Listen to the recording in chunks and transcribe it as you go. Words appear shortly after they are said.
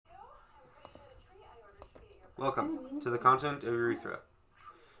Welcome to the continent of Urethra.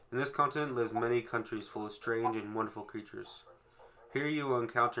 In this continent lives many countries full of strange and wonderful creatures. Here you will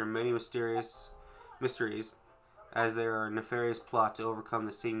encounter many mysteries, as there are nefarious plots to overcome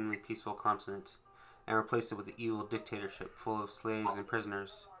the seemingly peaceful continent and replace it with an evil dictatorship full of slaves and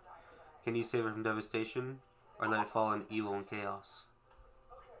prisoners. Can you save it from devastation, or let it fall in evil and chaos?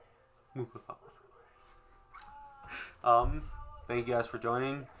 Thank you guys for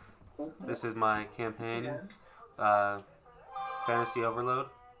joining. This is my campaign, Fantasy Overload.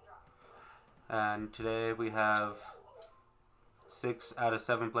 And today we have 6 out of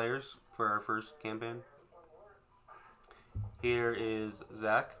 7 players for our first campaign. Here is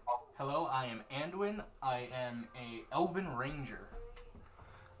Zach. Hello, I am Anduin. I am a Elven Ranger.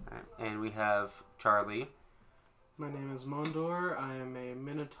 And we have Charlie. My name is Mondor. I am a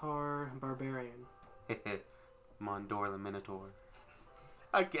Minotaur Barbarian. Mondor the Minotaur.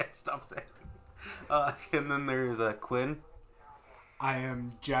 I can't stop saying and then there's Quinn. I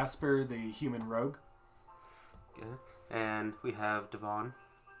am Jasper, the human rogue. Okay. And we have Devon.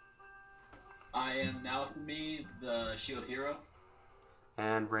 I am Naothmi, the shield hero.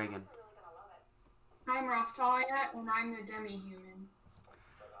 And Reagan. I'm Raftalia, and I'm the demi-human.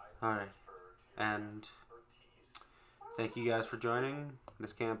 Alright. And thank you guys for joining.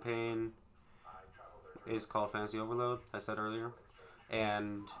 This campaign is called Fantasy Overload, I said earlier.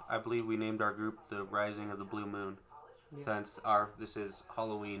 And I believe we named our group the Rising of the Blue Moon. Yeah. Since this is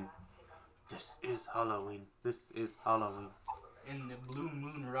Halloween. This is Halloween. This is Halloween. And the blue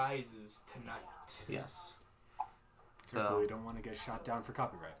moon rises tonight. Yes. So we don't want to get shot down for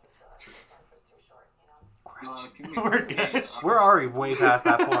copyright. We're good. We're already way past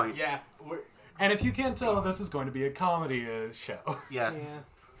that point. Yeah. And if you can't tell, this is going to be a comedy show. Yes. Yeah.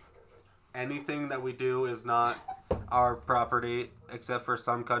 Anything that we do is not our property, except for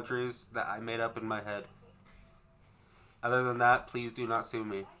some countries that I made up in my head. Other than that, please do not sue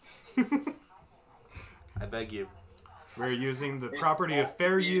me. I beg you. We're using the property of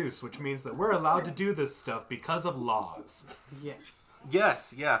fair use, which means that we're allowed to do this stuff because of laws. Yes.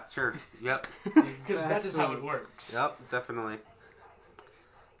 Yes, yeah, sure. Yep. Because that is how it works. Yep, definitely.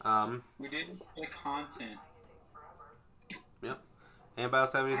 We did the content. Yep. Anybody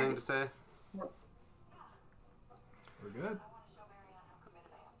else have anything to say? We're good.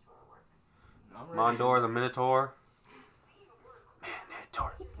 Mondor the Minotaur.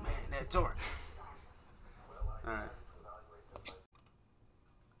 Minotaur. Alright.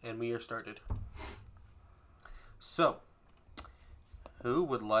 And we are started. So, who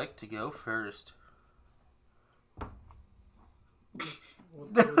would like to go first?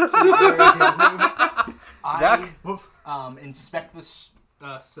 Zach? Inspect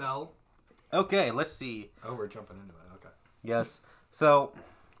the cell. Okay, let's see. Oh, we're jumping into it. Okay. Yes. So,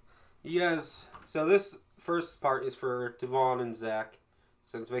 you guys... So this first part is for Devon and Zach,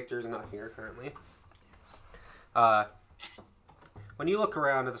 since Victor's not here currently. When you look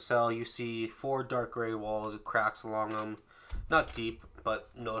around at the cell, you see 4 dark gray walls with cracks along them. Not deep, but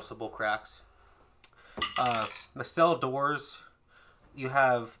noticeable cracks. The cell doors, you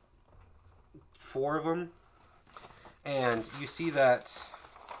have 4 of them, and you see that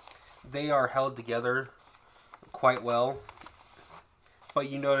they are held together quite well, but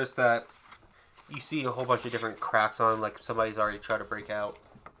you notice that you see a whole bunch of different cracks on them, like somebody's already tried to break out.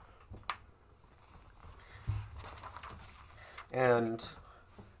 And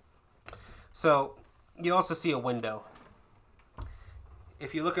so you also see a window.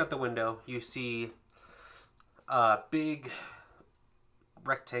 If you look at the window, you see a big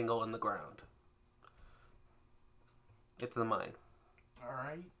rectangle in the ground. It's the mine.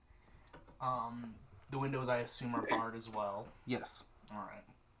 Alright. The windows, I assume, are barred as well. Yes. Alright.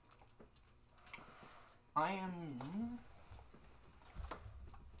 I am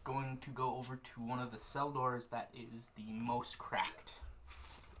going to go over to one of the cell doors that is the most cracked.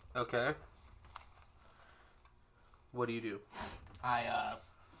 Okay. What do you do? I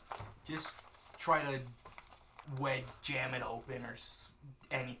just try to jam it open or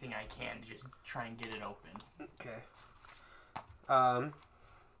anything I can to just try and get it open. Okay.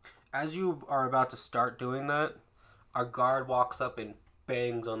 As you are about to start doing that, our guard walks up and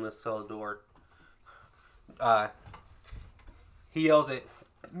bangs on the cell door. He yells it,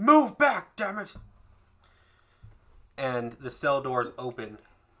 "Move back, damn it!" And the cell doors open.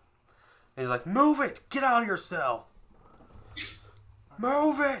 And he's like, "Move it! Get out of your cell!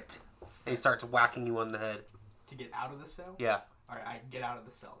 Move it!" And he starts whacking you on the head. To get out of the cell? Yeah. Alright, I get out of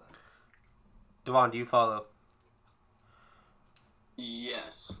the cell then. Devon, do you follow?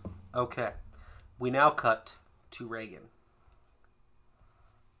 Yes. Okay. We now cut to Reagan.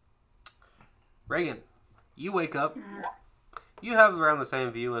 Reagan, You wake up. You have around the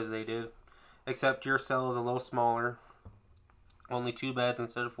same view as they did, except your cell is a little smaller. Only 2 beds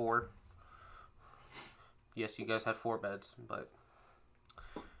instead of 4. Yes, you guys had 4 beds, but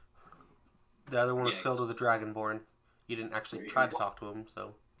the other one was filled with a dragonborn. You didn't actually try to talk to him,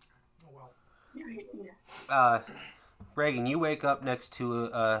 so. Oh, well. Reagan, you wake up next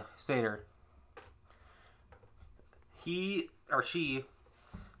to Satyr. He or she,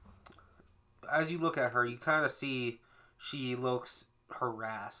 as you look at her, you kind of see she looks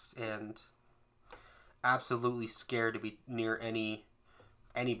harassed and absolutely scared to be near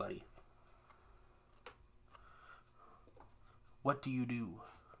anybody. What do you do?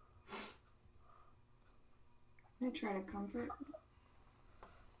 I try to comfort.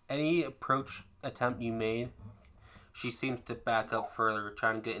 Any approach attempt you made, she seems to back up further,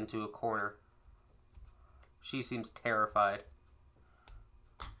 trying to get into a corner. She seems terrified.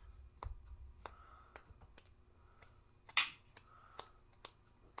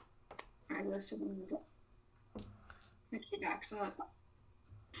 I go sit on the and she backs up.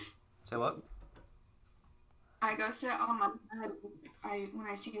 Say what? I go sit on my bed when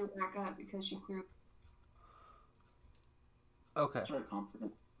I see her back up because she grew. Okay. Try to comfort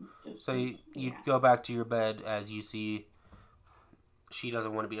him. So you Yeah. go back to your bed as you see she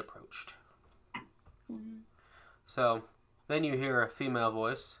doesn't want to be approached. Mm-hmm. So then you hear a female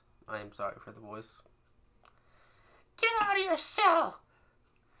voice. I am sorry for the voice. Get out of your cell!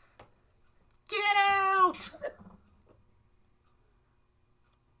 Get out!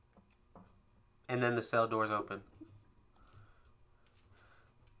 And then the cell doors open.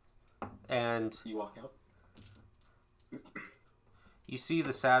 And You walk out. you see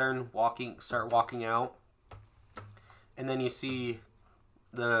the Saturn start walking out. And then you see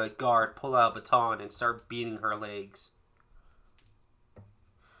the guard pull out a baton and start beating her legs.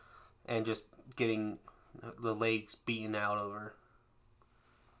 And just getting the legs beaten out of her.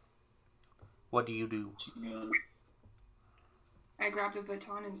 What do you do? I grab the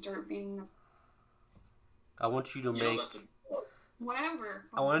baton and start beating the I want you to You know make... that's a whatever.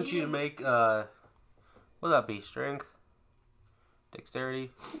 I want you to make, what would that be? Strength?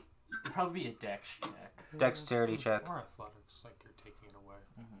 Dexterity? It'd probably be a dex check. Dexterity check. Or athletics, like you're taking it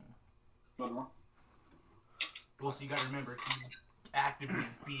away. one more. Well, so you gotta remember, he's actively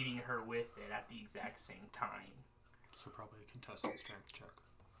beating her with it at the exact same time. So probably a contested strength check.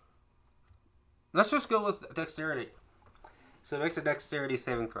 Let's just go with dexterity. So it makes a dexterity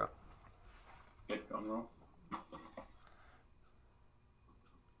saving throw. Big gun roll.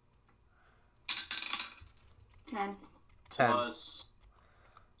 10. 10.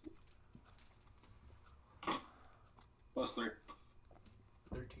 Plus 3.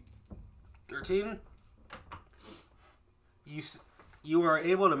 13. 13. You are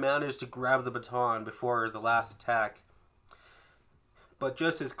able to manage to grab the baton before the last attack. But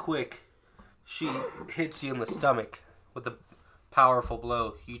just as quick, she hits you in the stomach with a powerful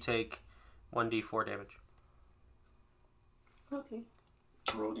blow. You take 1d4 damage. Okay.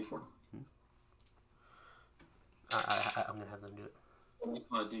 Roll D4. I'm going to have them do it.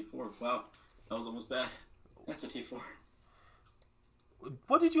 Oh, D4. Wow. That was almost bad. That's a D4.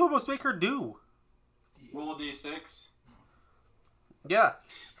 What did you almost make her do? Roll a D6. Yeah,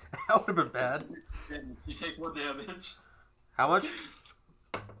 that would have been bad. And you take 1 damage. How much?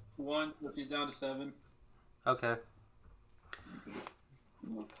 1 if he's down to 7. Okay.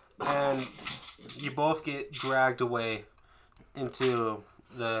 And you both get dragged away into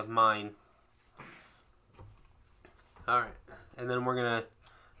the mine. Alright. And then we're gonna...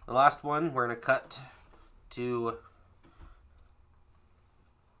 The last one, we're gonna cut to...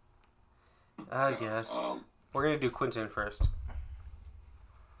 I guess. We're gonna do Quentin first.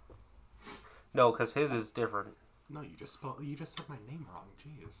 No, because his is different. No, you just said my name wrong.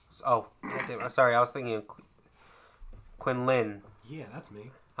 Jeez. Oh, goddamn, sorry. I was thinking of Quinlan. Yeah, that's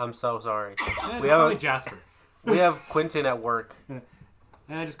me. I'm so sorry. Just We call have me a- Jasper. We have Quentin at work.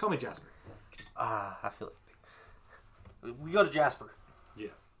 Just call me Jasper. I feel like we go to Jasper. Yeah.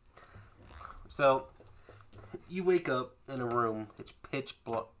 So you wake up in a room. It's pitch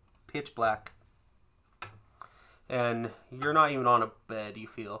black, and you're not even on a bed. You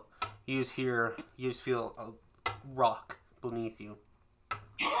just feel a rock beneath you.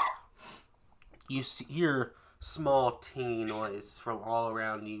 You hear small tinging noise from all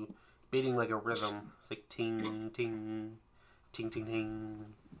around you, beating like a rhythm. It's like ting ting, ting ting ting,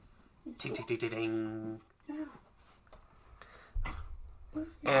 ting ting ting ting ting.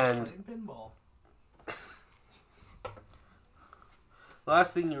 And Playing pinball. the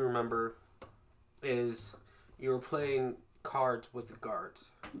last thing you remember is you were playing cards with the guards.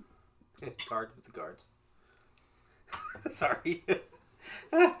 Cards with the guards. Sorry.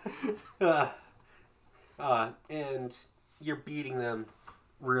 And you're beating them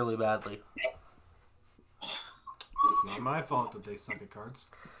really badly. Not my fault that they suck at cards.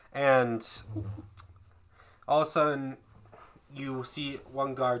 And all of a sudden, you see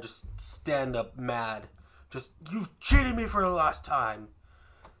one guard just stand up mad. Just, you've cheated me for the last time.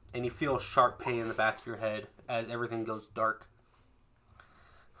 And you feel a sharp pain in the back of your head as everything goes dark.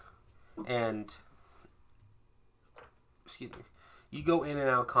 And, excuse me, you go in and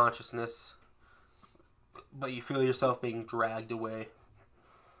out of consciousness, but you feel yourself being dragged away.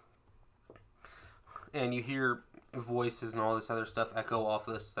 And you hear voices and all this other stuff echo off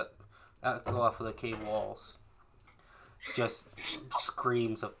of the cave walls. Just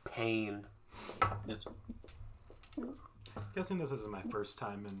screams of pain. It's, Guessing this isn't my first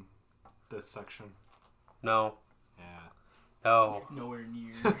time in this section. No. Yeah. No. Nowhere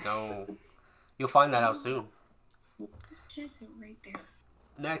near. No. You'll find that out soon. It says it right there.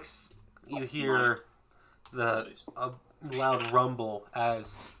 Next, you hear a loud rumble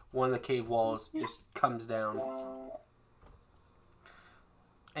as one of the cave walls just comes down.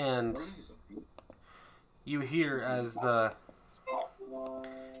 And you hear as the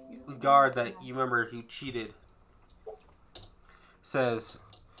guard that you remember who cheated says,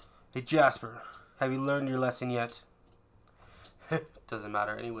 "Hey Jasper, have you learned your lesson yet?" Doesn't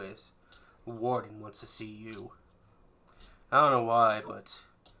matter anyways. The warden wants to see you. I don't know why, but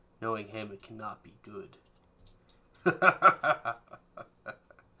knowing him, it cannot be good.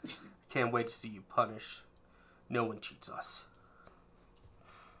 Can't wait to see you punished. No one cheats us.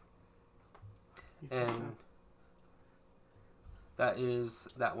 And that is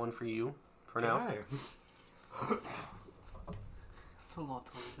that one for you for now. Okay. It's a lot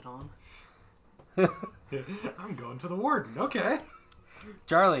to leave it on. I'm going to the warden. Okay.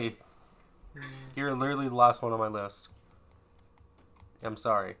 Charlie, you're literally the last one on my list. I'm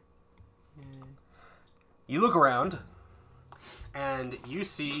sorry. Yeah. You look around, and you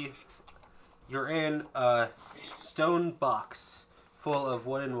see you're in a stone box full of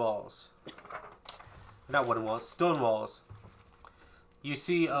wooden walls. Not wooden walls, stone walls. You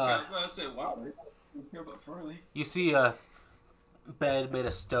see I was about to say, wow, I don't care about Charlie. you see a bed made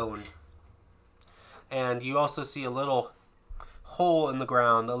of stone. And you also see a little hole in the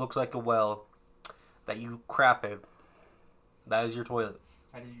ground that looks like a well that you crap in. That is your toilet.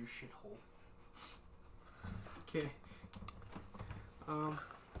 That is your shithole. Okay. Are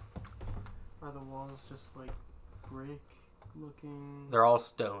the walls just like brick looking? They're all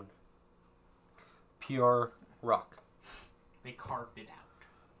stone. Pure rock. They carved it out.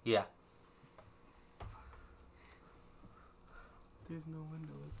 Yeah. There's no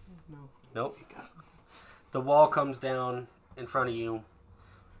window, is there? No. Nope. The wall comes down in front of you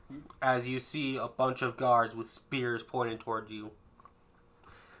as you see a bunch of guards with spears pointed towards you.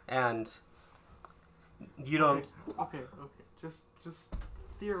 And you don't... Okay. Just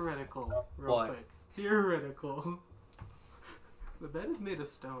theoretical, real What? quick. Theoretical. The bed is made of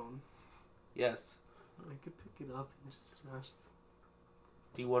stone. Yes. I could pick it up and just smash.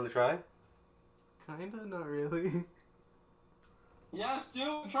 Do you want to try? Kinda, not really. Yes,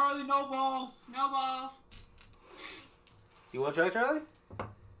 dude, Charlie, no balls. No balls. You want to try, Charlie?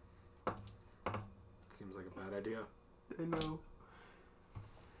 Seems like a bad idea. I know.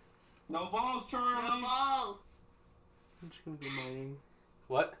 No balls, Charlie. No balls. I'm just gonna go mining.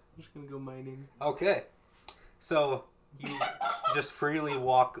 What? I'm just gonna go mining. Okay. So you just freely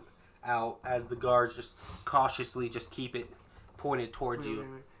walk out as the guards just cautiously just keep it pointed towards you.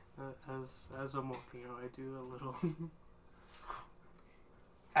 Wait. As I'm walking out, I do a little.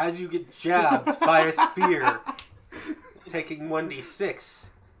 As you get jabbed by a spear, taking 1d6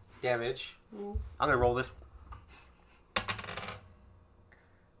 damage. I'm gonna roll this.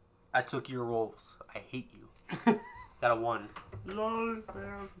 I took your rolls. I hate you. Got a 1. Lol,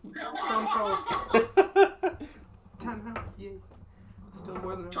 man. 10 health, yay. Still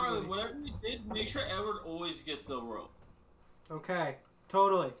more than Charlie, everybody. whatever you did, make sure Edward always gets the rope. Okay,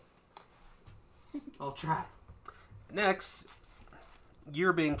 totally. I'll try. Next,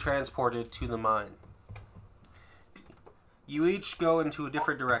 you're being transported to the mine. You each go into a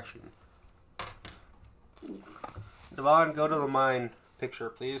different direction. Devon, go to the mine picture,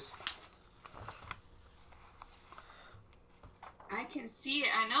 please. I can see it.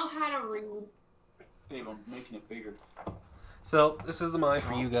 I know how to read. Babe, I'm making it bigger. So, this is the mine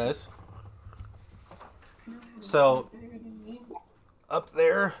for you guys. So, up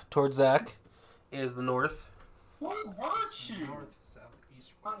there, towards Zach, is the north. What hurt you? North, south,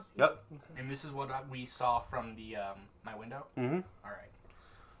 east, west. Yep. And this is what we saw from the my window. Mm-hmm. All right.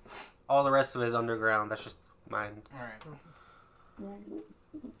 All the rest of it is underground. That's just mine. Alright.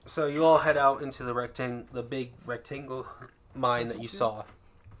 So you all head out into the big rectangle mine that you saw.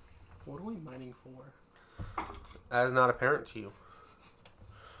 What are we mining for? That is not apparent to you.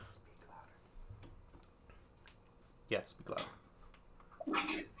 Yes, speak loud.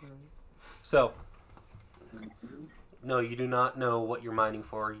 So, no, you do not know what you're mining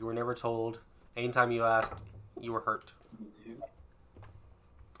for. You were never told. Anytime you asked, you were hurt.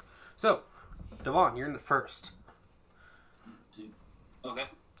 So, Devon, you're in the first. Okay.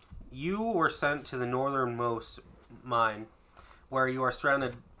 You were sent to the northernmost mine, where you are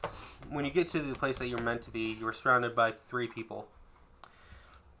surrounded. When you get to the place that you're meant to be, you are surrounded by 3 people.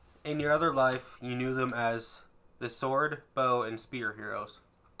 In your other life, you knew them as the sword, bow, and spear heroes.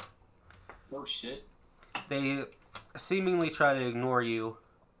 Oh shit. They seemingly try to ignore you,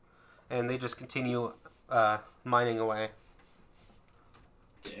 and they just continue mining away.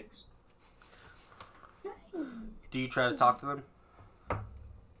 Dicks. Do you try to talk to them?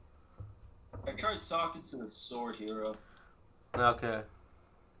 I tried talking to the sword hero. Okay.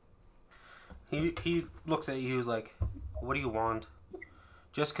 He looks at you, he's like, what do you want?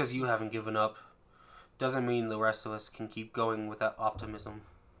 Just because you haven't given up doesn't mean the rest of us can keep going with that optimism.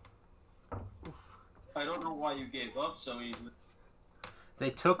 I don't know why you gave up so easily. They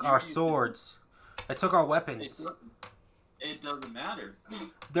took our swords. They took our weapons. It doesn't matter.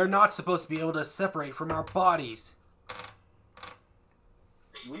 They're not supposed to be able to separate from our bodies.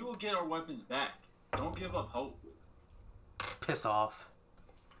 We will get our weapons back. Don't give up hope. Piss off.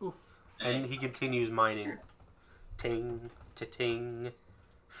 Oof. And he continues mining. Ting, ta-ting.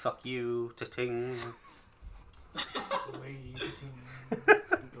 Fuck you, ta-ting.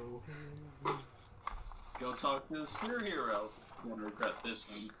 Go talk to the spear hero. You won't regret this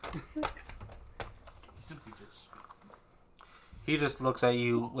one. He simply just. He just looks at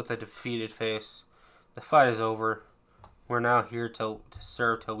you with a defeated face. The fight is over. We're now here to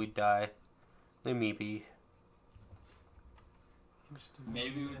serve till we die. Let me be.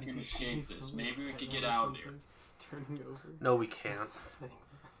 Maybe we can escape this. Maybe we can get out of here. Turning over. No, we can't.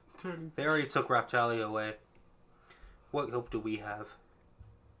 Turning. They already took Raptalia away. What hope do we have?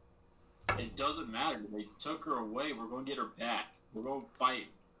 It doesn't matter. They took her away. We're going to get her back. We're going to fight.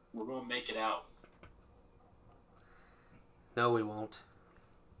 We're going to make it out. No, we won't.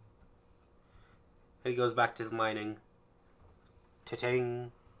 He goes back to the mining.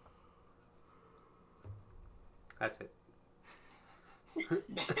 Ta-ting. That's it. He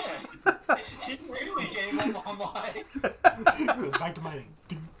really gave him a mic. Goes back to mining.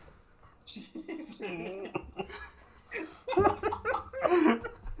 Jeez.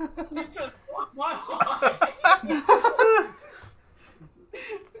 He said, fuck my life.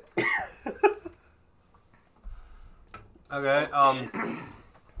 Okay,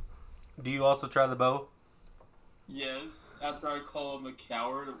 do you also try the bow? Yes, after I call him a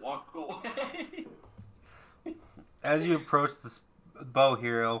coward and walk away. As you approach the bow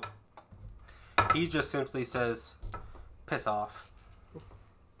hero, he just simply says, piss off.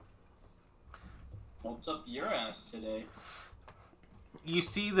 What's up your ass today? You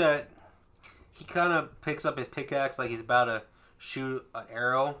see that he kind of picks up his pickaxe like he's about to shoot an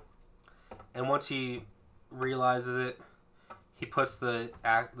arrow. And once he realizes it, he puts the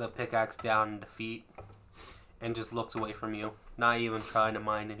pickaxe down in defeat and just looks away from you, not even trying to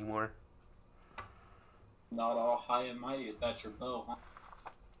mine anymore. Not all high and mighty if that's your bow, huh?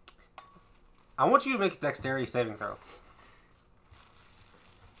 I want you to make a dexterity saving throw.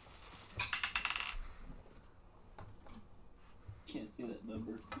 Can't see that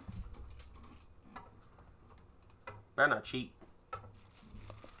number. Better not cheat.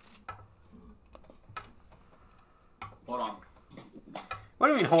 Hold on. What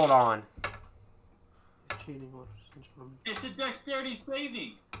do you mean, hold on? He's cheating, ladies and gentlemen. It's a dexterity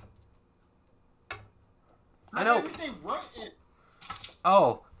saving. I know. Everything right.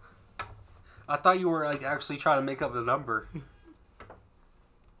 Oh. I thought you were like actually trying to make up the number.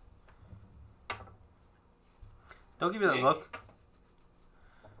 Don't give me that Dick. look.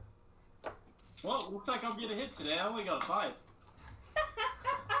 Well, looks like I'm gonna hit today. I only got a 5.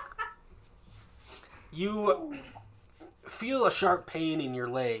 You feel a sharp pain in your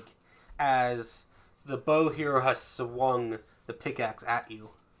leg as the bow hero has swung the pickaxe at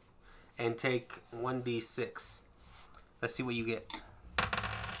you. And take 1d6. Let's see what you get.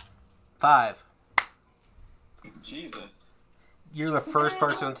 5. Jesus. You're the first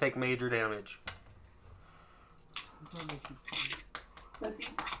person to take major damage. That makes you fun.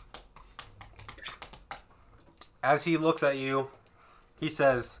 As he looks at you, he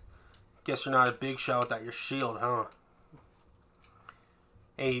says, guess you're not a big shot without your shield, huh?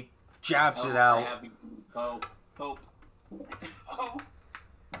 And he jabs it I out. have Oh, hope. Oh.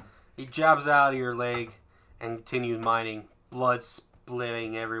 He jabs out of your leg and continues mining, blood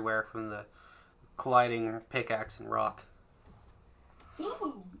splitting everywhere from the colliding pickaxe and rock.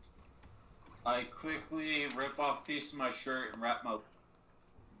 Ooh. I quickly rip off a piece of my shirt and wrap my...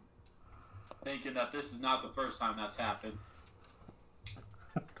 Thinking that this is not the first time that's happened.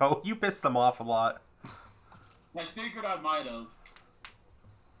 Oh, you pissed them off a lot. I figured I might have.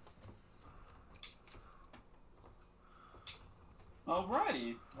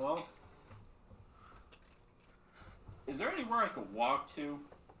 Alrighty, well... Is there anywhere I could walk to?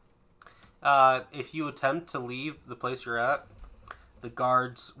 If you attempt to leave the place you're at, the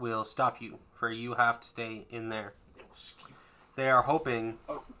guards will stop you, for you have to stay in there. They are hoping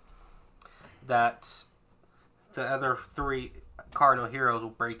that the other 3 cardinal heroes will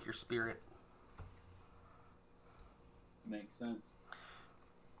break your spirit. Makes sense.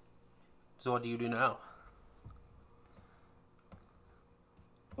 So what do you do now?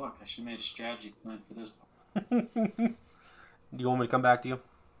 Fuck, I should have made a strategy plan for this. Do you want me to come back to you?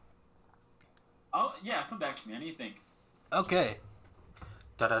 Oh, yeah, come back to me. Anything. Okay.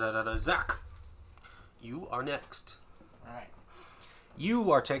 Zach. You are next. Alright.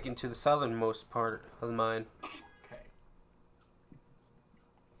 You are taken to the southernmost part of the mine. Okay.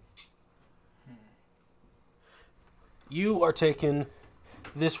 You are taking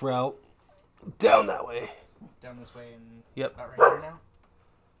this route down that way. Down this way and... Yep. About right here now?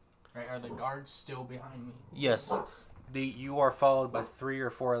 Right, are the guards still behind me? Yes. You are followed by 3 or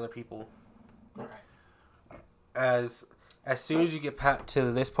 4 other people. Alright. As soon as you get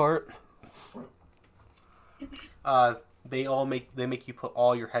to this part, they make you put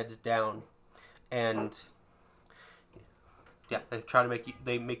all your heads down, and yeah,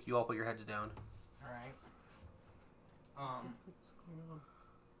 they make you all put your heads down. Alright.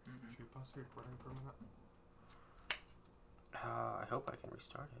 Should we pause the recording for a minute? I hope I can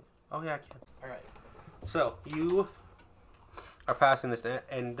restart it. Oh yeah, I can. Alright. So you are passing this,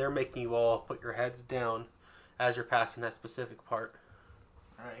 and they're making you all put your heads down as you're passing that specific part.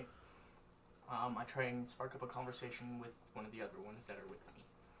 Alright. I try and spark up a conversation with one of the other ones that are with me.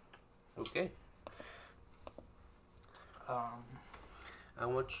 Okay. I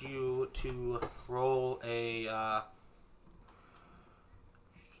want you to roll a.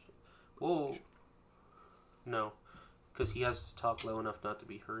 Whoa. No, because he has to talk low enough not to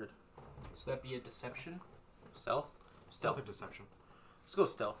be heard. So that'd be a deception? Stealth? Stealth or deception? Let's go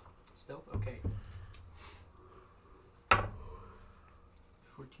stealth. Stealth? Okay.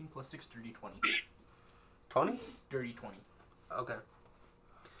 14 plus 6, dirty 20. 20? Dirty 20. Okay.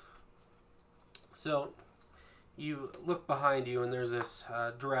 So, you look behind you and there's this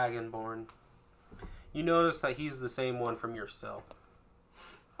dragonborn. You notice that he's the same one from your cell.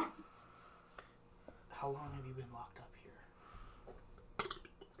 How long have you been locked up here?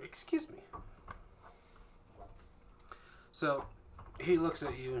 Excuse me. So, he looks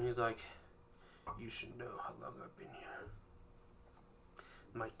at you and he's like, you should know how long I've been here.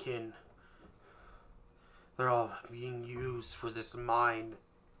 My kin. They're all being used for this mine.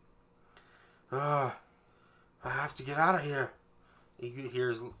 I have to get out of here. You hear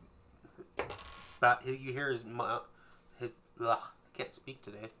his... You hear his... I can't speak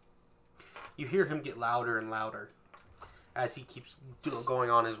today. You hear him get louder and louder as he keeps going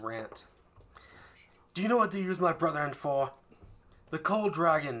on his rant. Do you know what they use my brethren for? The coal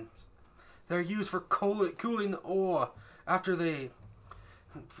dragons. They're used for cooling the ore after they're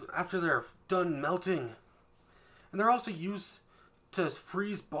done melting. And they're also used to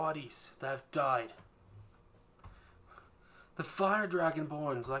freeze bodies that have died. The fire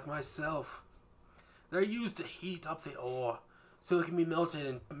dragonborns, like myself, they're used to heat up the ore so it can be melted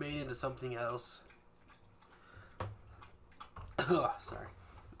and made into something else. Sorry.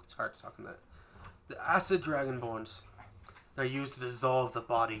 It's hard to talk in that. The acid dragonborns, they're used to dissolve the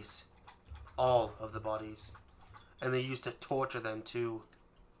bodies. All of the bodies. And they used to torture them too.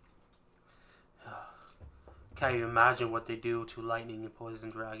 Can't you imagine what they do to lightning and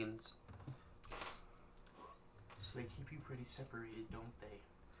poison dragons? So they keep you pretty separated, don't they?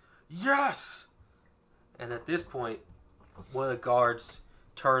 Yes! And at this point, one of the guards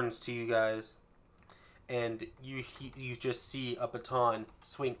turns to you guys, and you just see a baton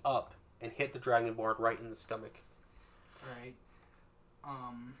swing up and hit the dragonborn right in the stomach. Alright.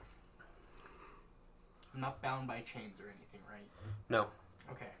 I'm not bound by chains or anything, right? No.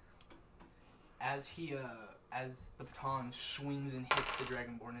 Okay. As the baton swings and hits the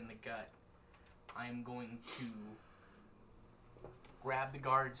dragonborn in the gut, I am going to grab the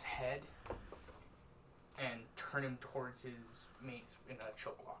guard's head and turn him towards his mates in a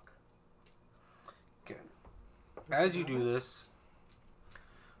choke lock. Okay. As you do this,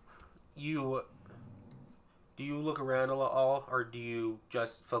 do you look around a lot, all, or do you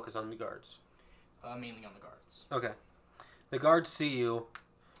just focus on the guards? Mainly on the guards. Okay. The guards see you,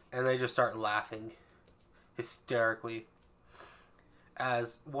 and they just start laughing hysterically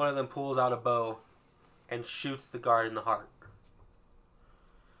as one of them pulls out a bow and shoots the guard in the heart.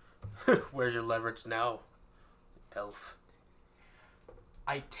 Where's your leverage now, elf?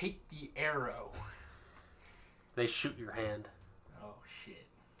 I take the arrow. They shoot your hand. Oh shit.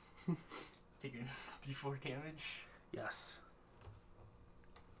 Taking D4 damage. Yes.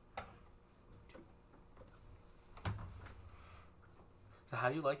 So how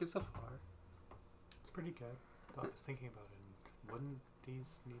do you like it so far? It's pretty good. I was thinking about it. And wouldn't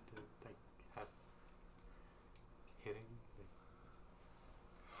these need to like have hitting like,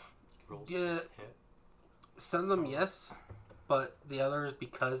 rolls to Yeah. hit? Some of them, yes, but the others,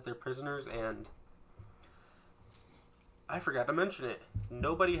 because they're prisoners, and I forgot to mention it.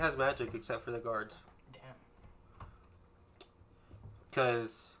 Nobody has magic except for the guards. Damn.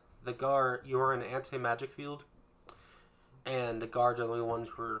 Because you are in an anti-magic field, and the guards are the only ones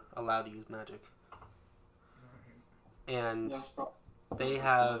who are allowed to use magic. And That's probably they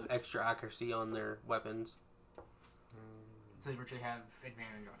have extra accuracy on their weapons. So they virtually have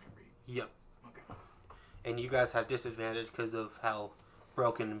advantage on every. Yep. Okay. And you guys have disadvantage because of how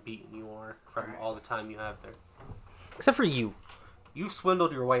broken and beaten you are from Right. all the time you have there. Except for you. You've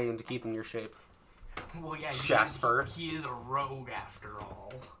swindled your way into keeping your shape. Well, yeah. Jasper. He is a rogue after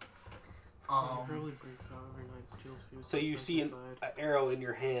all. Hurley breaks out every night, steals food. So you see an arrow in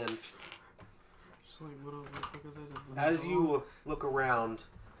your hand. Just like, what the fuck is that? As you look around,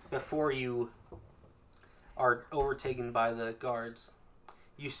 before you are overtaken by the guards,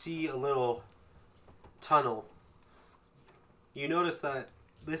 you see a little tunnel. You notice that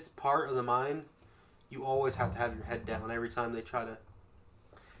this part of the mine, you always have to have your head down every time they try to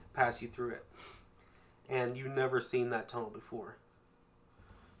pass you through it. And you've never seen that tunnel before.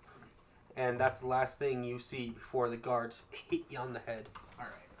 And that's the last thing you see before the guards hit you on the head.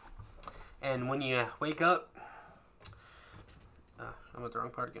 Alright. And when you wake up, I'm at the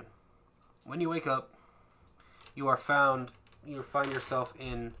wrong part again. When you wake up, you find yourself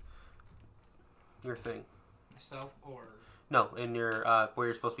in your thing. Myself or No, in your where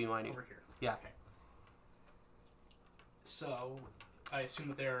you're supposed to be mining. over here? Yeah. Okay. So, I assume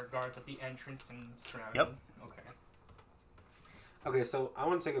that there are guards at the entrance and surrounding. Yep. Okay. Okay, so I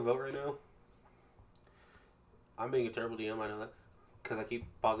want to take a vote right now. I'm being a terrible DM, I know that, because I keep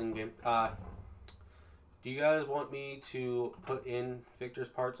pausing the game. Do you guys want me to put in Victor's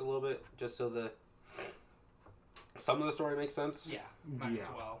parts a little bit, just so some of the story makes sense? Yeah. Might as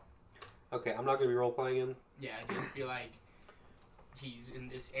well. Okay, I'm not going to be role-playing him. Yeah, just be like, he's in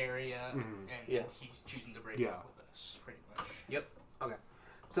this area and Yeah. he's choosing to break Yeah. up with us, pretty much. Okay.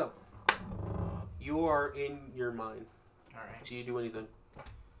 So, you are in your mine. Alright. Do you do anything?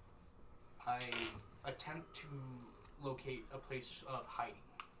 I attempt to locate a place of hiding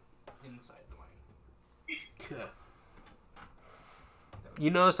inside the mine. Okay.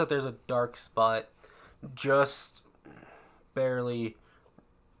 You notice that there's a dark spot just barely,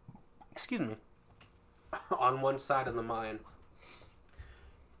 on one side of the mine.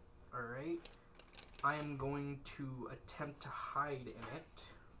 Alright. I am going to attempt to hide in it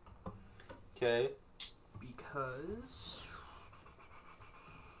Okay. because...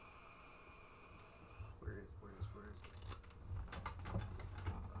 Where is it? Where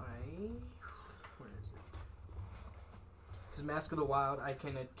is it? Because Mask of the Wild, I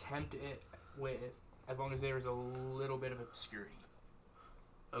can attempt it with, as long as there's a little bit of obscurity.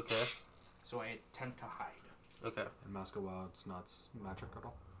 Okay. So I attempt to hide. Okay. And Mask of Wild's not magic at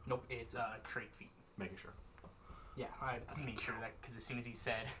all. Nope, it's trait feat. Making sure. Yeah, I made sure that because as soon as he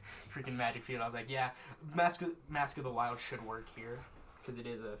said freaking magic field, I was like, yeah, Mask of the Wild should work here because it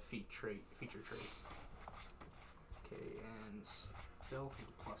is a feature trait. Okay, and stealth is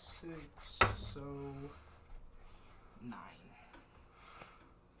 +6, so 9.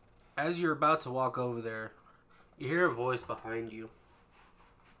 As you're about to walk over there, you hear a voice behind you.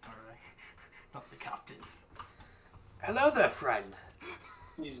 All right, not the captain. Hello there, friend.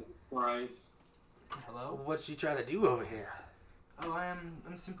 Jesus Christ. Hello. What's she trying to do over here? Oh,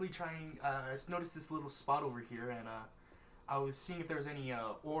 I'm simply trying. I noticed this little spot over here, and I was seeing if there was any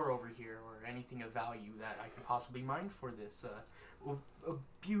ore over here or anything of value that I could possibly mine for this a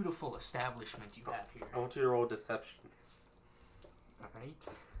beautiful establishment you have here. I want you to roll deception. All right.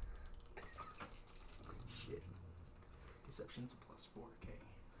 Shit. Deception's a +4.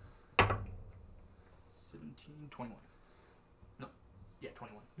 Okay. 17, 21. No. Yeah,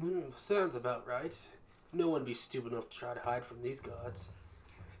 21. Sounds about right. No one be stupid enough to try to hide from these gods.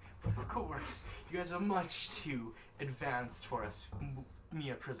 Of course, you guys are much too advanced for us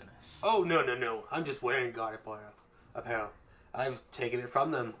mere prisoners. Oh, no. I'm just wearing guard apparel. I've taken it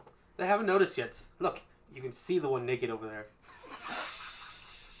from them. They haven't noticed yet. Look, you can see the one naked over there.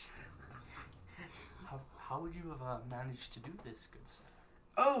 How would you have managed to do this, good sir?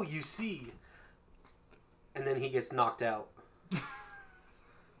 Oh, you see. And then he gets knocked out.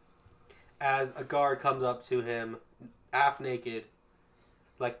 As a guard comes up to him, half naked,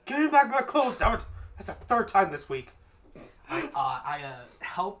 like, give me back my clothes, damn it! That's the third time this week. I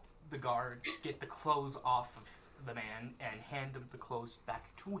help the guard get the clothes off of the man and hand him the clothes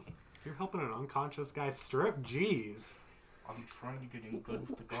back to him. You're helping an unconscious guy strip? Jeez. I'm trying to get in good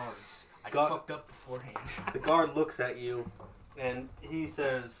with the guards. I God- fucked up beforehand. The guard looks at you, and he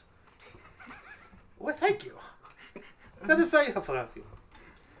says, well, thank you. That is very helpful of you.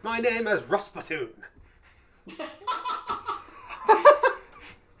 My name is Rasputin.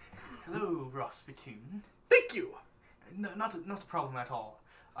 Hello, Rasputin. Thank you. No, not a problem at all.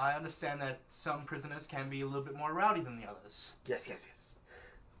 I understand that some prisoners can be a little bit more rowdy than the others. Yes.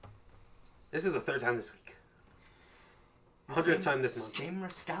 This is the third time this week. The 100th same- time this month. Same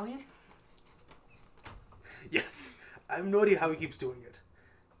Rascallion? Yes. I have no idea how he keeps doing it.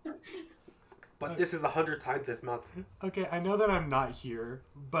 But this is the 100th time this month. Okay, I know that I'm not here,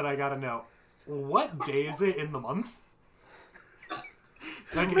 but I gotta know, what day is it in the month?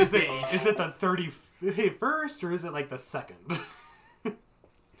 Like, is it the 31st or is it like the 2nd?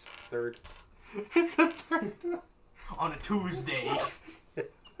 Third. It's the 3rd. On a Tuesday.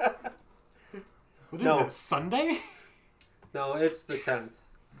 What is No. it, Sunday? No, it's the 10th.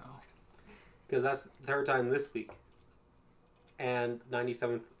 No. Because that's the third time this week. And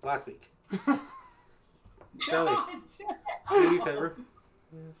 97th last week. Charlie, do me a favor.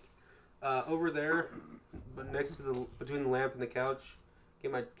 Over there, but next to between the lamp and the couch,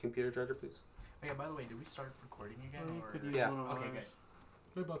 get my computer charger, please. Oh, yeah, by the way, did we start recording again? You Or... could use Yeah. one of Okay, ours.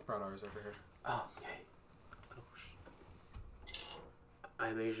 good. We both brought ours over here. Oh, okay. Gosh.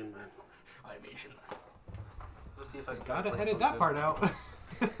 I'm Asian, man. I'm Asian. Let's see if I can Gotta play edit this that one, part out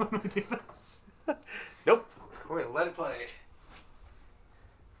when we do this. too. Nope. We're gonna let it play.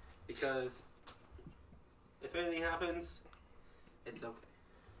 Because if anything happens, it's okay.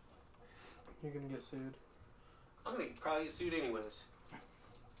 You're gonna get sued. I'm gonna probably get sued anyways.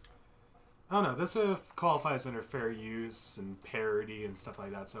 Oh no, this qualifies under fair use and parody and stuff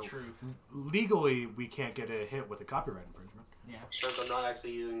like that. So Truth. legally, we can't get a hit with a copyright infringement. Yeah. Since I'm not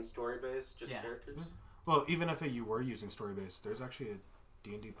actually using story based, just Yeah. characters. Well, even if you were using story based, there's actually a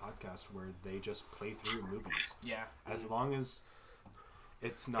D&D podcast where they just play through movies. Yeah. As long as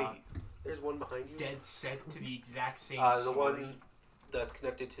it's not. Hey, there's one behind you. Dead set to the exact same The story. one that's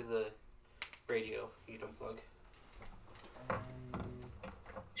connected to the radio. You don't plug. God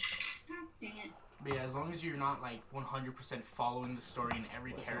dang it. But yeah, as long as you're not like 100% following the story and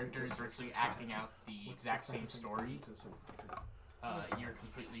every character is virtually acting out the exact same story, you're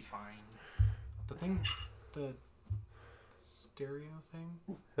completely fine. The thing, the stereo thing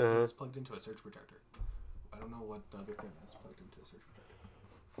Uh-huh. is plugged into a surge protector. I don't know what the other thing is plugged into a surge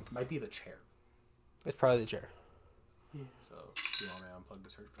protector. Might be the chair. It's probably the chair. So, do you want me to unplug the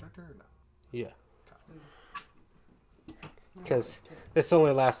surge protector or no? Yeah. Because this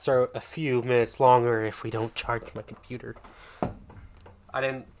only lasts a few minutes longer if we don't charge my computer. I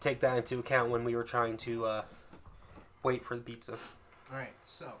didn't take that into account when we were trying to wait for the pizza. Alright,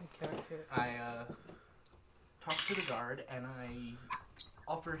 so I talk to the guard and I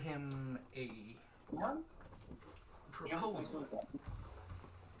offer him a proposal.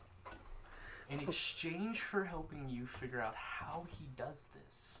 In exchange for helping you figure out how he does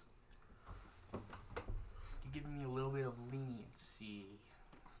this, you give me a little bit of leniency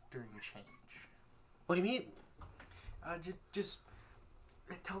during change. What do you mean? Just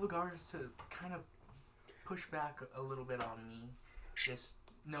tell the guards to kind of push back a little bit on me. Just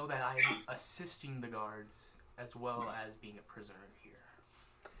know that I am assisting the guards as well as being a prisoner here.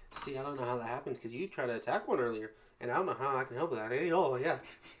 See, I don't know how that happened because you tried to attack one earlier, and I don't know how I can help with that. Oh, yeah.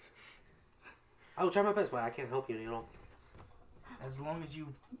 I will try my best, but I can't help you, you know. As long as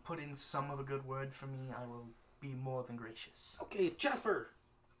you put in some of a good word for me, I will be more than gracious. Okay, Jasper.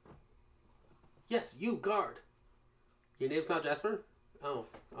 Yes, you, guard. Your name's not Jasper? Oh,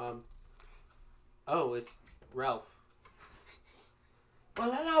 oh, it's Ralph.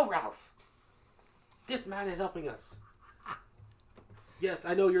 Well, hello, Ralph. This man is helping us. Yes,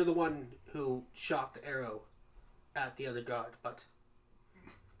 I know you're the one who shot the arrow at the other guard, but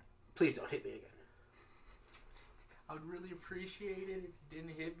please don't hit me again. I would really appreciate it if you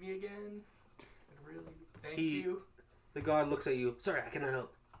didn't hit me again. I'd really Thank He- you. The guard looks at you. Sorry, I cannot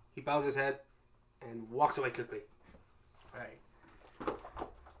help. He bows his head and walks away quickly. Alright.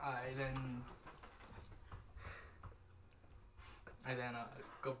 I then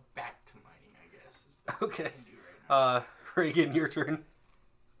go back to mining, I guess. Is the best Okay. I can do right now. Reagan, your turn.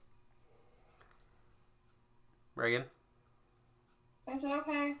 Reagan? I said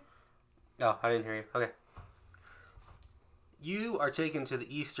okay. Oh, I didn't hear you. Okay. You are taken to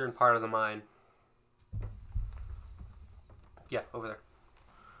the eastern part of the mine. Yeah, over there.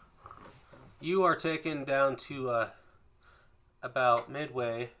 You are taken down to about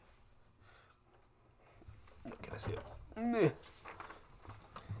midway. Can I see it?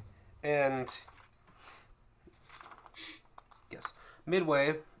 And yes,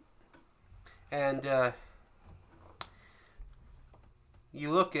 midway, and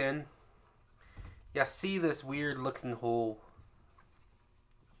you look in. You see this weird looking hole.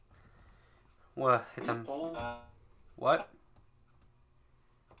 Well, it's a what?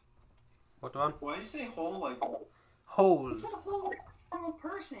 What one? Why do you say hole like? Hole. It's not a whole normal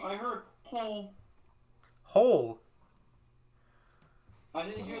person. I heard hole. Hole. I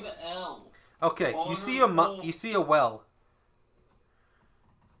didn't hear the L. Okay, Oh, you I see heard a hole. you see a well.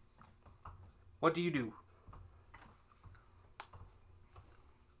 What do you do?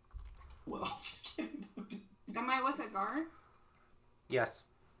 Well, just kidding. Am I with a guard? Yes.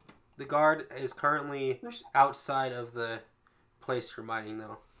 The guard is currently There's- outside of the place you're mining,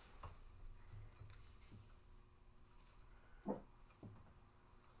 though.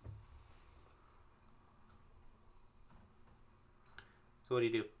 So what do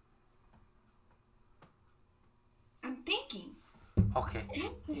you do? I'm thinking. Okay.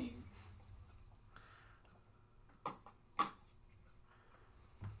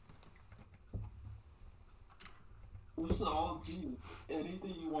 Listen, all to you.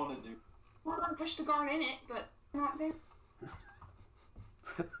 Anything you want to do. We're gonna push the guard in it, but not there.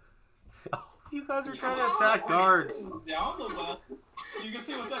 Oh, you guys are trying to That's all attack I guards. Down the well, you can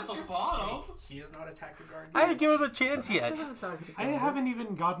see what's at the bottom. He has not attacked a guard I yet. didn't give him a chance yet. I haven't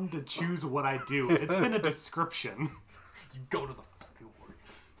even gotten to choose what I do. It's been a description. You go to the fucking war.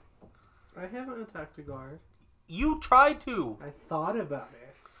 I haven't attacked a guard. You tried to. I thought about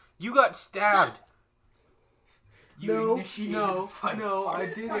it. You got stabbed. You initiated no, a fight. no, I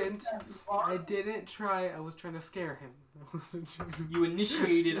didn't. I didn't try. I was trying to scare him. I wasn't trying to, You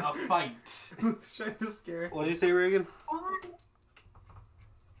initiated a fight. I was trying to scare him. What did you say, Reagan?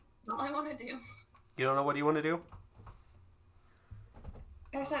 All I want to do. You don't know what you want to do?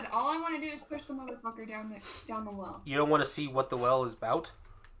 Like I said, all I want to do is push the motherfucker down the well. You don't want to see what the well is about?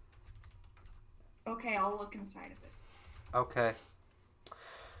 Okay, I'll look inside of it. Okay.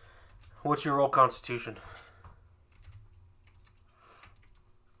 What's your roll constitution?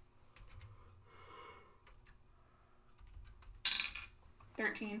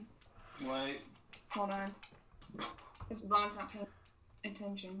 13. Wait. Hold on. This Vaughn's not paying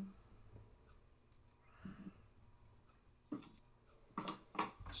attention.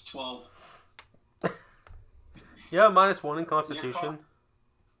 It's 12. Yeah, -1 in constitution.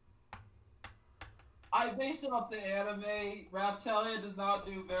 I base it off the anime. Raftalia does not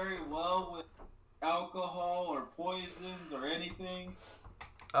do very well with alcohol or poisons or anything.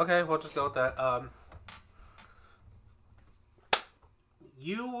 Okay, we'll just go with that.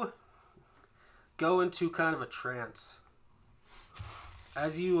 You go into kind of a trance.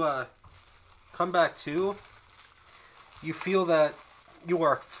 As you come back to, you feel that you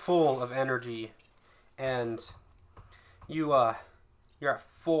are full of energy, and you're at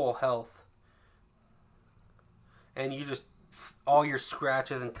full health, and you just all your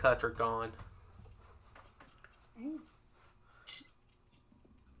scratches and cuts are gone.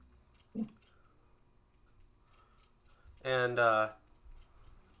 And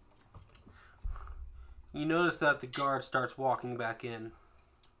you notice that the guard starts walking back in.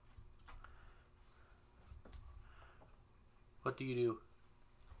 What do you do?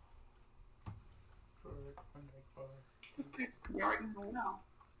 Guard in the well.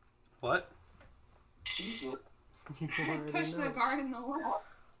 What? Jesus. You already Push the know. guard in the well.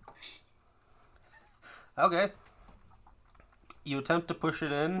 Okay. You attempt to push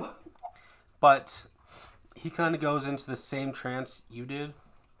it in, but he kind of goes into the same trance you did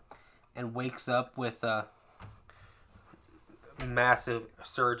and wakes up with a massive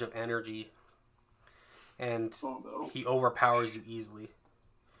surge of energy, and Oh no. he overpowers you easily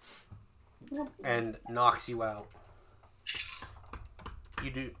and knocks you out.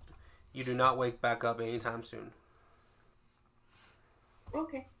 You do not wake back up anytime soon.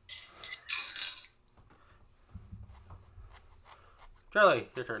 Okay. Charlie,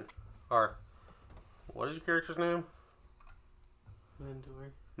 your turn. Or What is your character's name?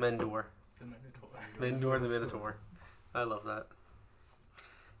 Mendor. Mendor. The Minotaur. Mendor the Minotaur. I love that.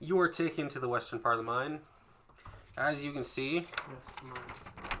 You are taken to the western part of the mine. As you can see, Yes, mine.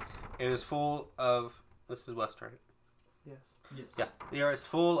 it is full of... This is west, right? Yes. Yes. Yeah. It is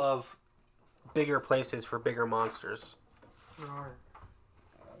full of bigger places for bigger monsters. Rawr.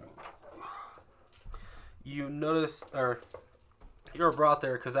 You notice, or you're brought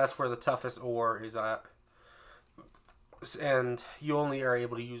there because that's where the toughest ore is at. And you only are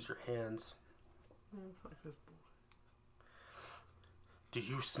able to use your hands. Fuck this boy. Do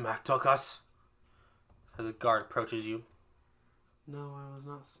you smack talk us? As a guard approaches you. No, I was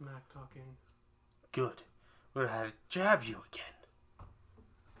not smack talking. Good. We're gonna have to jab you again.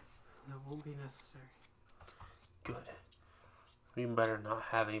 That won't be necessary. Good. We better not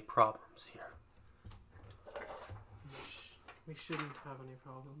have any problems here. We shouldn't have any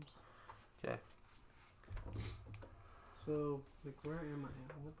problems. Okay. So, like, where am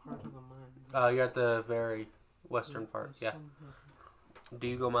I? What part of the mine? You're at the very western part. This Yeah. one? Okay. Do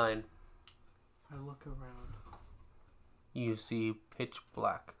you go mine? I look around. You see pitch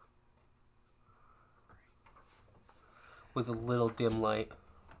black. With a little dim light.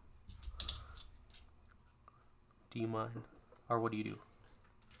 Do you mind? Or what do you do?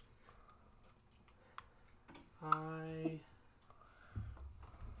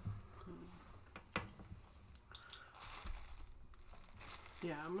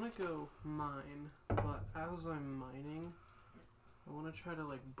 Yeah, I'm gonna go mine, but as I'm mining, I want to try to,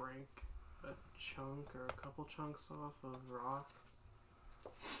 like, break a chunk or a couple chunks off of rock.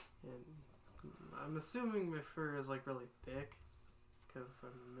 And I'm assuming my fur is, like, really thick, because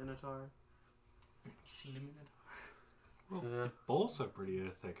I'm a minotaur. You seen a Minotaur? Well, Yeah. the bulls are pretty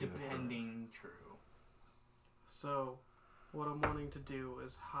thick. Depending, true. So, what I'm wanting to do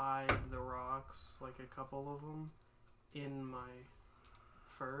is hide the rocks, like a couple of them, in my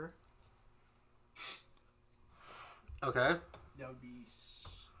fur. Okay. That would be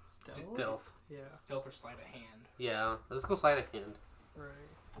Stealth. Yeah. stealth or sleight of hand. Yeah. Let's go sleight of hand.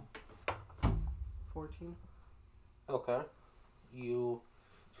 Right. 14. Okay. You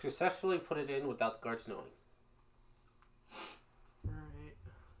successfully put it in without the guards knowing. Alright.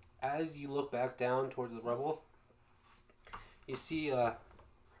 As you look back down towards the rubble, you see a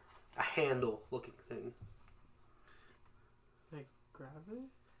handle looking thing. I grab it.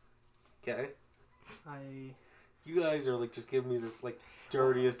 Okay. I You guys are like just giving me this like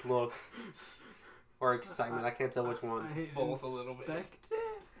dirtiest look. Or excitement. I can't tell which one. Both a little bit. Inspect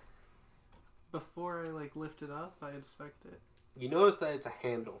it. Before I, like, lift it up, I inspect it. You notice that it's a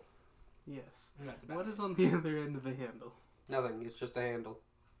handle. Yes. And that's about What it. is on the other end of the handle? Nothing. It's just a handle.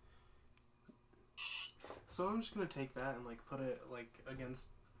 So I'm just gonna take that and, like, put it, like, against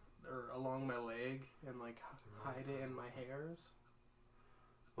or along my leg and, like, hide it in my hairs.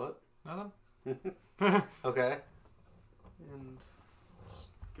 What? Nothing. Okay. And just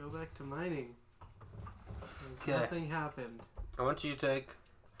go back to mining. As Okay. Nothing happened. I want you to take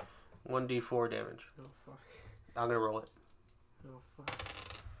 1d4 damage. Oh fuck. I'm gonna roll it. Oh fuck.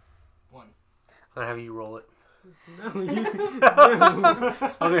 One. I'm gonna have you roll it. No, you.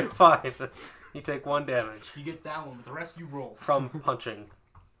 No. Okay, fine. You take 1 damage You get that one, but the rest you roll. from punching.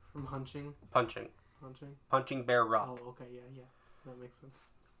 From hunching. Punching. Punching. Bear rock. Oh, okay, yeah. That makes sense.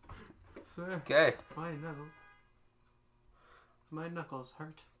 So, Okay. I know. My knuckles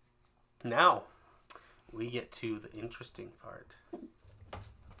hurt. Now, we get to the interesting part.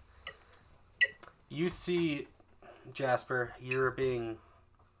 You see, Jasper, you're being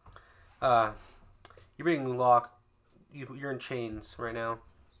locked. You're in chains right now.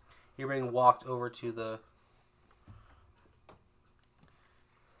 You're being walked over to the.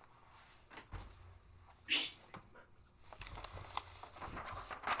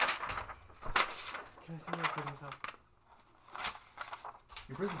 Can I see my prison cell?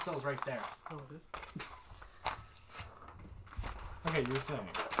 Your prison cell's right there. Oh, it is? Okay, you were saying.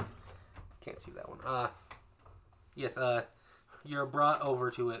 Can't see that one. Yes. You're brought over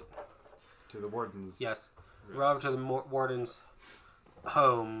to it. To the warden's. Yes. Brought over to the warden's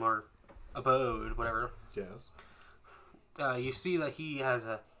home or abode, whatever. Yes. You see that he has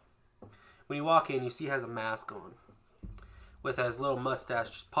a. When you walk in, you see he has a mask on, with his little mustache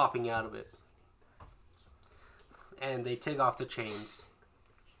just popping out of it. And they take off the chains.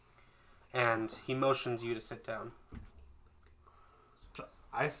 And he motions you to sit down. So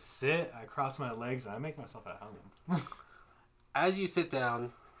I sit, I cross my legs, and I make myself at home. As you sit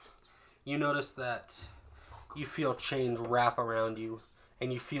down, you notice that you feel chains wrap around you,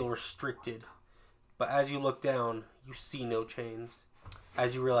 and you feel restricted. But as you look down, you see no chains.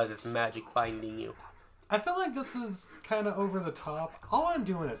 As you realize it's magic binding you. I feel like this is kind of over the top. All I'm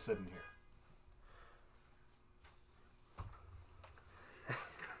doing is sitting here.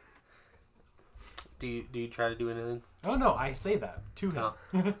 Do you try to do anything? Oh no, I say that to him.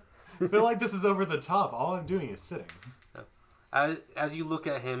 Oh. I feel like this is over the top. All I'm doing is sitting. As you look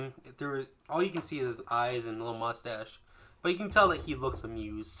at him, all you can see is his eyes and a little mustache, but you can tell that he looks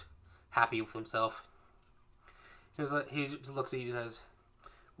amused, happy with himself. He just looks at you and says,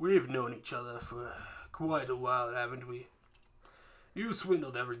 "We've known each other for quite a while, haven't we? You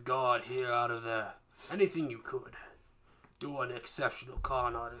swindled every god here out of there. Anything you could. You're an exceptional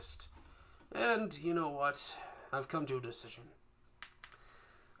con artist. And you know what? I've come to a decision.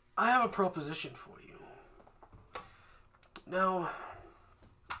 I have a proposition for you. Now,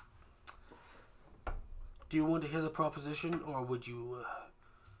 do you want to hear the proposition, or would you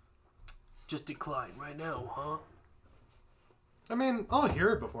just decline right now, huh?" I mean, I'll hear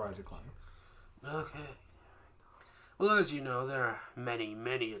it before I decline. Okay. Well, as you know, there are many,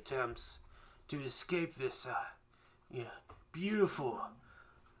 many attempts to escape this beautiful,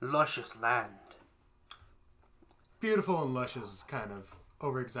 luscious land. Beautiful and luscious is kind of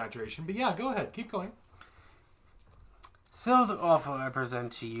over-exaggeration, but yeah, go ahead. Keep going. So the offer I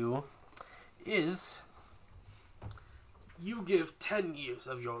present to you is you give 10 years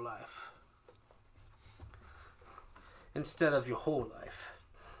of your life instead of your whole life.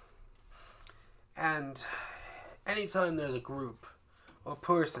 And anytime there's a group or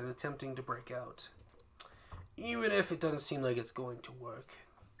person attempting to break out, even if it doesn't seem like it's going to work,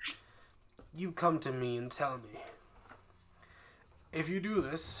 you come to me and tell me. If you do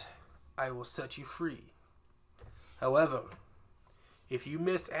this, I will set you free. However, if you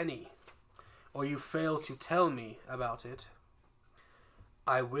miss any, or you fail to tell me about it,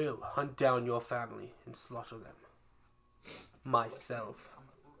 I will hunt down your family and slaughter them. Myself.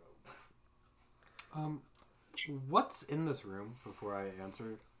 What's in this room before I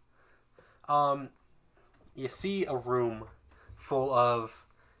answer? You see a room full of...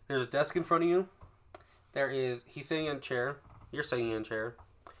 There's a desk in front of you. He's sitting in a chair. You're sitting in a chair.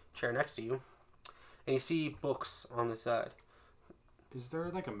 Chair next to you. And you see books on the side. Is there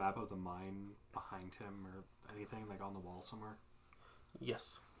like a map of the mine behind him or anything like on the wall somewhere?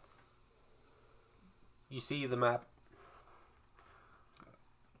 Yes. You see the map.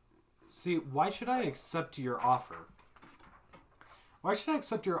 See, why should I accept your offer? Why should I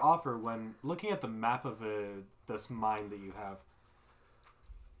accept your offer when looking at the map of this mine that you have,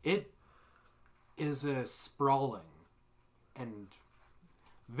 it is a sprawling and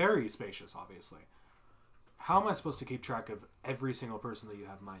very spacious, obviously. How am I supposed to keep track of every single person that you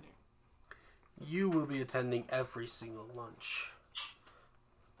have mining? You will be attending every single lunch.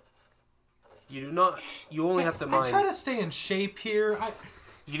 You do not... You only have to mine... I try to stay in shape here.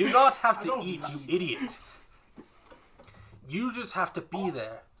 You do not have to eat, you idiot. You just have to be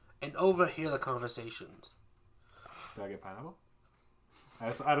there and overhear the conversations. Do I get pineapple? I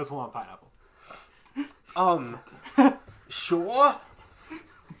just want pineapple. Sure.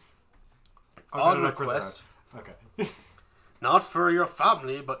 On request. Okay. Not for your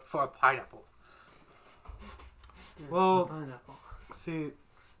family, but for a pineapple. Well, Pineapple. see,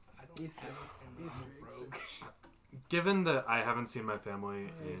 Easter. given that I haven't seen my family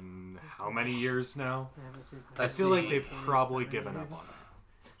in how many years now, I haven't seen I feel like they've probably given up on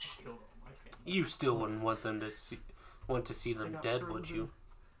it. Killed all my family. You still wouldn't want to see them dead, would you?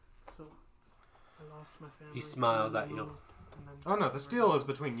 So, I lost my family. He smiles at you. Oh no, this deal is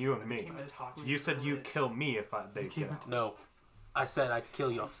between you and me. Came and talked to You said you'd kill me if they killed. No. I said I'd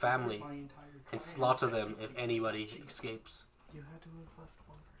kill your family my entire and clan. slaughter them if anybody escapes. You had to have left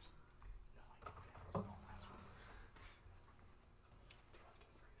one person.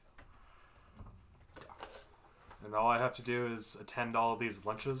 And all I have to do is attend all of these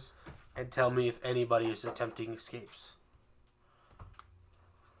lunches. And tell me if anybody is attempting escapes.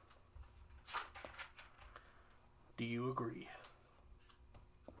 Do you agree?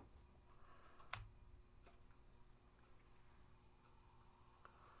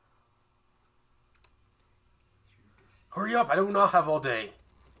 Hurry up, I do not have all day.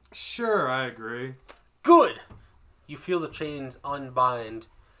 Sure, I agree. Good! You feel the chains unbind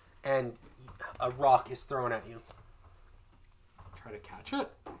and a rock is thrown at you. Try to catch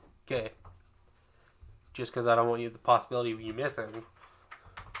it. Okay. Just because I don't want you the possibility of you missing.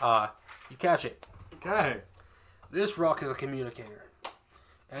 You catch it. Okay. This rock is a communicator.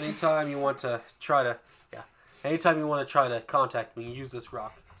 Anytime you want to try to contact me, use this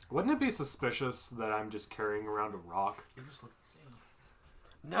rock. Wouldn't it be suspicious that I'm just carrying around a rock? You just look insane.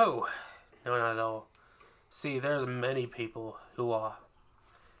 No, not at all. See, there's many people who are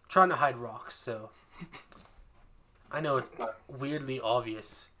trying to hide rocks, so I know it's weirdly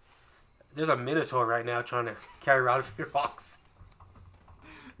obvious. There's a minotaur right now trying to carry around a few rocks.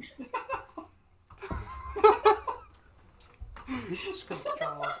 Just gonna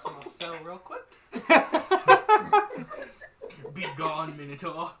stroll off to my cell real quick. Be gone,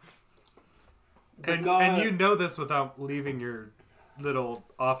 Minotaur. And you know this without leaving your little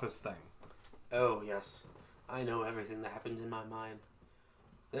office thing. Oh, yes. I know everything that happens in my mind.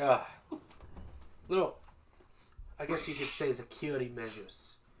 Yeah. Little, I guess you could say, security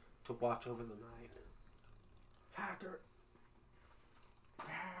measures to watch over the mind. Hacker.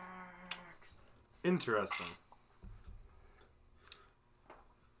 Interesting.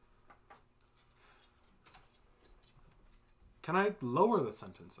 Can I lower the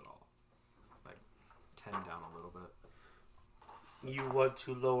sentence at all? Like 10 down a little bit. You want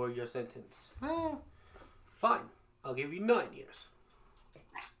to lower your sentence. Eh, Fine. I'll give you 9 years.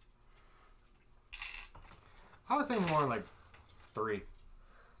 I was thinking more like 3,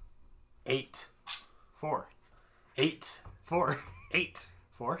 8. 4, 8. 4, 8.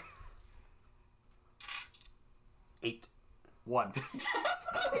 4, 8. 1.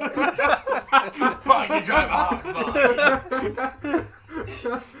 Fine, you drive a hard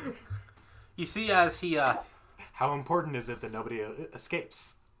bike. You see, as he How important is it that nobody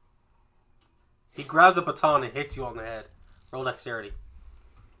escapes? grabs a baton and hits you on the head. Roll dexterity.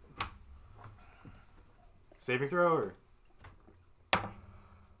 Saving throw or?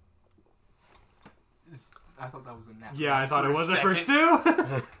 I thought that was a nap. Yeah, I thought it was the first second.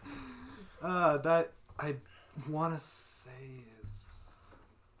 two. That I want to say is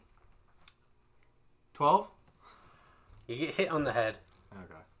 12. You get hit on the head.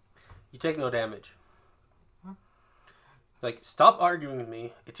 Okay. You take no damage. Like, stop arguing with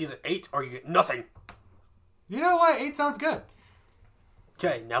me. It's either 8 or you get nothing. You know what? 8 sounds good.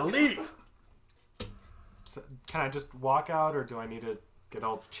 Okay, now leave. So, can I just walk out, or do I need to get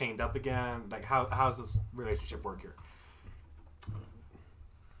all chained up again? Like, how's this relationship work here?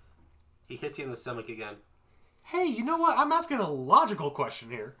 He hits you in the stomach again. Hey, you know what? I'm asking a logical question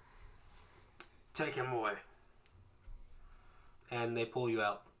here. Take him away. And they pull you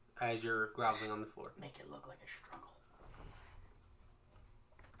out as you're groveling on the floor. Make it look like a struggle.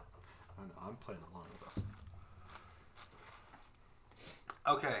 I know, I'm playing along with this.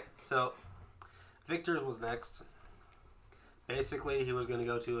 Okay, so Victor's was next. Basically, he was going to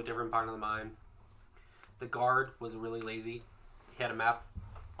go to a different part of the mine. The guard was really lazy. He had a map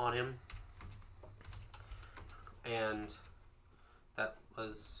on him. And that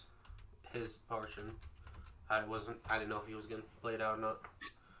was his portion. I didn't know if he was going to play it out or not.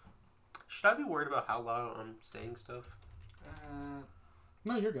 Should I be worried about how loud I'm saying stuff?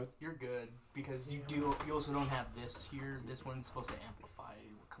 No, you're good. You're good because you also don't have this here. This one's supposed to amplify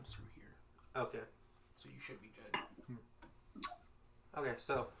what comes through here, Okay. so you should be good. Okay,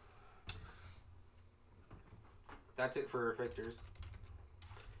 so that's it for Victor's.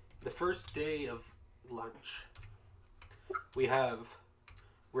 The first day of lunch, we have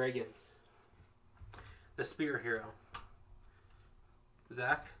Reagan, the spear hero,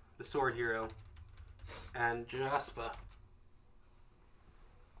 Zach, the sword hero, and Jasper.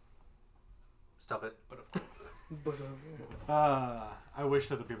 Stop it. But of course, I wish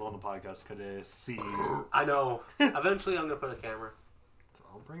that the people on the podcast could see. I know. Eventually, I'm gonna put a camera. So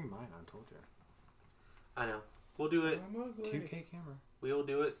I'll bring mine. I told you. I know. We'll do it. 2K camera. We will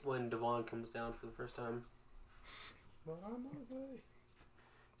do it when Devon comes down for the first time.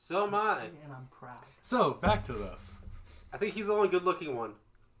 So am I. and I'm proud. So back to this. I think he's the only good-looking one.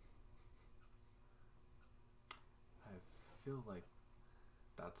 I feel like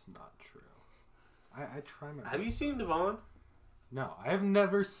that's not true. I try my best. Have you seen Devon? No, I have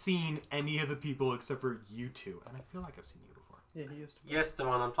never seen any of the people except for you two, and I feel like I've seen you before. Yeah, he used to. Yes,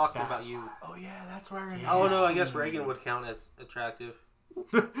 Devon. I'm talking That's about you. Oh yeah, that's where. Oh no, I guess Reagan would count as attractive.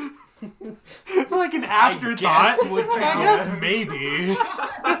 Like an afterthought. guess would I count. guess maybe. You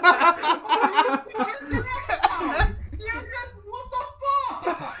just what the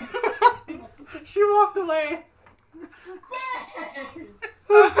fuck? She walked away.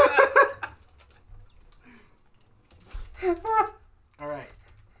 All right,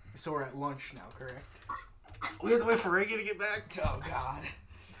 so we're at lunch now, correct? We have to wait for Reagan to get back. Oh God,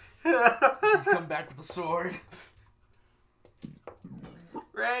 he's come back with the sword.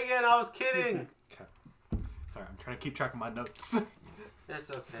 Reagan, I was kidding. Okay. Sorry, I'm trying to keep track of my notes. It's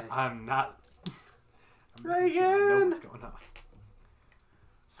okay. I'm not. I'm making sure I know Reagan! what's going on.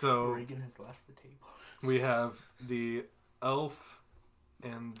 So Reagan has left the table. we have the elf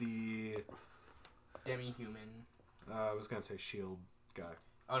and the Demi-human. I was gonna say shield guy.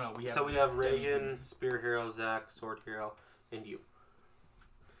 Oh no, we have. So we have Reagan, Spear Hero, Zach, Sword Hero, and you.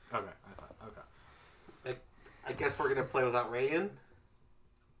 Okay, I thought. Okay. I guess we're gonna play without Reagan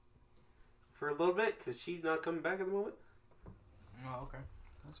for a little bit because she's not coming back at the moment. Oh, okay.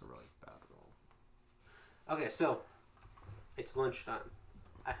 That's a really bad roll. Okay, so it's lunchtime.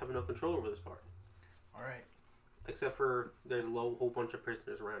 I have no control over this part, All right. except for there's a whole bunch of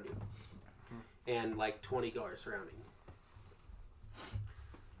prisoners around you, and like 20 guards surrounding you.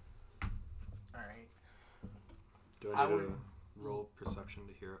 All right. Do I I need would- to roll perception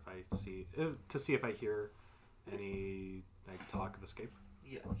to hear if I see to see if I hear any like talk of escape?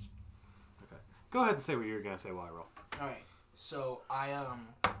 Yes. Okay. Go ahead and say what you're gonna say while I roll. All right. So I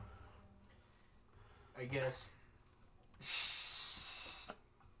guess.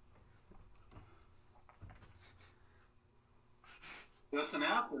 That's an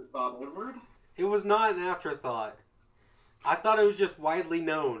afterthought, Edward. It was not an afterthought. I thought it was just widely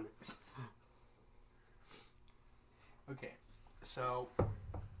known. Okay. So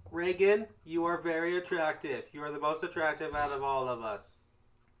Reagan, you are very attractive. You are the most attractive out of all of us.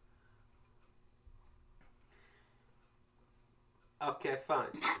 Okay, fine.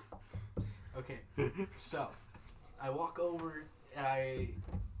 okay. So I walk over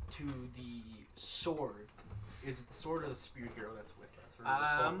to the sword. Is it the sword or the spear hero that's with us? Or is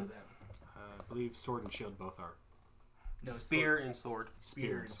it both of them? I believe sword and shield both are. No, Spear and sword.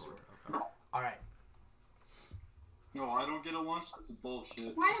 Spear and sword. Okay. All right. No, I don't get a lunch. That's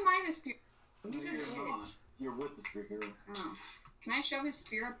bullshit. Why am I the spear? No, He's a you're not. bitch. You're with the spear hero. Oh. Can I shove his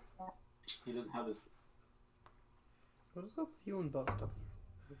spear up? He doesn't have his. What is up with you and butt stuff?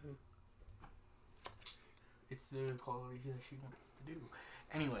 It's the quality that she wants to do.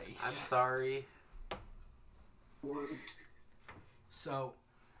 Anyways. I'm sorry. So,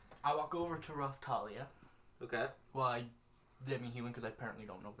 I walk over to Rough Talia. Okay. Well, I demi-human because I apparently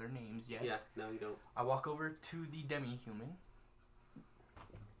don't know their names yet. Yeah, no, you don't. I walk over to the demi-human,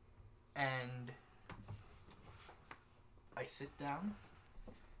 and I sit down.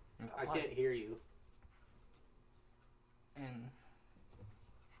 And I can't hear you. And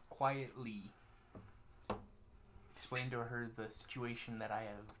quietly explain to her the situation that I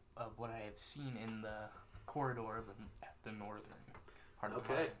have of what I have seen in the corridor at the northern part of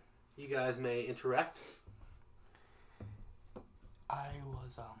the Okay. mine. You guys may interact. I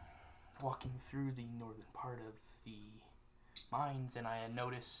was walking through the northern part of the mines, and I had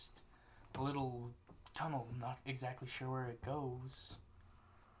noticed a little tunnel. Not exactly sure where it goes.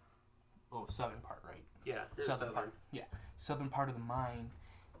 Oh, southern part, right? Yeah, you're Southern part. Yeah, southern part of the mine,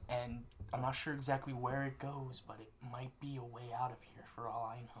 and I'm not sure exactly where it goes, but it might be a way out of here for all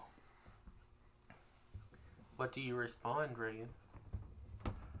I know. What do you respond, Reagan?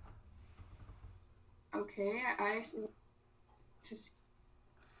 Okay, I say to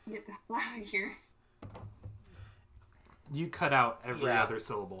get the hell out of here. You cut out every Yeah. other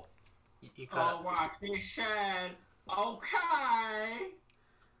syllable. You cut what he said. Okay.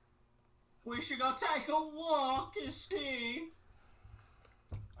 We should go take a walk and see.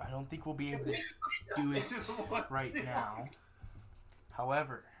 I don't think we'll be able to do it right now.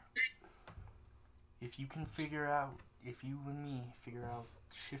 However, if you and me figure out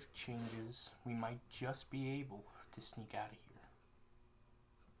shift changes, we might just be able to sneak out of here.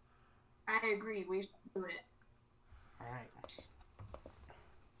 I agree, we should do it. Alright.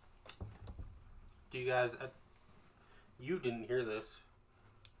 Do you guys... you didn't hear this.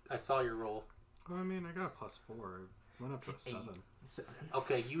 I saw your roll. Well, I mean, I got a +4. It went up to a 7. 7.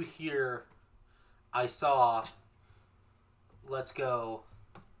 Okay, you hear... I saw... Let's go.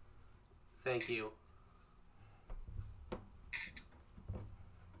 Thank you.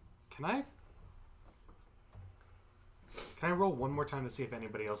 Can I roll one more time to see if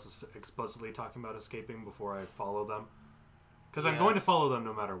anybody else is explicitly talking about escaping before I follow them? Because I'm Yeah. going to follow them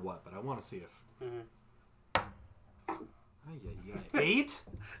no matter what, but I want to see if... Mhm. Ay, 8?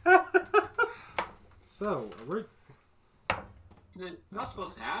 So, we're... It's not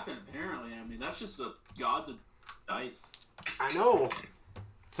supposed to happen, apparently. I mean, that's just the gods of dice. I know.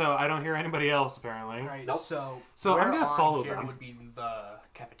 So, I don't hear anybody else, apparently. Alright, Nope. so So, I'm where gonna on follow here them. would be the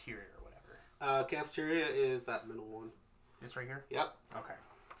cafeteria or whatever. Cafeteria is that middle one. This right here? Yep. Okay.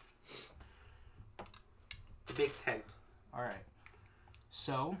 The big tent. Alright.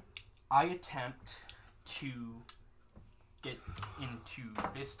 So, I attempt to get into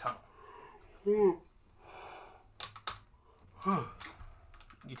this tunnel. You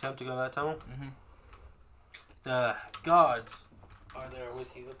attempt to go that tunnel? Mm-hmm. The gods are there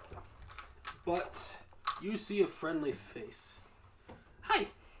with you. But you see a friendly face. Hi.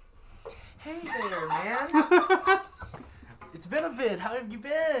 Hey there, man. It's been a bit. How have you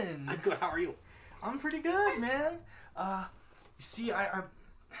been? I'm good. How are you? I'm pretty good, man. You see, I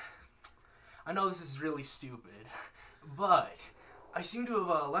know this is really stupid, but I seem to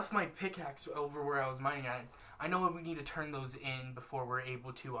have left my pickaxe over where I was mining at. I know we need to turn those in before we're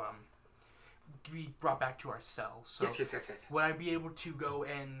able to be brought back to our cells. So Yes. would I be able to go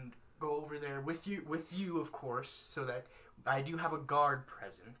over there with you, of course, so that I do have a guard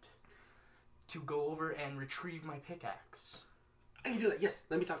present to go over and retrieve my pickaxe? I can do that. Yes.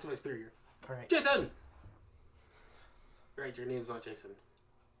 Let me talk to my superior. All right. Jason! Right, your name's not Jason.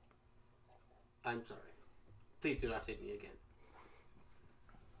 I'm sorry. Please do not take me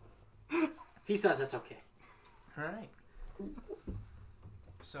again. He says that's okay. All right.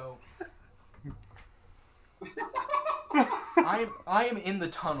 So I am in the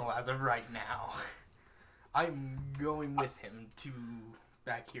tunnel as of right now. I'm going with him to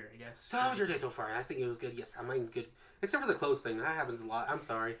back here, I guess. So how was your day so far? I think it was good. Yes, I'm good. Except for the clothes thing. That happens a lot. I'm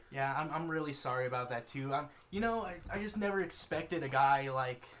sorry. Yeah, I'm really sorry about that too. I just never expected a guy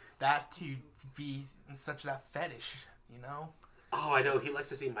like that to be in such that fetish, you know? Oh, I know. He likes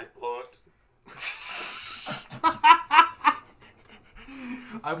to see my butt.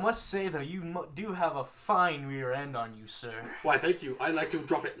 I must say though, you do have a fine rear end on you, sir. Why, thank you. I like to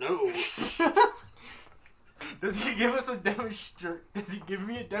drop it low. Does he give us a Does he give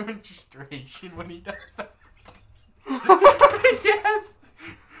me a demonstration when he does that? Yes.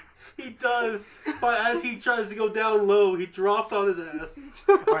 He does, but as he tries to go down low, he drops on his ass.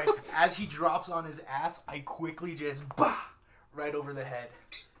 Alright, as he drops on his ass, I quickly just right over the head.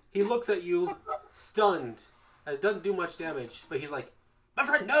 He looks at you, stunned. It doesn't do much damage, but he's like, "My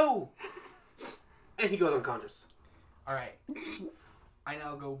friend, no!" And he goes unconscious. Alright. I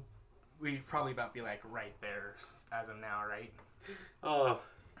now go. We'd probably about be like right there as of now, right? Oh,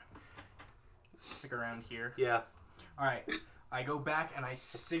 Like around here. yeah. Alright. I go back and I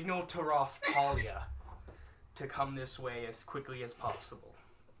signal to Raftalia to come this way as quickly as possible.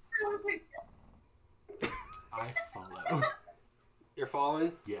 I follow. You're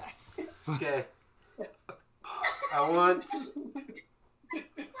following? Yes. Okay. I want...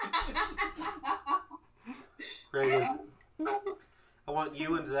 Reagan. I want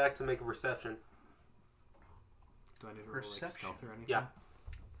you and Zach to make a perception. Do I need to roll like Perception. stealth or anything? Yeah.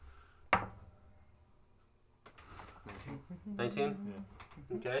 19? 19?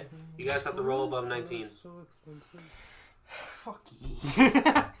 Yeah. Okay. You guys have to roll above 19. So expensive. Fuck you.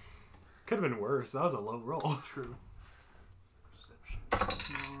 Could have been worse. That was a low roll. True.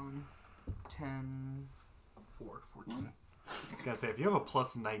 Perception. 1, 10, 4, 14. I was gonna say, if you have a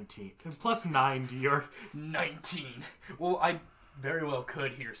plus 19, plus 9 to your... 19. Well, I very well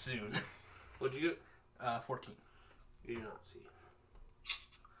could here soon. What'd you get? 14. You do not see.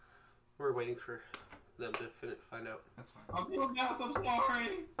 We're waiting for them to find out. That's fine. I'm doing math, I'm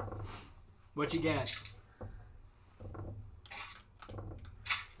sorry. What you get?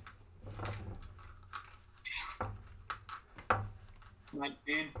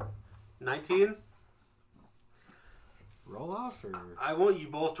 Nineteen. 19? Roll off, or... I want you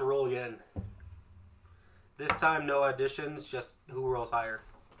both to roll again. This time, no additions, just who rolls higher.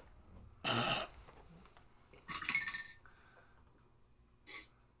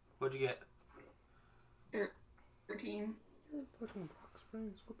 What'd you get? 13. Fucking box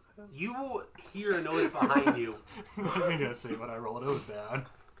springs. What the hell? You will hear a noise behind you What am I gonna say when I rolled? It was bad.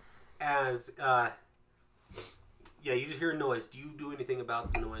 as, yeah, you just hear a noise. Do you do anything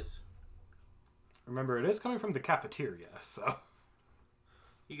about the noise? Remember, it is coming from the cafeteria, so...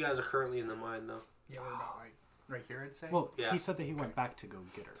 You guys are currently in the mine, though. Yeah, we're about right here, I'd say. Well, Yeah. he said that he went back to go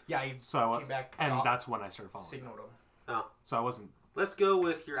get her. yeah, he So, came back and got- that's when I started following. signaled him. Oh. So I wasn't... Let's go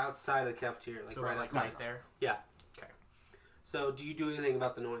with you're outside of the cafeteria, like So right we're like outside. right there. Yeah. Okay. So, do you do anything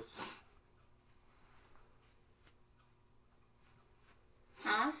about the noise?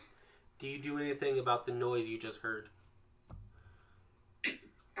 Huh? Do you do anything about the noise you just heard?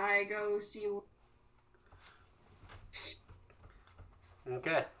 I go see.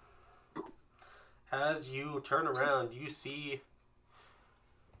 Okay. As you turn around, you see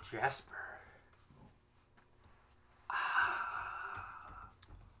Jasper.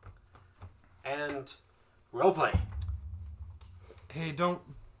 And roleplay. Hey, don't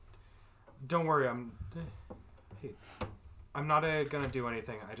worry. Hey, I'm not gonna do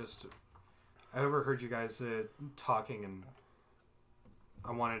anything. I overheard you guys talking, and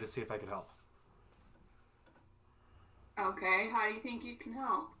I wanted to see if I could help. Okay, how do you think you can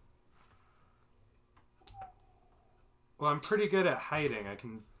help? Well, I'm pretty good at hiding. I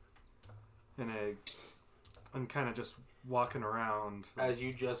can, and kind of just walking around. as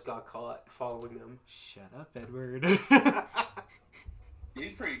you just got caught following them. Shut up, Edward.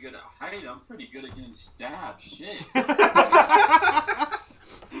 He's pretty good at hiding. I'm pretty good at getting stabbed. Shit.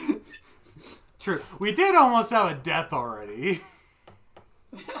 True. We did almost have a death already.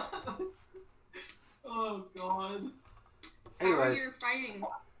 Oh god. How are Anyways, you fighting?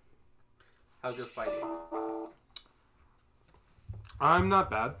 how's your fighting? I'm not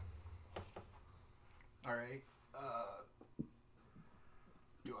bad. All right.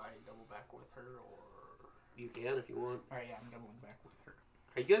 Do I double back with her or? You can if you want. All right, yeah, I'm doubling back with her.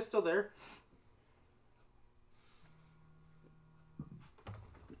 Are you guys still there?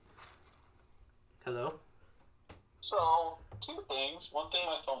 Hello? So, two things. One thing,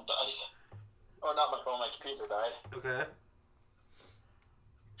 my phone died. Or not my phone, my computer died. Okay.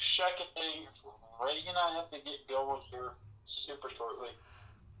 Second thing, Reagan and I have to get going here super shortly.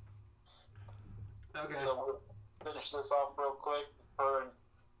 Okay. So we'll finish this off real quick for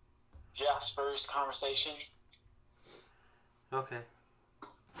Jasper's conversation. Okay.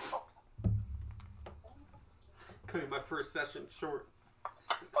 Cutting my first session short.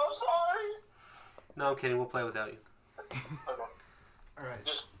 I'm sorry. No, I'm kidding. We'll play without you. Okay. All right.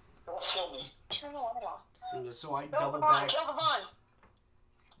 Just don't kill me. Turn the light off. So I Kill double the vine. back. Kill the vine.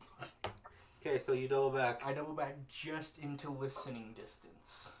 Okay, so you double back. I double back just into listening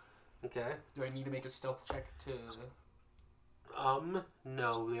distance. Okay. Do I need to make a stealth check to?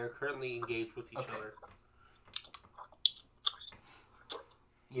 No, they are currently engaged with each Okay. other.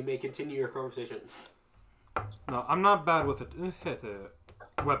 You may continue your conversation. No, I'm not bad with the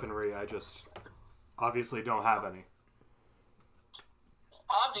weaponry. I just obviously don't have any.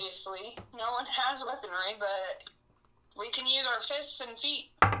 Obviously, no one has weaponry, but we can use our fists and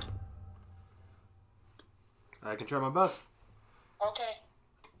feet. I can try my best. Okay.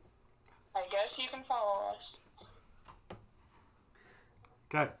 I guess you can follow us.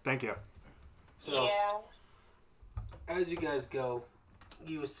 Okay, thank you. So, Yeah. as you guys go,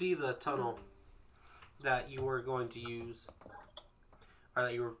 you see the tunnel that you were going to use, or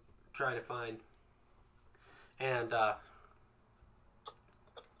that you were trying to find. And,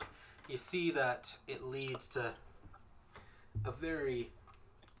 you see that it leads to a very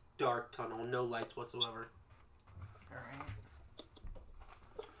dark tunnel, no lights whatsoever. All right.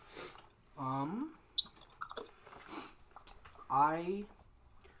 I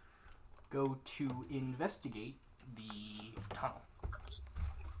go to investigate the tunnel.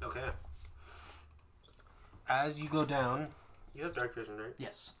 Okay. As you go down, you have dark vision, right?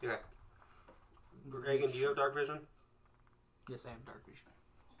 Yes. Okay. Reagan, do you have dark vision? Yes, I have dark vision.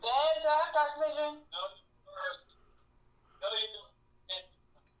 Dad, dark vision?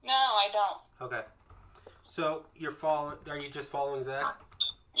 No, I don't. Okay. So you're following. Are you just following Zach?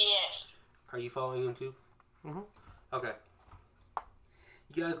 Yes. Are you following him too? Mhm. Okay.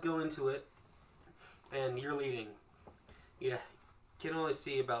 You guys go into it, and you're leading. You can only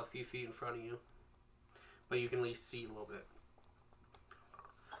see about a few feet in front of you, but you can at least see a little bit.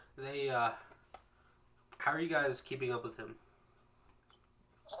 How are you guys keeping up with him?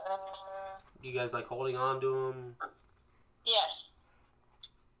 You guys like holding on to him? Yes.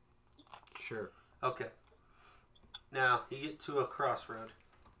 Sure. Okay. Now you get to a crossroad.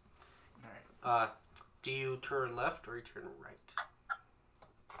 All right. Do you turn left or you turn right?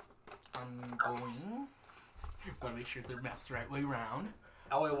 I'm going. Gotta make sure the map's the right way around.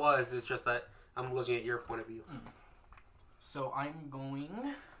 Oh, it was. It's just that I'm looking at your point of view. So I'm going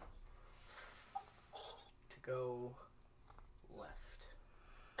to go left.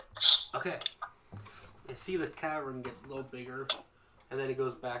 Okay. You see the cavern gets a little bigger, and then it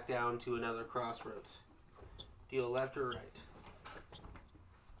goes back down to another crossroads. Do you go left or right?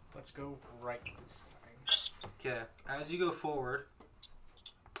 Let's go right this time. Okay. As you go forward,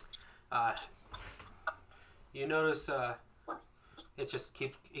 you notice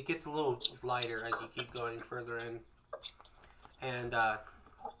it gets a little lighter as you keep going further in, and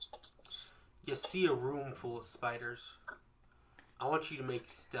you see a room full of spiders. I want you to make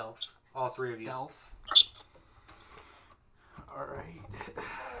stealth, all three of you. Stealth. Alright.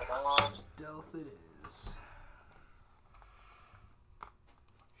 Stealth it is.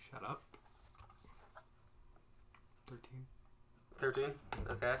 Shut up. 13. 13?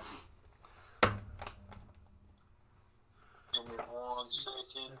 Okay. Give me 1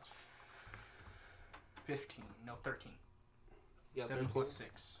 second. That's 15. No, 13. Yeah, 7 13. plus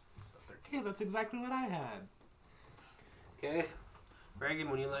 6. So 13. Hey, that's exactly what I had. Okay. Reagan,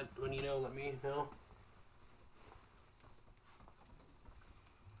 when you know, let me know.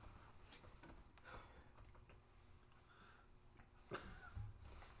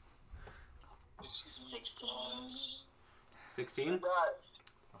 16? Got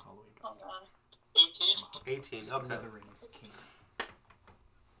Oh, wait. Hold on. 18. 18. Okay. Slytherin's king.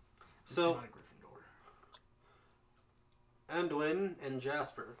 So, Not a Gryffindor. Anduin and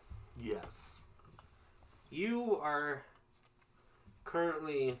Jasper, Yes. you are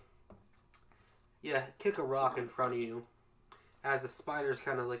currently, kick a rock in front of you as the spiders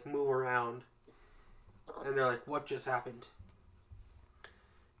kind of like move around, and they're like, what just happened?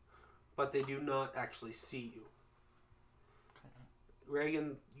 But they do not actually see you.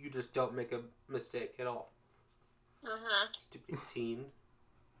 Reagan, you just don't make a mistake at all. Stupid teen.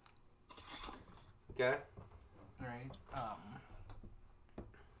 Okay. Alright,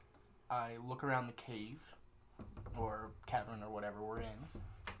 I look around the cave, or cavern, or whatever we're in,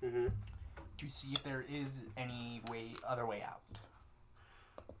 Mm-hmm. to see if there is any other way out.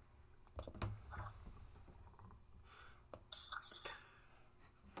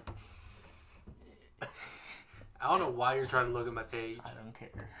 I don't know why you're trying to look at my page. I don't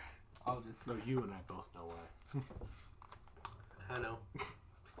care. I'll just... No, you and I both know why. I know.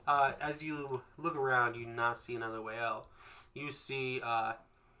 As you look around, you do not see another way out. You see 5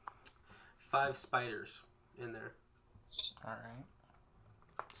 spiders in there. Alright.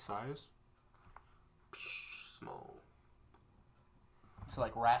 Size? Small. So,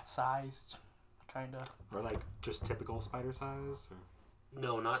 like, rat-sized, kinda? Or like just typical spider size? Or...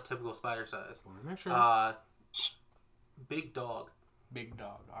 No, not typical spider size. Want to make sure? Big dog. Big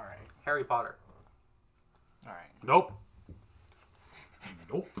dog, alright. Harry Potter. Alright. Nope.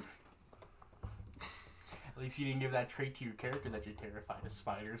 Nope. At least you didn't give that trait to your character that you're terrified of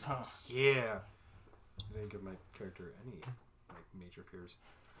spiders, huh? Yeah. I didn't give my character any like major fears.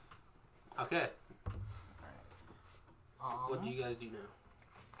 Okay. Alright. What do you guys do now?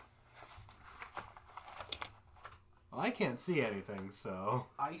 Well, I can't see anything, so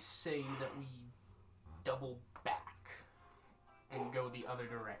I say that we double back and go the other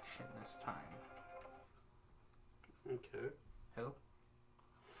direction this time. Okay. Hello?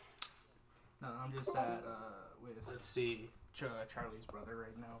 No, I'm just at, with Let's see. Charlie's brother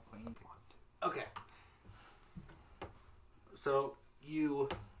right now playing. Okay. So you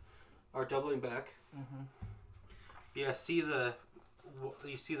are doubling back. Mm-hmm. Yeah.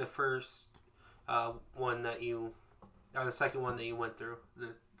 You see the first one that you, or the second one that you went through, the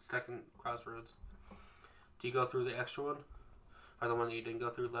second crossroads. Do you go through the extra one, or the one that you didn't go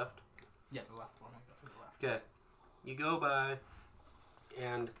through left? Yeah, the left one. I go through the left. Okay. You go by,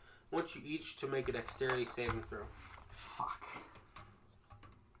 and I want you each to make a dexterity saving throw. Fuck.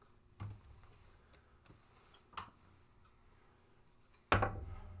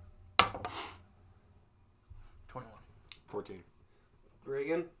 $21. 14.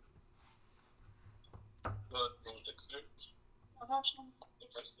 Reagan.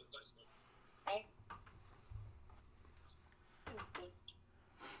 Okay.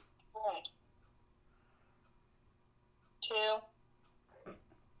 Alright. 2.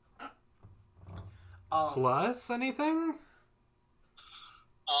 Plus anything?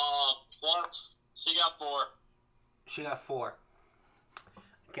 Once she got 4. She got 4. I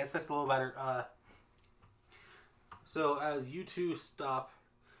guess that's a little better. So as you two stop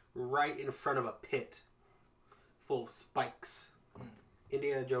right in front of a pit full of spikes,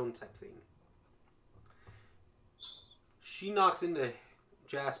 Indiana Jones type thing, she knocks into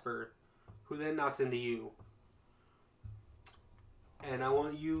Jasper, who then knocks into you. And I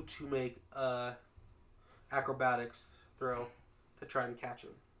want you to make a acrobatics throw to try and catch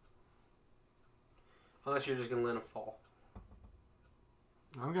him. Unless you're just going to let him fall.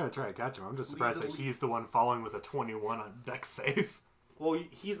 I'm gonna try to catch him. I'm just surprised that he's the one falling with a 21 on dex save. Well,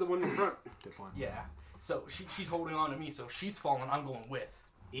 he's the one in front. Good point. Yeah. So she's holding on to me, so if she's falling, I'm going with.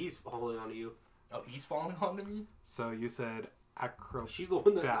 He's holding on to you. Oh, he's falling onto me? So you said acrobatics. She's the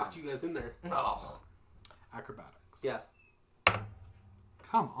one that knocked you guys in there. Oh. Acrobatics. Yeah.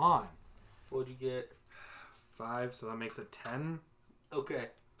 Come on. What'd you get? 5, so that makes it 10. Okay.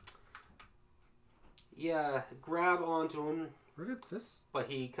 Yeah, grab onto him, Look at this. but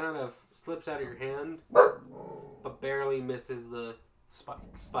he kind of slips out of your hand, but barely misses the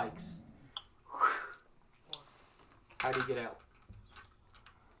Spikes. spikes. How do you get out?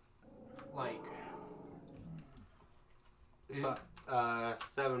 Like, It's about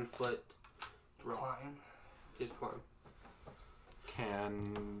 7 foot drop. climb. Did climb.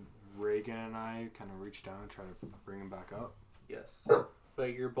 Can Reagan and I kind of reach down and try to bring him back up? Yes.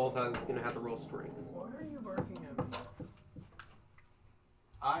 But you're both gonna have to roll strength. Why are you barking at me?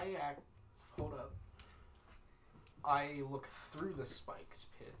 Hold up. I look through the spikes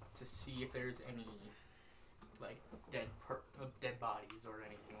pit to see if there's any, like, dead bodies or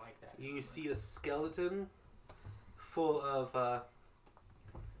anything like that. You see a skeleton full of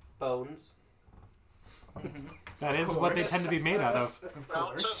bones. That is what they tend to be made out of. Of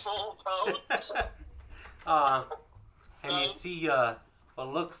course. Bountiful bones. And you see what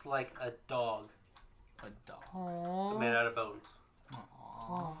looks like a dog A dog. Aww. made out of bones.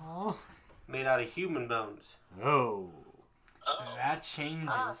 Aww. Made out of human bones. Oh. Oh. That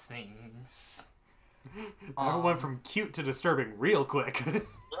changes things. That went from cute to disturbing real quick.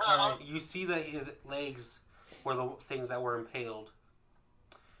 Yeah. You see that his legs were the things that were impaled.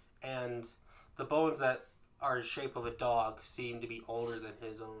 And the bones that are the shape of a dog seem to be older than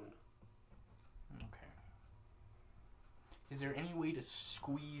his own. Okay. Is there any way to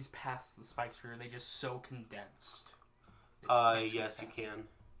squeeze past the spikes, or are they just so condensed? that you can't Yes, squeeze you past? can.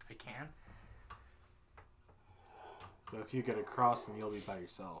 I can? But if you get across, then you'll be by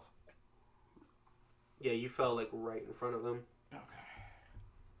yourself. Yeah, you fell like right in front of them. Okay.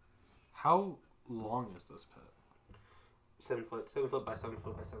 How long is this pit? 7 foot. 7 foot by 7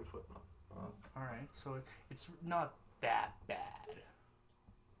 foot by 7 foot. Alright, so it's not that bad. I'm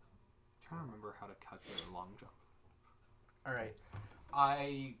trying to remember how to calculate a long jump. Alright.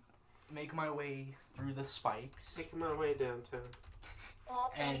 I make my way through the spikes, Taking my way downtown.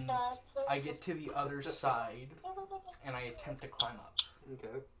 and I get to the other side, and I attempt to climb up.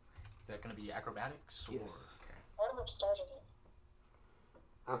 Okay. Is that going to be acrobatics? Or... Yes. Okay. I would have started it.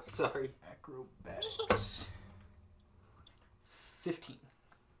 I'm sorry. Acrobatics. 15.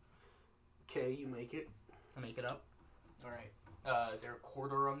 Okay, you make it. I make it up. Alright. Is there a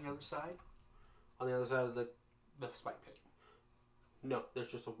corridor on the other side? On the other side of the... The spike pit. No,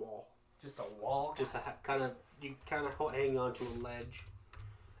 there's just a wall. Just a wall? Just kind of... You kind of hang on to a ledge.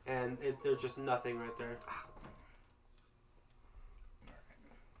 And there's just nothing right there.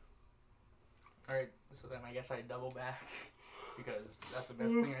 Alright, so then I guess I double back. Because that's the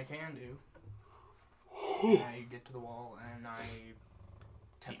best thing I can do. And I get to the wall and I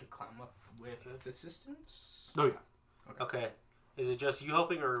attempt to climb up with assistance. Oh, yeah. Okay. Is it just you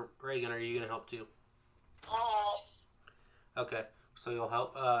helping, or Reagan, are you going to help too? Okay. So you'll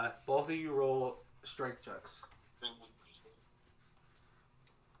help. Both of you roll strength checks. I'm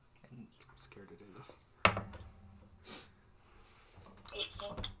scared to do this.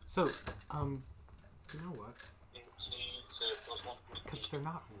 So, you know what? Because they're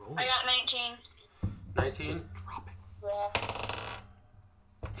not rolling. I got 19. 19? Just drop it.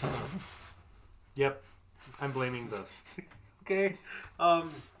 Yeah. Yep. I'm blaming this. Okay.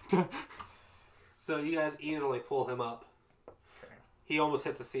 So you guys easily pull him up. Okay. He almost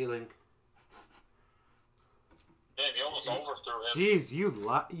hits the ceiling. Damn, you almost overthrew him. Jeez,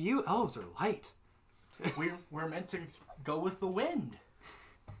 you elves are light. We're meant to go with the wind.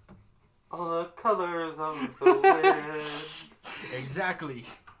 All the colors of the wind. Exactly.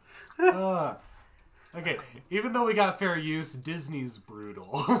 Okay, even though we got fair use, Disney's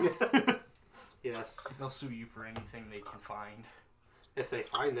brutal. Yes. They'll sue you for anything they can find. If they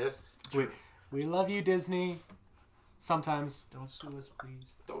find this. we love you, Disney. Sometimes. Don't sue us,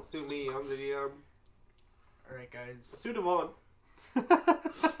 please. Don't sue me. I'm the DM. Alright, guys. Sue Devon.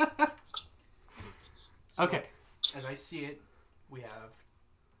 Okay. As I see it, we have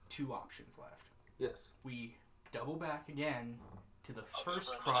 2 options left. Yes. We double back again to the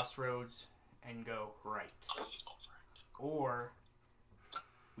first crossroads and go right. Or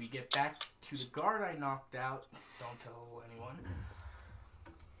we get back to the guard I knocked out, don't tell anyone,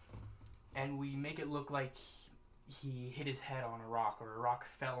 and we make it look like he hit his head on a rock or a rock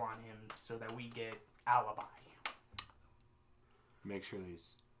fell on him so that we get alibi. Make sure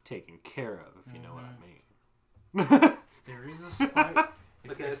he's taken care of, if you know what I mean. There is a spider.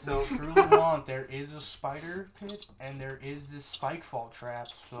 Okay, if so- we truly want, there is a spider pit and there is this spike fall trap.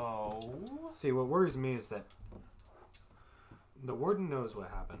 So See, what worries me is that the warden knows what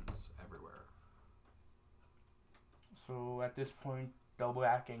happens everywhere. So at this point, double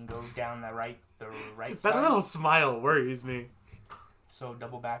back and go down the right That side. little smile worries me. So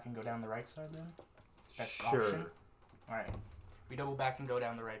double back and go down the right side then. That's the Sure. option. All right, we double back and go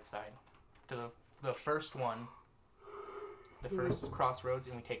down the right side to the first one, the first crossroads,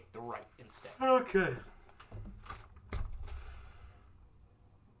 and we take the right instead. Okay.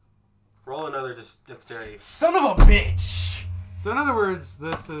 Roll another dexterity. Son of a bitch! So in other words,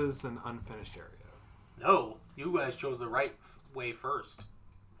 this is an unfinished area. No, you guys chose the right way first.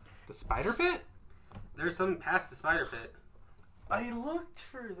 The spider pit? There's something past the spider pit. I looked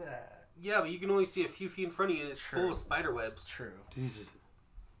for that. Yeah, but you can only see a few feet in front of you, and it's True. full of spider webs. True.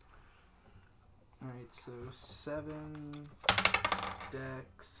 Alright, so 7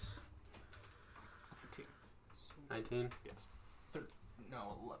 dex. 19. Yes.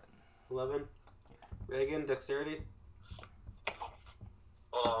 No, 11. 11. Reagan, dexterity.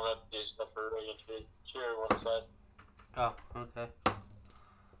 Hold on, I have to do stuff for regular trade. Sure, one side. Oh, okay.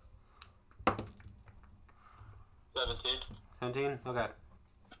 17. 17? Okay.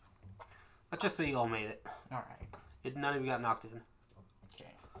 Let's just say you all made it. Alright. None of you got knocked in.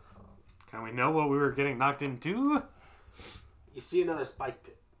 Okay. Can we know what we were getting knocked into? You see another spike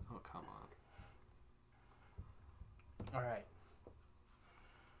pit. Oh, come on. Alright.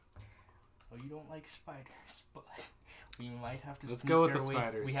 Well, you don't like spiders, but we might have to Let's sneak go with our the way.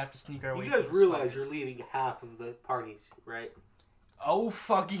 spiders. We have to sneak our way. You guys through the realize spiders. you're leaving half of the parties, right? Oh,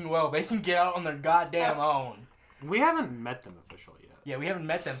 fucking well. They can get out on their goddamn own. We haven't met them officially yet. Yeah, we haven't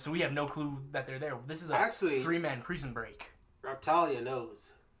met them, so we have no clue that they're there. This is a Actually- 3-man prison break. Raptalia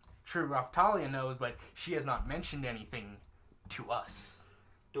knows. True, Raftalia knows, but she has not mentioned anything to us.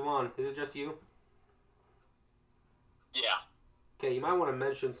 Devon, is it just you? Yeah. Okay, you might want to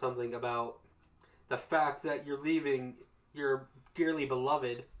mention something about the fact that you're leaving your dearly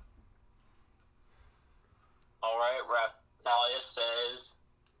beloved. Alright, Raptalia says,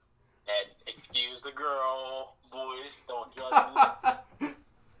 and excuse the girl, boys, don't judge me.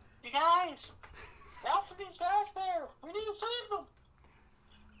 You guys, Alphabee's back there. We need to save them.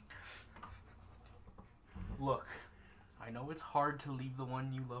 Look, I know it's hard to leave the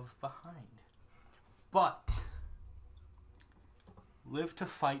one you love behind, but live to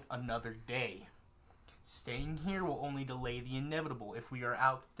fight another day. Staying here will only delay the inevitable. If we are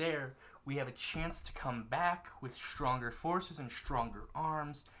out there, we have a chance to come back with stronger forces and stronger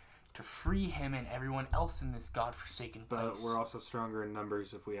arms to free him and everyone else in this godforsaken place. But we're also stronger in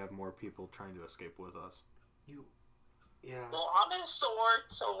numbers if we have more people trying to escape with us. Yeah. Well, I'm his sword,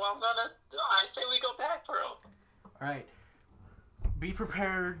 so I say we go back for him. Alright. Be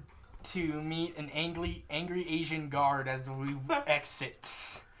prepared to meet an angry Asian guard as we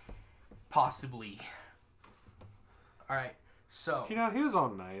exit. Possibly. Alright, so. You know, he was all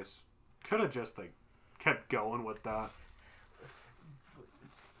nice. Could have just, like, kept going with that.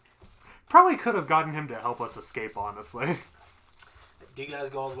 Probably could have gotten him to help us escape, honestly. Do you guys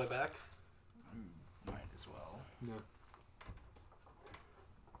go all the way back? Might as well. Yeah.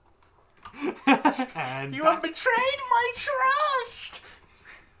 And You have betrayed my trust!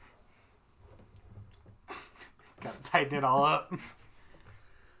 gotta tighten it all up.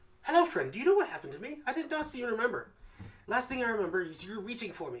 Hello, friend. Do you know what happened to me? I did not see you remember. Last thing I remember is you were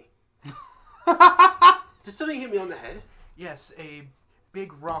reaching for me. Did something hit me on the head? Yes, a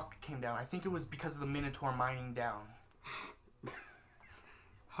big rock came down. I think it was because of the Minotaur mining down.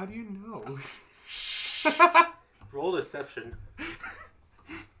 How do you know? Roll deception.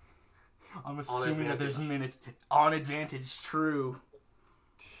 I'm assuming that there's advantage. on advantage, true.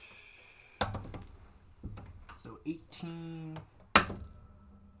 So 18...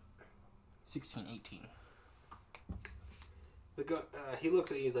 16, 18. He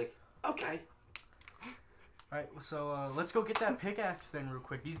looks at you. He's like, "Okay." Alright, so let's go get that pickaxe then real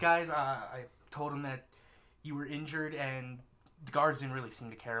quick. These guys, I told them that you were injured and the guards didn't really seem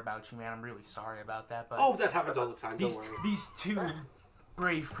to care about you, man. I'm really sorry about that. But Oh, that happens all the time. these Don't worry. these two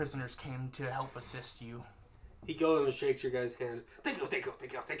brave prisoners came to help assist you. He goes and shakes your guys' hand. Thank you, thank you,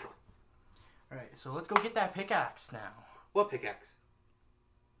 thank you, thank you. Alright, so let's go get that pickaxe now. What pickaxe?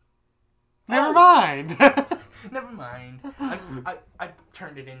 Never mind. Never mind. I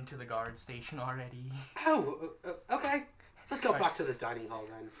turned it into the guard station already. Oh, okay. Let's go back to the dining hall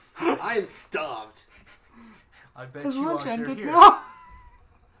then. I am starved. I bet His you are, lunch sir. ended Here, now.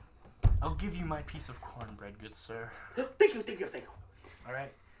 I'll give you my piece of cornbread, good sir. Thank you, thank you, thank you.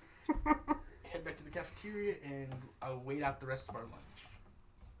 Alright. Head back to the cafeteria and I'll wait out the rest of our lunch.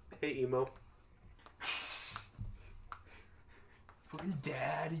 Hey, emo. Fucking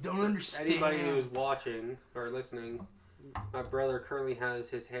dad, you don't understand. Anybody who's watching or listening, my brother currently has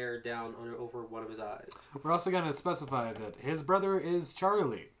his hair down over one of his eyes. We're also going to specify that his brother is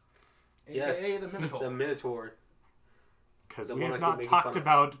Charlie. Yes, AKA the Minotaur. The Minotaur. Because The we one have I keep not making talked fun of.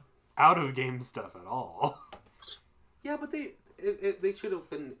 about out-of-game stuff at all. Yeah, but they should have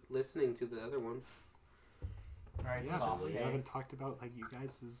been listening to the other one. Alright, Yeah, but saucy. we haven't talked about like you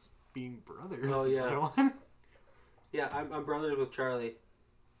guys as being brothers. Oh, yeah. You know? Yeah, I'm brothers with Charlie.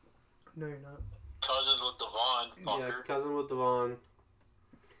 No, you're not. Cousins with Devon, Yeah, fucker. cousin with Devon.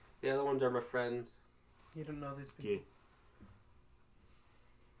 The other ones are my friends. You don't know these people.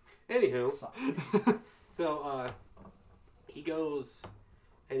 Yeah. Anywho, Saucy. so he goes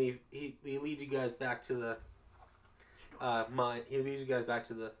and he leads you guys back to the he leads you guys back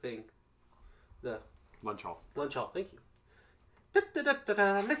to the thing, the Lunch hall. lunch hall. Thank you.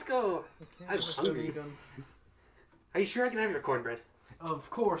 Da-da-da-da-da, let's go. Okay, I'm whenever hungry. you're done. Are you sure I can have your cornbread? Of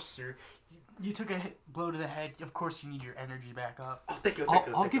course, sir. You took a blow to the head. Of course, you need your energy back up. Oh, thank you.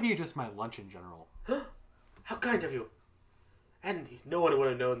 I'll give you just my lunch in general. How kind of you. And no one would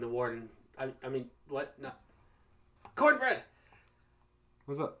have known the warden. I mean, what? No. Cornbread!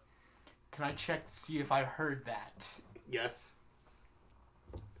 What's up? Can I check to see if I heard that? Yes.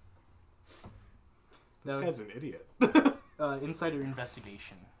 This guy's an idiot. Insider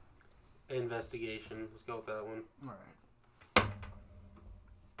investigation. Investigation. Let's go with that one. All right.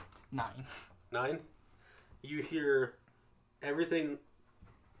 9. 9. You hear everything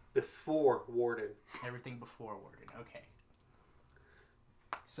before warden. Everything before warden. Okay.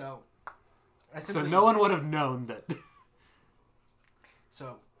 So. So no one would have known that.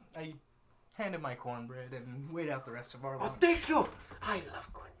 So I handed my cornbread and wait out the rest of our lunch. Oh, thank you! I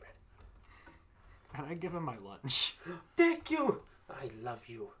love cornbread. And I give him my lunch. Thank you! I love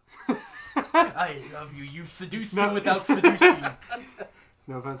you. I love you. You've seduced him without seducing.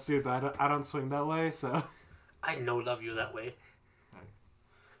 No offense, dude, but I don't swing that way, so. I no love you that way.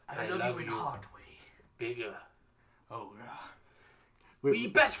 I love you in a hard way. Bigger. Oh, yeah. We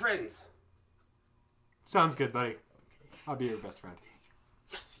best friends! Sounds good, buddy. I'll be your best friend.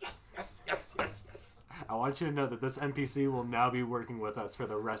 Yes. I want you to know that this NPC will now be working with us for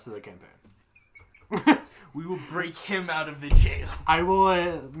the rest of the campaign. We will break him out of the jail. I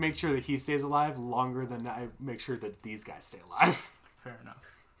will make sure that he stays alive longer than I make sure that these guys stay alive. Fair enough.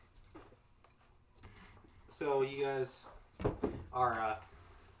 So you guys are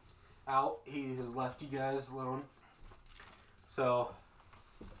out. He has left you guys alone. So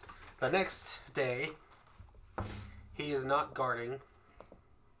the next day, he is not guarding.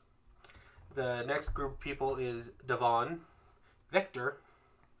 The next group of people is Devon, Victor,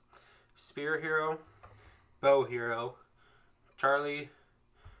 Spear Hero, Bow Hero, Charlie,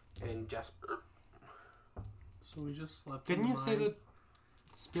 and Jasper. So we just slept. Didn't in you say mine? that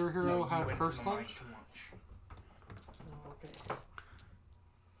Spear Hero No, you had went first from mine lunch? to lunch. Oh, okay.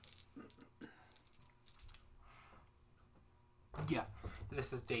 Yeah,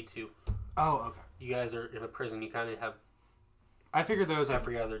 this is day 2. Oh, okay. You guys are in a prison. You kind of have I figured there was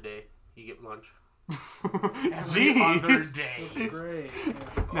every other day you get lunch. Every Jeez. other day. Great.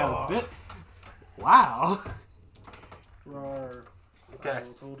 Now, wow. Roar. Okay. I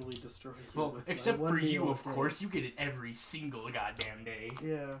will totally destroy you. Well, with my except one for you, meal of a day. course. You get it every single goddamn day.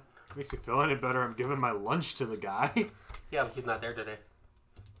 Yeah. Makes you feel any better. I'm giving my lunch to the guy. Yeah, but he's not there today.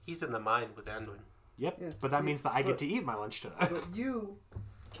 He's in the mine with Anduin. Yep. Yeah. But that means that I get But- to eat my lunch today. But you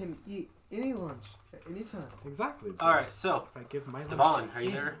can eat any lunch at any time. Exactly. All right, so If I give my lunch Devon, to are you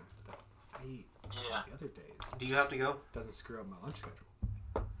him, there? that I eat Yeah. the other days. do you have to go? Doesn't screw up my lunch schedule.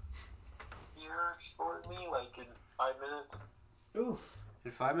 You're short me like in 5 minutes. Oof.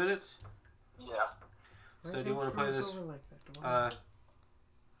 In 5 minutes? Yeah. So Why do you don't want to play screw us this? over like that, Devon?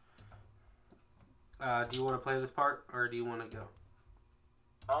 Do you want to play this part, or do you want to go?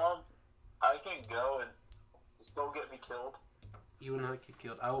 I can go and just don't get me killed. You will not get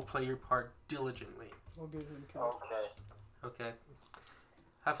killed. I will play your part diligently. I'll give him killed. Okay. Okay.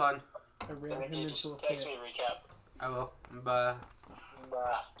 Have fun. I And ran then him you into a just text pit. me a recap. I will. Bye.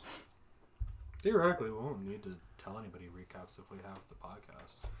 Bye. Theoretically, we won't need to tell anybody recaps if we have the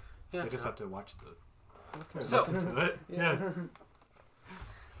podcast. Yeah. They just have to watch the Okay. So- listen to it. Yeah.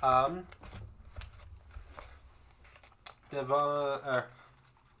 Devon,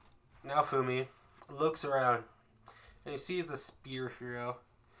 Naofumi looks around and he sees the spear hero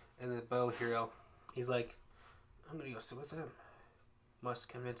and the bow hero. He's like, I'm gonna go sit with them. Must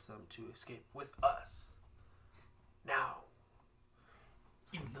convince them to escape with us. Now.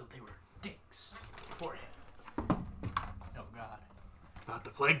 Even though they were dicks for him. Oh, God. Not the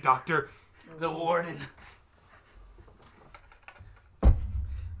plague doctor. The warden.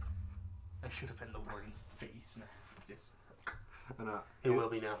 That should have been the warden's face mask. Just, And, It will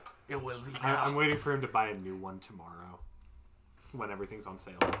be now. it will be now. I'm waiting for him to buy a new one tomorrow, when everything's on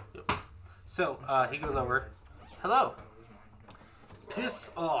sale. So, he goes over. Hello.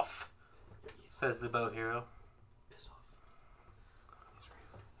 Piss off, says the bow hero. Piss off.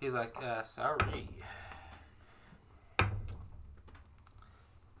 He's like, sorry.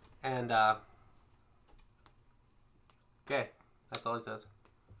 And, okay. That's all he says.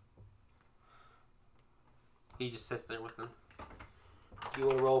 He just sits there with them. Do you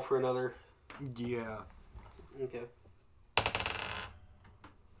want to roll for another? Yeah. Okay.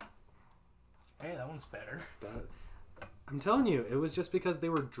 Hey, that one's better. I'm telling you, it was just because they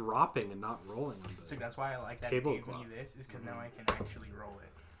were dropping and not rolling on So the that's why I like that Table it gave me cloth. this, is because now I can actually roll it.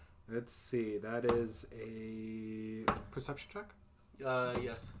 Let's see. That is a perception check.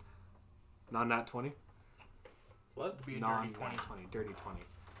 Yes. Non nat 20. What? It'd be a Non dirty 20. nat 20. Dirty 20.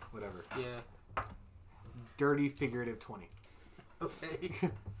 whatever. Yeah. Dirty figurative 20. Okay.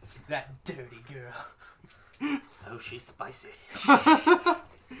 That dirty girl. Oh, she's spicy.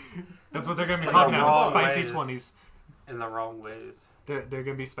 That's what they're gonna be In called the now. wrong Spicy ways. 20s. In the wrong ways. They're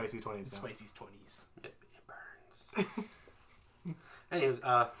gonna be spicy 20s now. Spicy's 20s. It burns. Anyways,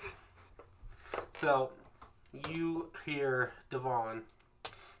 so you hear Devon,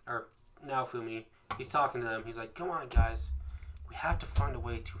 or Naofumi, he's talking to them. He's like, "Come on, guys. We have to find a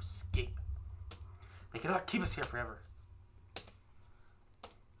way to escape. They cannot keep us here forever."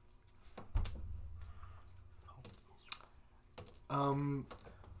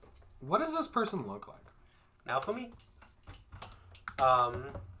 What does this person look like? Naofumi? I got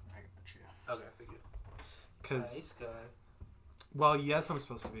you. Okay, thank you. Because, Nice guy. well, yes, I'm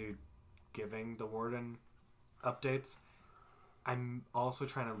supposed to be giving the warden updates. I'm also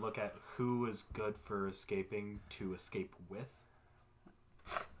trying to look at who is good for escaping to escape with.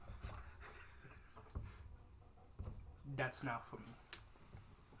 That's now for me.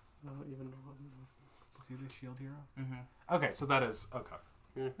 I don't even know. Is he the shield hero? Mm-hmm. Okay, so that is okay.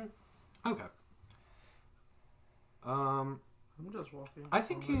 Mm-hmm. Okay. I'm just walking. I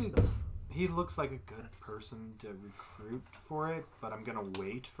think over he looks like a good person to recruit for it, but I'm gonna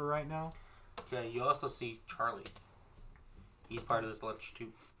wait for right now. Yeah, you also see Charlie. He's part of this lunch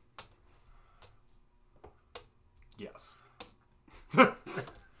too. Yes.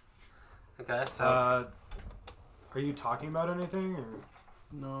 Okay, so Are you talking about anything, or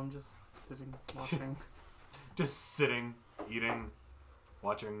No, I'm just sitting, watching, just sitting, eating,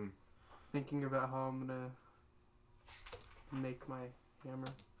 watching? thinking about how I'm gonna make my hammer.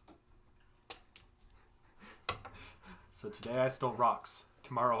 So today I stole rocks.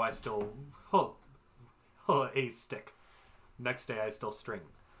 Tomorrow I stole a stick. Next day I stole string.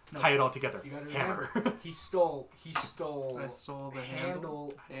 No, Tie it all together. You gotta Hammer. remember, he stole I stole the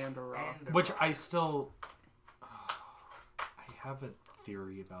handle and a rock. and a Which rock. I still. I have a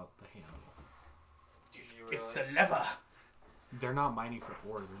theory about the handle. It's the lever. They're not mining for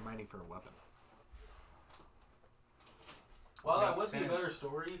ore. They're mining for a weapon. well, that Makes would be a better sense.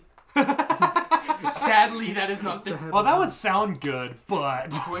 story. Sadly, that is not the Well, that would sound good,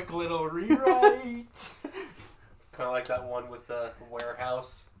 but quick little rewrite. Kind of like that one with the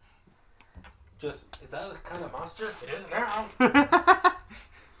warehouse. Just, is that a kind of monster? It is now.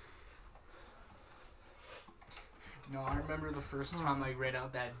 No, I remember the first time I read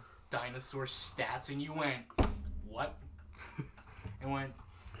out that dinosaur stats and you went, what? And went,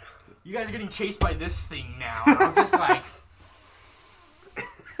 you guys are getting chased by this thing now. And I was just like,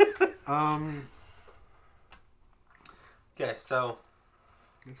 Okay, so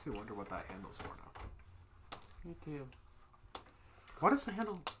makes me wonder what that handle's for now. Me too. What is the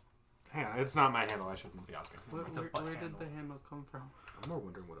handle? Hang on, it's not my handle. I shouldn't be asking. Where, It's a where, butt where did handle. the handle come from? I'm more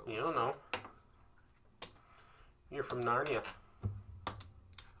wondering what it was. you don't know. You're from Narnia.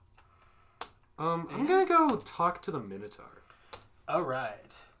 I'm gonna go talk to the Minotaur. All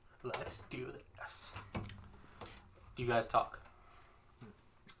right, let's do this. Do you guys talk?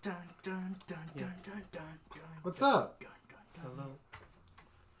 dun dun dun dun dun dun dun. What's up? Dun, dun, dun.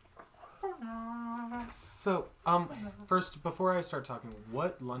 Hello. So, first, before I start talking,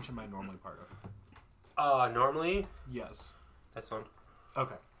 what lunch am I normally part of? Normally, Yes. this one.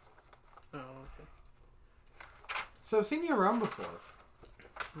 Okay. Oh, okay. So I've seen you around before.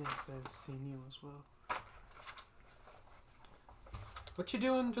 Yes, I've seen you as well. What you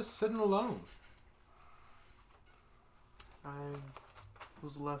doing just sitting alone? I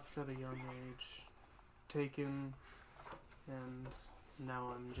was left at a young age, taken, and now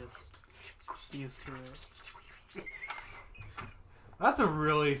I'm just used to it. That's a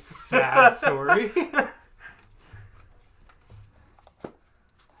really sad story.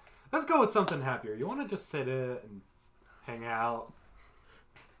 Let's go with something happier. You want to just sit and hang out?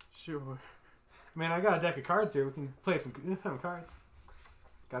 Sure. I mean, I got a deck of cards here. We can play some cards.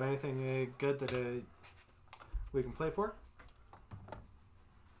 Got anything good that we can play for?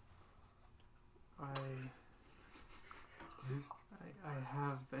 I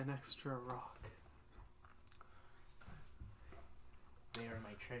have an extra rock. They are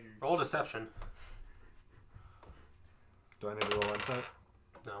my treasures. Roll deception. Do I need to roll insight?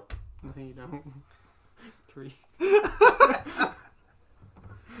 No. No, you don't. 3. You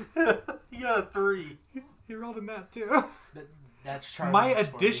got a 3. He rolled a nat too. That's Charlie. My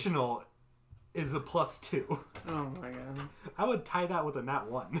additional is a +2. Oh my god. I would tie that with a nat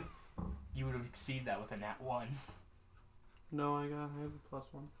 1. You would have exceeded that with a nat 1. No, I have a +1.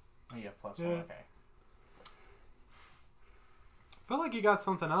 Oh, you have +1. Yeah. Okay. Feel like you got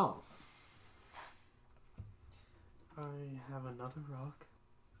something else. I have another rock.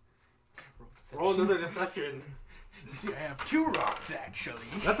 Roll another deception. See, I have 2 rocks actually.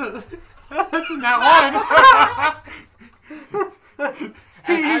 That's a nat 1.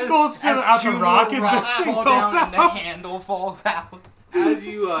 he pulls out the rock and the rocks thing fall falls down and the out. handle falls out. As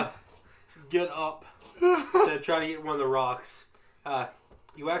you get up to try to get one of the rocks,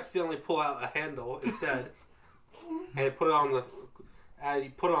 you accidentally pull out a handle instead, and put it on the. As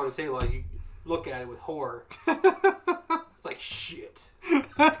you put it on the table, as you look at it with horror, it's like shit.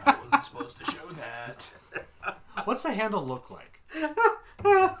 I wasn't supposed to show that. What's the handle look like?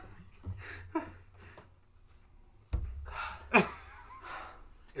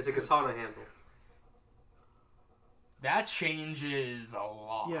 It's a katana handle. That changes a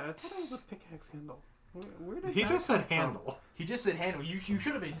lot. Yeah, I thought it was a pickaxe handle. Where did He that just come said from? handle. He just said handle. You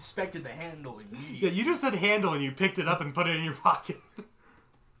should have inspected the handle immediately. Yeah, you just said handle and you picked it up and put it in your pocket.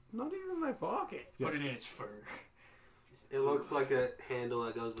 Not even in my pocket. Put it in its fur. It looks like a handle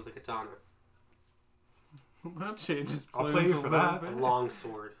that goes with a katana. That changes I'll plans play you a for little that. A bit. long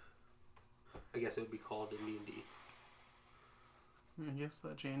sword. I guess it would be called in D&D. I guess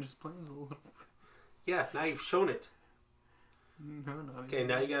that changes plans a little bit. Yeah, now you've shown it. No, not Okay, even.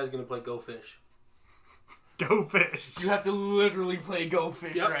 now you guys are gonna play Go Fish. Go fish. You have to literally play Go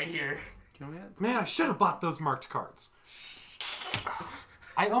Fish Yep. right here. Can we Man, I should have bought those marked cards.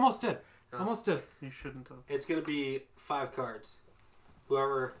 I almost did. Almost did. You shouldn't have. It's gonna be 5 cards.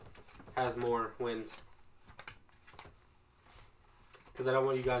 Whoever has more wins. Because I don't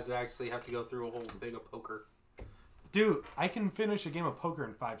want you guys to actually have to go through a whole thing of poker. Dude, I can finish a game of poker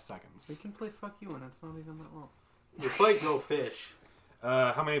in 5 We seconds. can play fuck you and it's not even that long. You're playing Go Fish.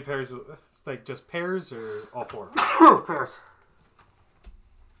 How many pairs? Like just pairs or all 4? Pairs.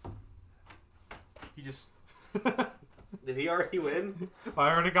 He just Did he already win? I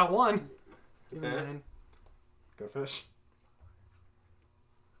already got 1. Give Okay. me mine. Go fish.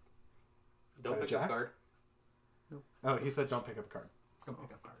 Don't pick Jack? a card. Oh, he said don't pick up a card. go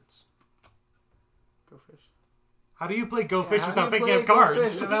pick up cards. Go fish. How do you play Go Fish How without do you picking up play Go cards?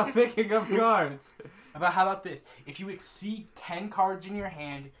 Fish without picking up cards. How about this? If you exceed 10 cards in your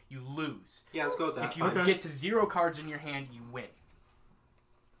hand, you lose. Yeah, let's go with that. If you Fine. get to 0 cards in your hand, you win.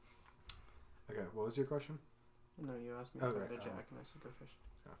 Okay, what was your question? No, you asked me Okay, if I had a jack and I said go fish.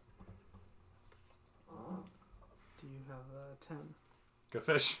 Yeah. Do you have 10? Go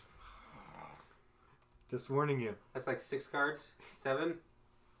Fish. Just warning you. That's like 6 cards. 7. Do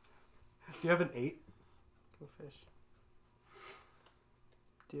you have an 8? Go fish.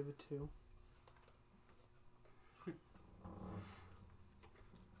 Do you have a 2?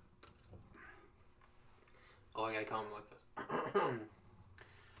 Oh, I gotta comment like this.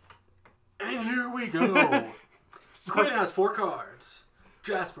 And here we go. Quinn has 4 cards.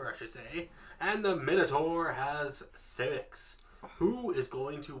 Jasper, I should say. And the Minotaur has 6. Who is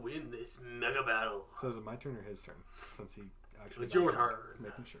going to win this mega battle? So is it my turn or his turn? Since he actually It's got your it. turn.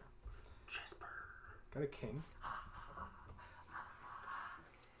 Making sure. Jasper. Got a king.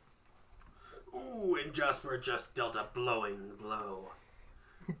 Ooh, and Jasper just dealt a blowing blow.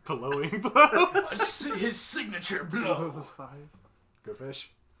 Blowing blow. His signature Do you blow. have a 5? Go Fish.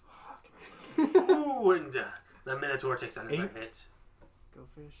 Ooh, and the Minotaur takes another 8. hit. Go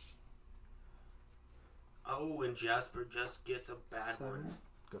fish. Oh, and Jasper just gets a bad 7. one.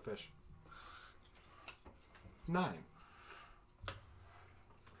 Go Fish. 9.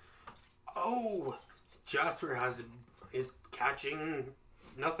 Oh, Jasper is catching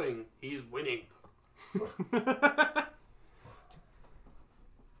nothing. He's winning. Do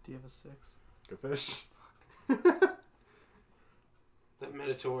you have a 6? Go Fish. The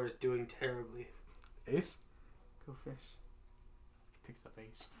Minotaur is doing terribly. Ace. Go fish. Picks up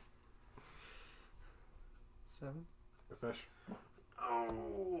ace. 7. Go Fish.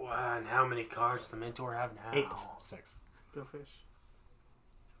 Oh, and how many cards does the Minotaur have now? 8. 6. Go fish.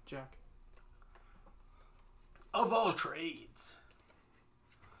 Jack. Of all trades.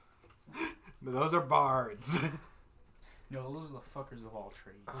 Those are bards. No, those are the fuckers of all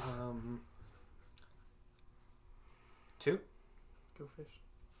trades. 2. Go fish.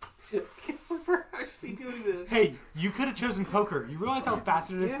 We're actually doing this. Hey, you could have chosen poker. You realize how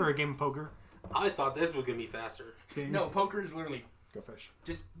fast it is for a game of poker? I thought this was gonna be faster. No, poker is literally Go Fish.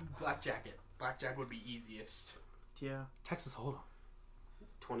 just blackjack it. Blackjack would be easiest. Yeah. Texas Hold'em.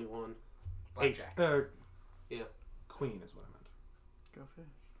 21. Blackjack. Yeah. Queen is what I meant. Go fish.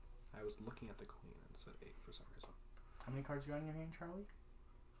 I was looking at the queen and said 8 for some reason. How many cards you got in your hand, Charlie?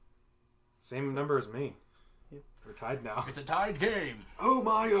 Same number as me. Yep. We're tied now. It's a tied game. Oh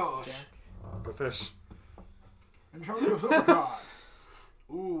my gosh. Jack. Go Fish. And Charlie goes over card.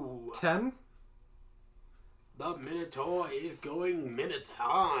 Ooh. 10. The Minotaur is going minute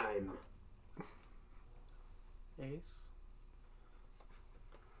time. Ace.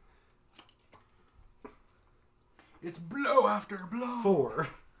 It's blow after blow. 4.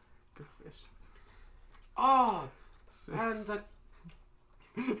 Good fish. Oh, 6. and the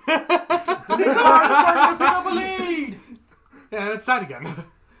The car's starting to pick up a lead. Yeah, it's tied again.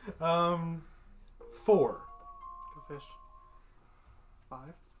 4. Good fish. 5.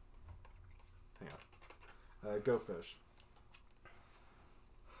 Hang on. Go fish.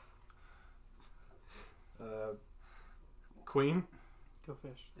 Queen. Go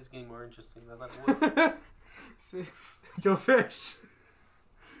fish. It's getting more interesting than that one. 6. Go fish.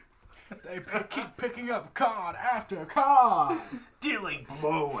 They keep picking up card after card. Dealing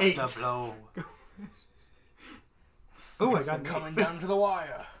blow 8. after blow. Oh, I got Coming down to the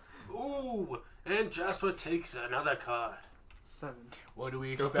wire. Ooh, and Jasper takes another card. 7. What do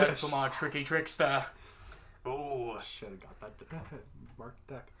we Go expect fish. from our tricky trickster? Ooh, Should have got that marked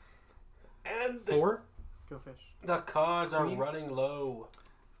deck. and 4. Go fish. the cards are Queen. running low.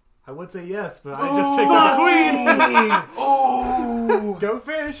 I would say yes, but I just picked up the queen. Oh, Go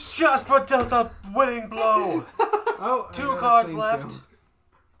fish. Jasper dealt a winning blow. Oh, I 2 got a cards queen left. too.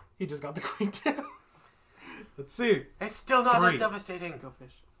 He just got the queen too. Let's see. It's still not 3. as devastating. Go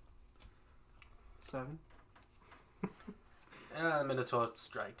fish. 7. And the Minotaur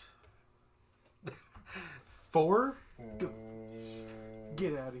striked. 4.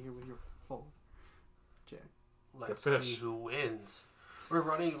 Get out of here with your full jack. Let's The fish. see who wins. We're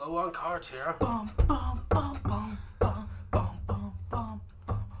running low on cards here. Bum, bum, bum, bum, bum, bum, bum, bum,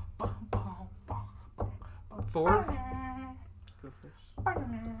 bum, bum, bum, bum. 4. Go fish.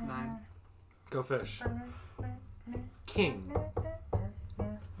 9. Go fish. King.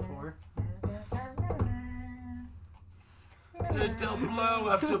 4. They dealt blow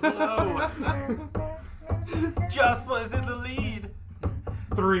after blow. Jasper is in the lead.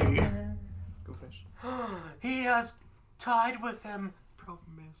 3. Go fish. He has tied with him.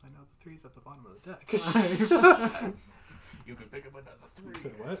 Problem is, I know the 3's at the bottom of the deck. You can pick up another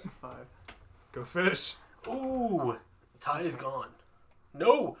 3. What? 5. Go fish. Ooh, tie is gone.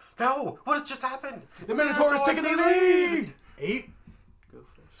 No, no, what has just happened? The Minotaur is taking the lead. 8. Go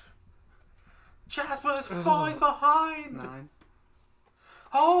fish. Jasper is falling behind. 9.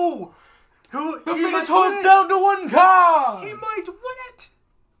 Oh, who? The he might Minotaur's win it. down to 1 card. He might win it.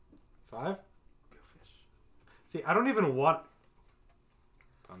 5. Go fish. See, I don't even want...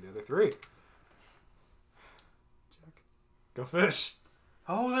 On the other 3. Jack. Go fish.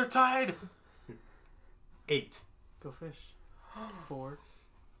 Oh, they're tied. 8. Go fish. 4.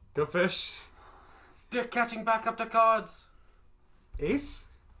 Go fish. They're catching back up to cards. Ace.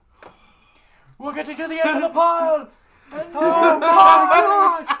 We're getting to the end of the pile. And Oh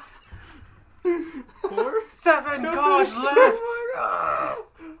my God! 4. 7 Go cards fish. left.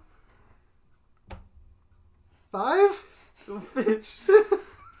 5. Go fish.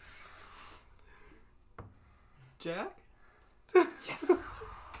 Jack.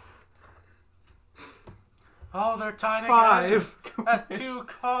 Oh, they're tied again. 5. At 2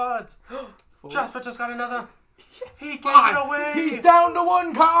 cards. 4. Jasper just got another. He gave it away. he's down to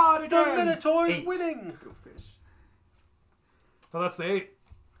 1 card The again. Minotaur is 8. winning. Go fish. Well, that's the 8.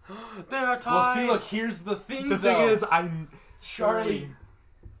 They are tied. Well, see, look, here's the thing, The though. thing is, I'm... Charlie.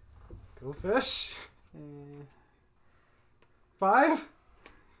 Go fish. 5.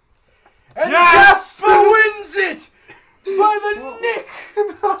 And Yes! Jasper wins it by the nick.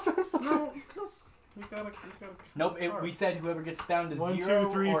 No, because you gotta. Nope, we said whoever gets down to 1, 0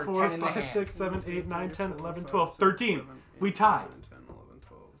 2, 3, or 4, 10 in the 5, hand. 6, 7, 8, 9, 10, 11, 12, 13. We tied. 10, 11,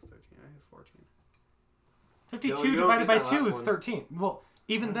 12, 13. I had 14. 52 No, you don't divided by get that 2 last is one. 13. Well,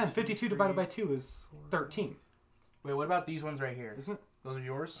 even then, 52 divided by 2 is 13. Wait, what about these ones right here? Isn't it? Those are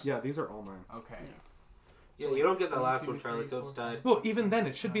yours? Yeah, these are all mine. Okay. Yeah, you don't get the 1, last 2, one, Charlie, 3, so it's 4, tied. Well, even then,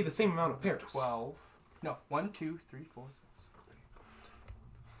 it should be the same amount of pairs. 12. No, 1, 2, 3, 4, 6.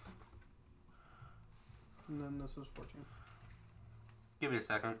 And then this is 14. Give me a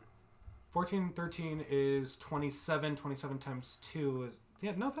second. 14, 13 is 27. 27 times 2 is...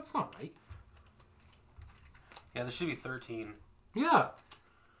 Yeah, no, that's not right. Yeah, there should be 13. Yeah.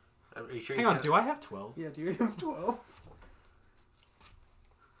 Are you sure? Hang on, do I have 12? Yeah, do you have 12?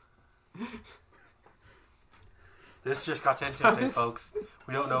 This just got interesting, folks.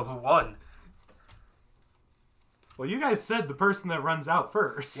 We don't know who won. Well, you guys said the person that runs out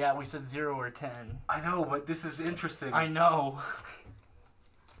first. Yeah, we said 0 or 10. I know, but this is interesting. I know.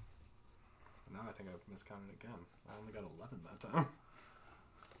 Now I think I've miscounted again. I only got 11 that time.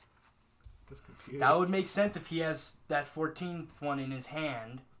 Just confused. That would make sense if he has that 14th one in his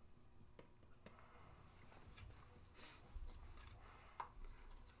hand.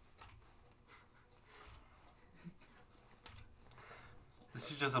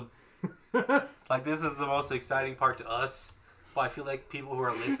 This is just like this is the most exciting part to us, but I feel like people who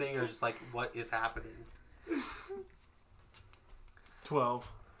are listening are just like, what is happening?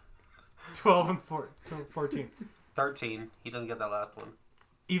 12 and 14. 13. He doesn't get that last one.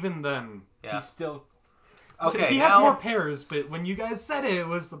 Even then, Yeah. He's still. Okay. he now, has more pairs, but when you guys said it, it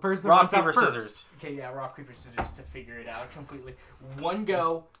was the person that rock went out paper first. scissors. Okay, yeah, rock, paper, scissors to figure it out completely. One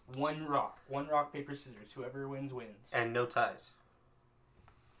go, one rock. One rock, paper, scissors. Whoever wins, wins. And no ties.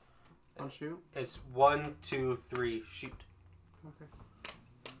 I'll shoot. It's 1, 2, 3, shoot. Okay.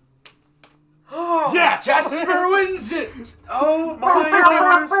 Yes! Jasper wins it! Oh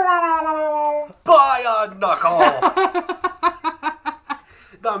my lord! By a knuckle!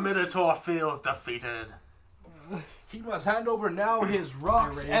 The Minotaur feels defeated. He must hand over now his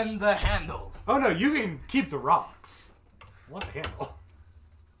rocks and the handle. Oh no, you can keep the rocks. What the handle?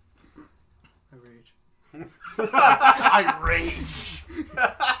 I rage. I rage.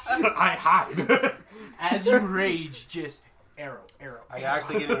 I hide. As you rage, just arrow. Are you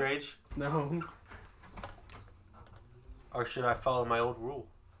actually getting rage? No. Or should I follow my old rule?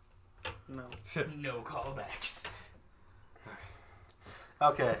 No. No callbacks.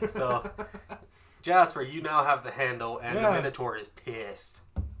 Okay, so Jasper, you now have the handle, and Yeah. the Minotaur is pissed.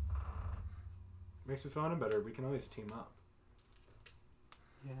 Makes me feel any better. We can always team up.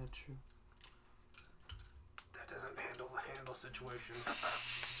 Yeah, true. That doesn't handle the handle situation.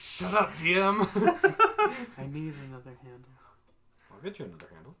 Shut up, DM. I need another handle. I'll get you another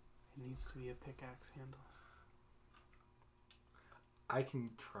handle. It needs to be a pickaxe handle. I can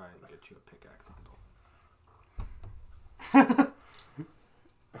try and get you a pickaxe handle.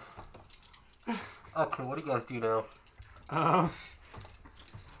 Okay, what do you guys do now?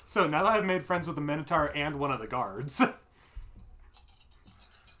 So now that I've made friends with the Minotaur and one of the guards.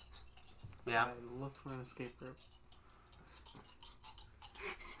 Yeah. I look for an escape route.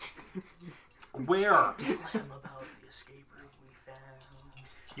 Where? Tell him about the escape route we found.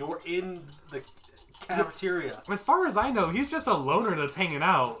 You're in the cafeteria. As far as I know, he's just a loner that's hanging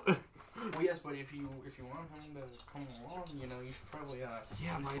out. Well, yes, but if you want him to come along, you know, you should probably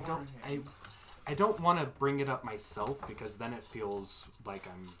Yeah, but inform him. I don't want to bring it up myself because then it feels like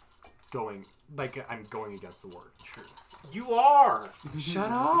I'm going against the word. True. You are.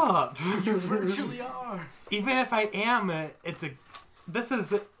 Shut up. You virtually are. Even if I am, this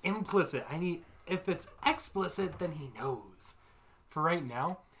is implicit. If it's explicit, then he knows. For right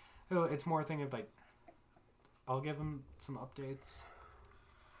now, it's more a thing of like, I'll give him some updates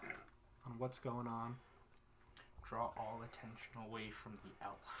on what's going on. Draw all attention away from the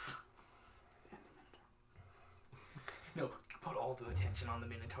elf. No, put all the attention on the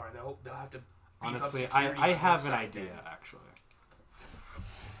Minotaur. They'll have to. Honestly, I have an idea, actually.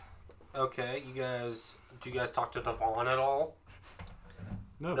 Okay, do you guys talk to Devon at all?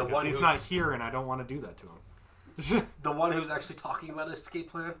 No, The because one he's who- not here and I don't want to do that to him. The one who's actually talking about an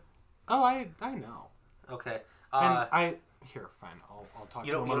escape plan? Oh, I know. Okay. And Here, fine. I'll talk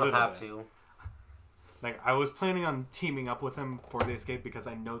You to don't, him you a don't little have bit. to. Like, I was planning on teaming up with him for the escape because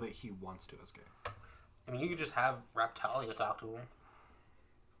I know that he wants to escape. I mean, you could just have Raptalia talk to him.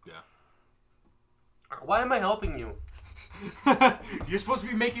 Yeah. Why am I helping you? You're supposed to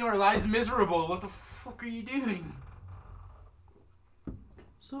be making our lives miserable. What the fuck are you doing?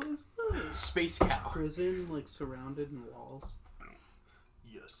 So is the Space cow. prison like surrounded in walls?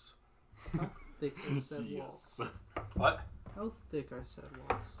 Yes. How thick are said walls? What? How thick are said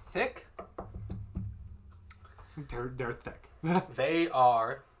walls? Thick? They're thick. They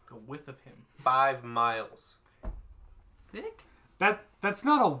are The width of him. 5 miles. Thick? That's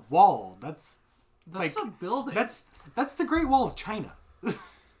not a wall. That's That's like a building. that's the Great Wall of China. No,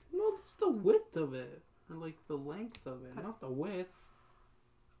 it's the width of it. Or like the length of it, not the width.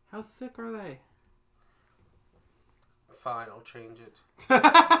 How thick are they? Fine, I'll change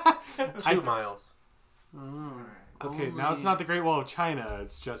it. 2 miles. Oh. Okay, now it's not the Great Wall of China.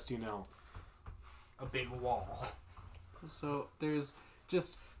 It's just, A big wall. So there's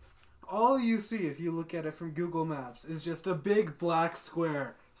just all you see if you look at it from Google Maps is just a big black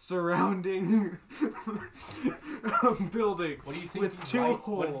square surrounding a building. What do you think? With the 2 white,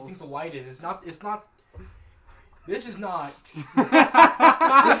 holes. What do you think the white is? It's not. This is not.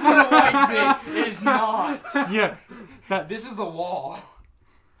 This little white bit is not. yeah. This is the wall.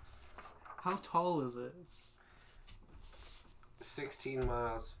 How tall is it? 16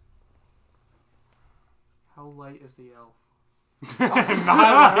 miles. How light is the elf?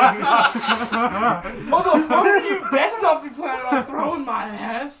 Motherfucker, you best not be planning on throwing my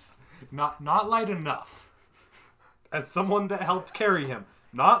ass. Not light enough. As someone that helped carry him,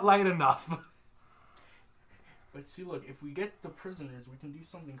 not light enough. But see, look, if we get the prisoners, we can do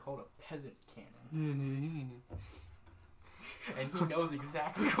something called a peasant cannon. And he knows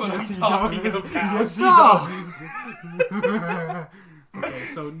exactly what I'm talking about. Okay,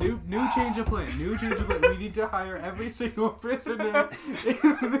 so new change of plan. New change of plan. We need to hire every single prisoner in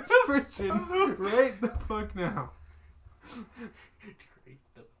this prison right the fuck now. To create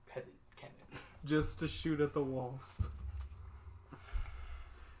the peasant cannon. Just to shoot at the walls.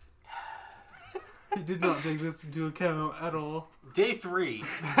 He did not take this into account at all. Day 3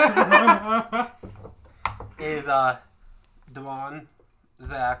 is Devon,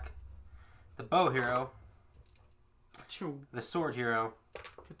 Zach, the bow hero, the sword hero,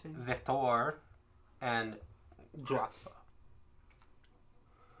 Victor, and Jasper.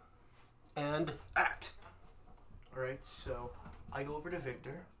 And act. Alright, so I go over to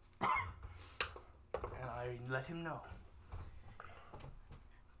Victor and I let him know.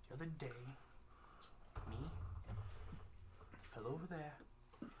 The other day, me fell over there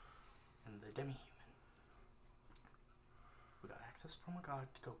and the demi-human. We got access from a god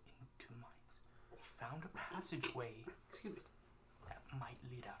to go into the mines. We found a passageway that might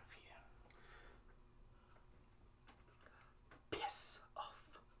lead out of here. Piss off.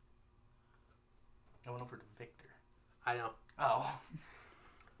 I went over to Victor. I know. Oh.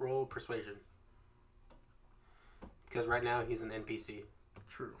 Roll persuasion. Because right now he's an NPC.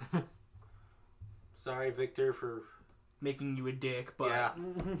 True. Sorry, Victor, for Making you a dick, but yeah.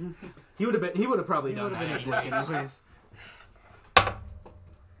 he would have probably done Would that have been a dick anyways. anyways.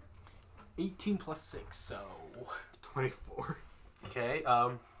 18 plus 6, so 24. Okay.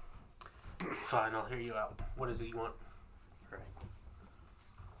 Fine. I'll hear you out. What is it you want? right.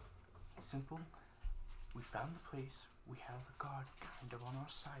 Simple. We found the place. We have the guard kind of on our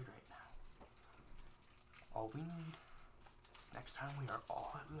side right now. All we need, next time we are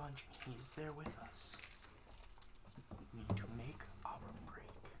all at lunch and he's there with us, we need to make our break.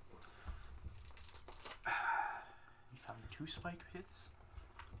 We found 2 spike pits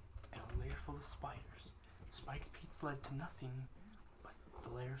and a lair full of spiders. Spike pits led to nothing, but the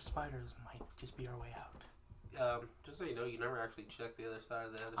lair of spiders might just be our way out. Just so you know, you never actually checked the other side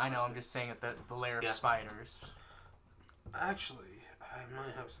of the other. I know, side. I'm just saying that the lair of Yeah. spiders. Actually, I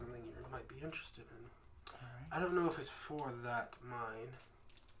might have something you might be interested in. Alright. I don't know if it's for that mine,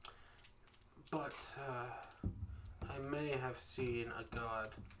 but I may have seen a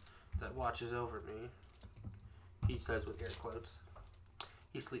god that watches over me. He says with air quotes.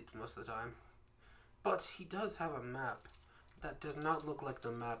 He sleeps most of the time. But he does have a map that does not look like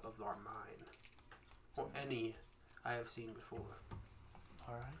the map of our mine. Or any I have seen before.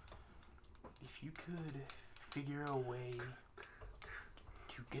 Alright. If you could figure a way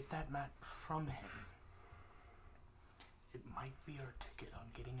to get that map from him, it might be our ticket on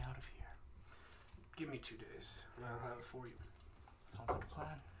getting out of here. Give me 2 days, and I'll have it for you. Sounds like a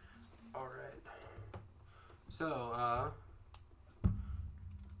plan. Alright. So,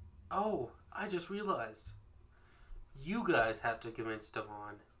 oh, I just realized. You guys have to convince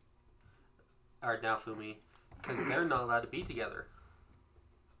Devon, or Naofumi, because they're not allowed to be together.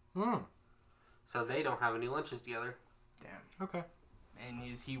 So they don't have any lunches together. Damn. Okay. And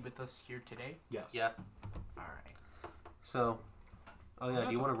is he with us here today? Yes. Yeah. Alright. So, oh yeah,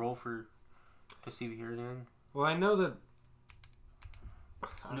 do you want to roll for, to see if you hear anything? Well, I know that.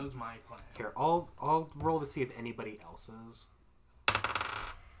 He knows my plan. Here, I'll roll to see if anybody else is.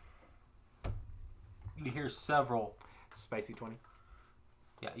 You hear several, Spicy 20.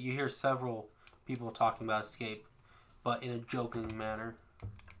 yeah, you hear several people talking about escape, but in a joking manner.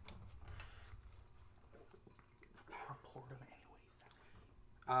 Report him anyways.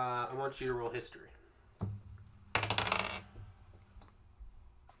 I want you to roll history.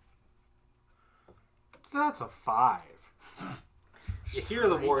 That's a 5. You hear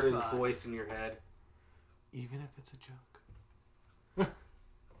the Straight warden's five. voice in your head, Even if it's a joke.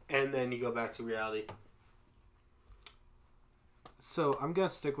 and then you go back to reality. So I'm gonna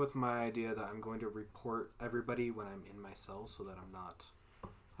stick with my idea that I'm going to report everybody when I'm in my cell, so that I'm not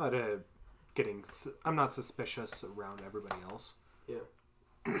I'm not suspicious around everybody else.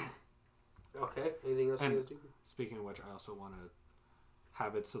 Okay, anything else And- you guys do? Speaking of which, I also want to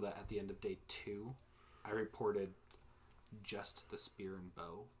have it so that at the end of day 2, I reported just the spear and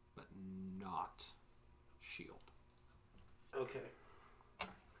bow, but not shield. Okay.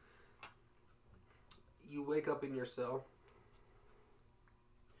 You wake up in your cell.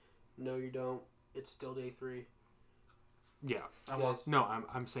 No, you don't. It's still day 3. Yeah. I You walk, guys- No,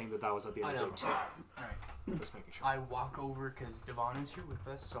 I'm saying that was at the I end know. of day Alright. 2. Just making sure. I walk over because Devon is here with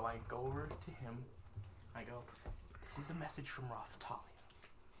us, so I go over to him. I go, this is a message from Rothtalia.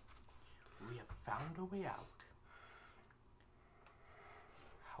 We have found a way out,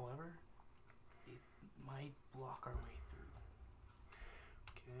 However, it might block our way through.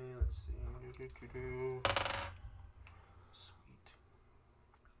 Okay, let's see. Sweet.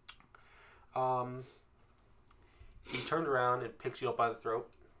 He turns around and picks you up by the throat.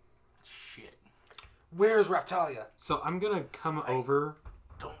 Shit. Where's Raptalia? So I'm gonna come over.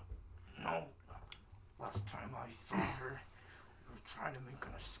 Don't know. Last time I saw her, we were trying to make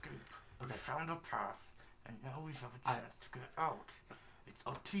an escape. We found a path, and now we have a chance to get out. It's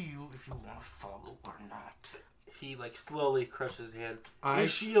up to you if you want to follow or not. He like slowly crushes his hand. I-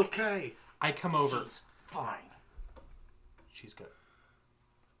 Is she okay? I come over. She's fine. She's good.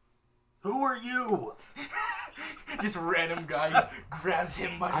 Who are you? Just random guy grabs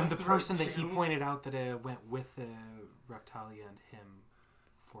him by I'm the the throat, person that he too. pointed out that went with Raftalia and him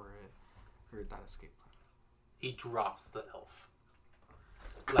for that escape plan. He drops the elf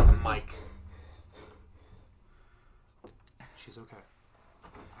like a mic. She's okay.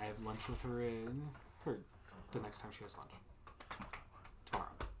 I have lunch with her the next time she has lunch. Tomorrow.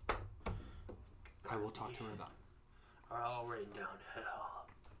 I will talk to her then. Are all rain down hell.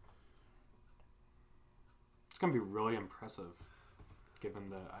 It's gonna be really impressive, given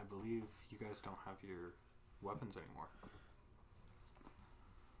that I believe you guys don't have your weapons anymore.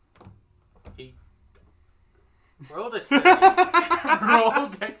 He roll dexterity. Roll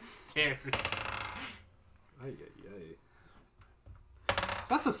dexterity. So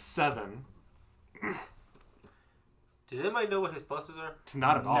that's a 7. Does anybody know what his pluses are? It's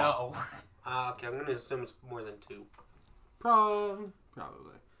not at all. No. Okay, I'm gonna assume it's more than 2. Probably.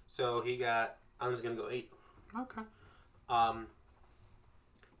 So he got. I'm just gonna go 8. Okay.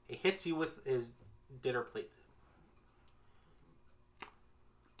 He hits you with his dinner plate.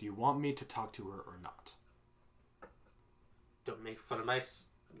 Do you want me to talk to her or not? Don't make fun of my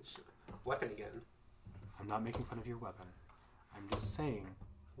weapon again. I'm not making fun of your weapon. I'm just saying.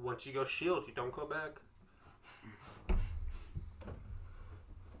 Once you go shield, you don't go back.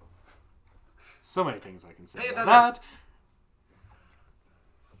 So many things I can say Pay about attention. that.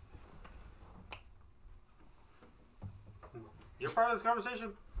 You're part of this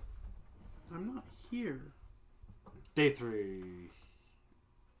conversation. I'm not here. Day 3.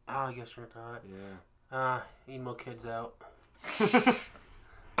 Oh, I guess you're not. Yeah. Emo kid's out.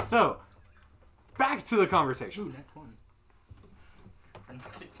 So, back to the conversation. Ooh, next one.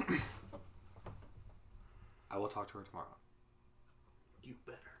 I will talk to her tomorrow. You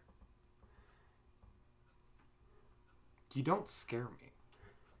better. You don't scare me.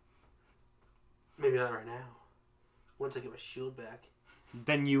 Maybe not right now. Once I get my shield back.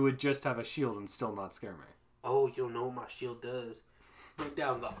 Then you would just have a shield and still not scare me. Oh, you'll know what my shield does. Bring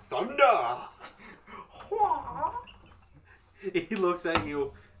down the thunder! He looks at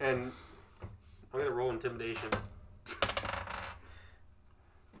you, and I'm gonna roll intimidation.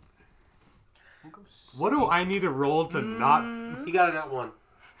 What do I need to roll to not... He got a nat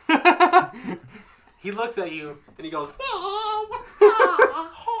 1. He looks at you, and he goes,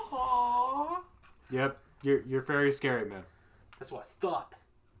 Yep, you're very scary, man. that's what I thought.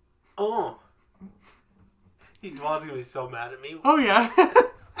 Oh. Juan's gonna be so mad at me. Oh, yeah.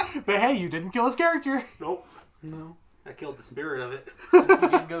 But hey, you didn't kill his character. Nope. No. I killed the spirit of it. Since we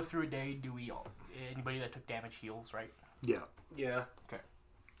did go through a day, do we all... Anybody that took damage heals, right? Yeah. Yeah. Okay.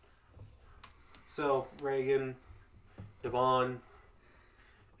 So, Reagan, Devon,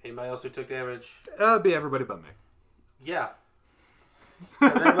 anybody else who took damage? It'd be everybody but me. Yeah.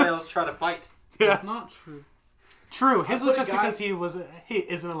 'Cause everybody else tried to fight. Yeah. That's not true. True, his I was put a just guy- because he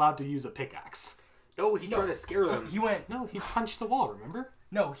isn't allowed to use a pickaxe. No, he tried to scare them. He went... No, he punched the wall, remember?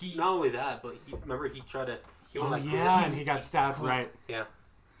 No, he... Not only that, but he tried to. He went Oh, like yeah, this. and he got stabbed, right. Yeah.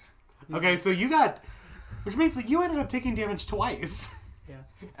 Okay, so you got... Which means that you ended up taking damage twice. Yeah.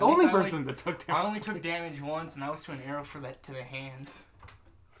 The only person that took damage I only took twice. damage once, and that was to an arrow to the hand.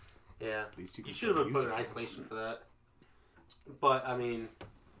 Yeah. At least you You can should have still been use put in it. isolation for that. But I mean,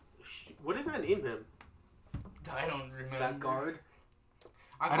 what did I name him? I don't remember. That guard.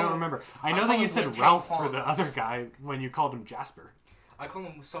 I don't remember. I know call that you him said Wu Tang Ralph for Fong. the other guy when you called him Jasper. I call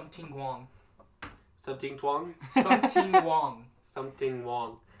him Something Wong. Something Twang. Something Wong. Something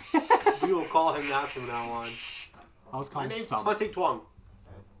Wong. We will call him that from now on. I was My calling name's Some. Something Twang.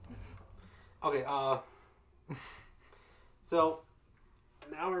 Okay. So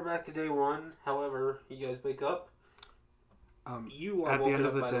now we're back to day 1. However, you guys wake up. You are At the woken end up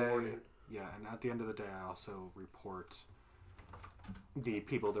of the by day, the morning. yeah, and at the end of the day, I also report the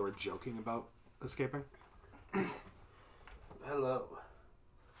people that were joking about escaping. Hello.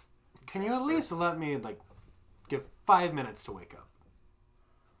 Can you at least let me give 5 minutes to wake up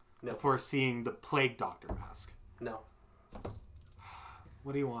No. before seeing the plague doctor mask? No.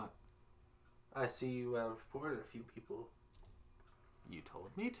 What do you want? I see you have reported a few people. You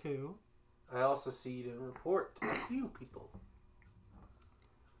told me to. I also see you didn't report a few people.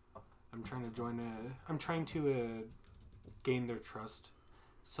 I'm trying to join I'm trying to gain their trust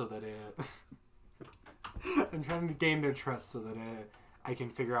so that I'm trying to gain their trust so that I can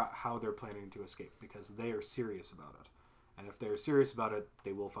figure out how they're planning to escape, because they are serious about it. And if they're serious about it,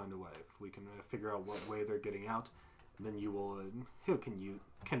 they will find a way. If we can figure out what way they're getting out, then you will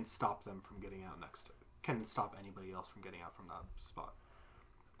can stop them from getting out next. Can stop anybody else from getting out from that spot.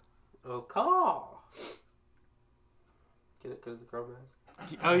 Okay. Get it because the crow mask?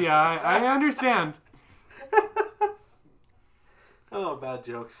 Oh yeah, I understand. Oh, bad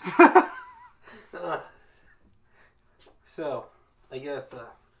jokes. So, I guess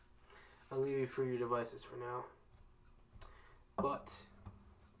I'll leave you for your devices for now. But,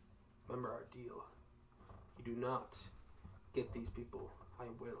 remember our deal. You do not get these people. I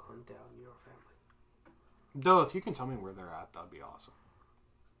will hunt down your family. Though, if you can tell me where they're at, that'd be awesome.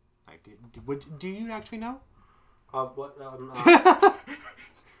 Like, do you actually know? What?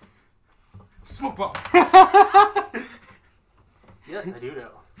 Smoke bomb. Yes, I do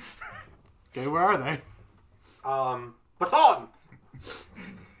know. Okay, where are they? Baton!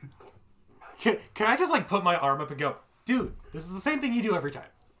 Can I just, like, put my arm up and go, dude, this is the same thing you do every time.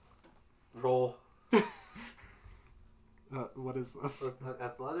 Roll. What is this?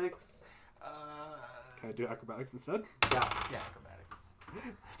 Athletics? Can I do acrobatics instead? Yeah. Yeah, acrobatics.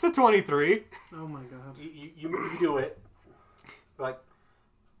 It's a 23. Oh my god. You do it. Like,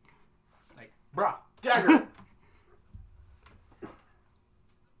 Brah. dagger! Can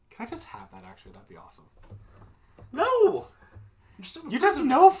I just have that, actually? That'd be awesome. No! You're just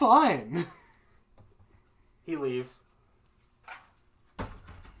no fun. He leaves.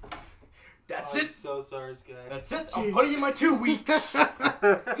 That's I'm it. so sorry, Sky. That's it. I'm putting in my 2 weeks.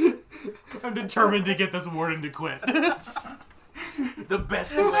 I'm determined to get this warden to quit. The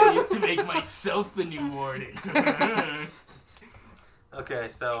best way is to make myself the new warden. Okay,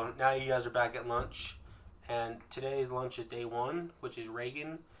 so now you guys are back at lunch. And today's lunch is day 1, which is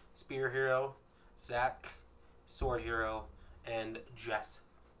Reagan, Spear Hero, Zach, Sword Hero, and Jess.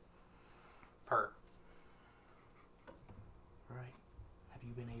 Right. Have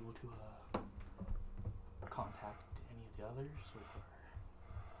you been able to contact any of the others, or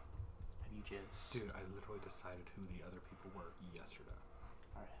have you just? Dude, I literally decided who the other people were yesterday.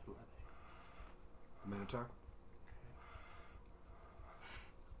 All right. Who are they? Minotaur.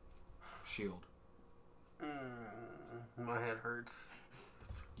 Shield. My head hurts.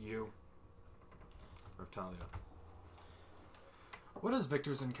 You. Reptalia. What is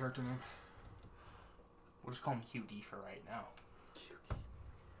Victor's in character name? We'll just call him QD for right now.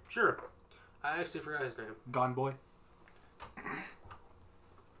 Sure. I actually forgot his name. Gone Boy. It's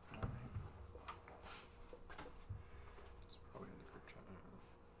probably in the group chat.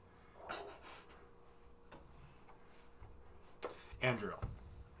 Andrew.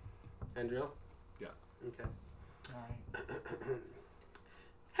 Andrew? Yeah. Okay. All right.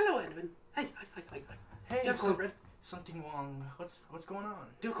 Hello, Edwin. Hey. Hey, Do you have cornbread? something wrong. What's going on?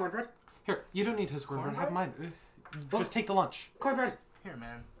 Do you have cornbread? Here, you don't need his cornbread. Have mine. What? Just take the lunch. Cornbread. Here,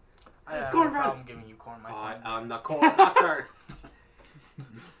 man. I have Cornbread. no problem giving you corn, my friend. I'm the corn master.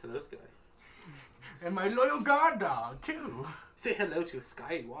 This guy. And my loyal guard dog too. Say hello to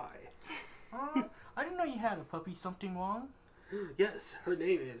Sky Y. I didn't know you had a puppy. Something wrong? Yes, her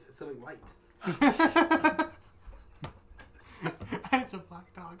name is something white. It's a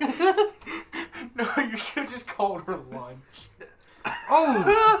black dog. No, you should have just called her lunch. Oh!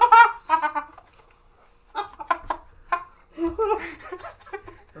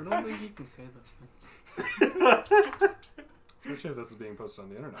 I don't think you can say those things. Especially if this is being posted on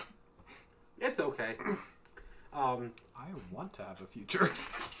the internet. It's okay. I want to have a future. I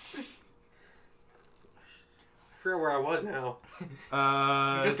forget where I was now.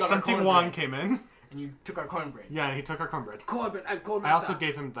 just got our Something cornbread. Wong came in. And you took our cornbread. Yeah, and he took our cornbread. Cornbread. I'm corn I master. also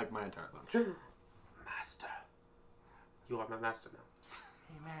gave him like my entire lunch. Master. You are my master now.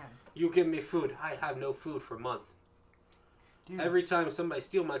 Hey, man. You give me food. I have no food for a month. Dude. Every time somebody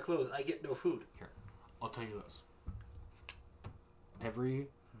steals my clothes, I get no food. Here, I'll tell you this. Every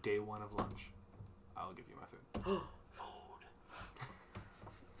day 1 of lunch, I'll give you my food. Food.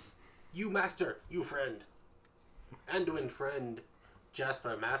 You master. You friend. Anduin friend.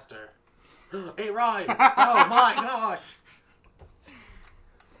 Jasper master. Hey, Ryan. Oh my gosh.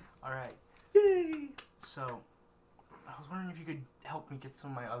 All right. Yay. So, I was wondering if you could help me get some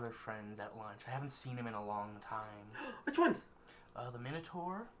of my other friends at lunch. I haven't seen him in a long time. Which ones? The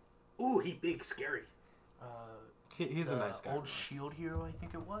Minotaur, Ooh, he big, scary. He's a nice guy. Old Shield hero, I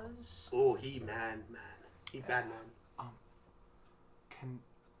think it was. Oh, he man. He bad man. Can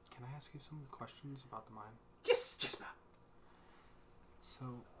I ask you some questions about the mine? Yes, Jasper. So,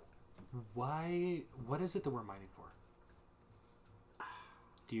 what is it that we're mining for?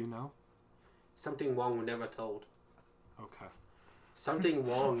 Do you know? Something Wong never told. Okay. Something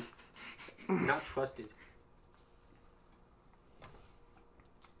Wong not trusted.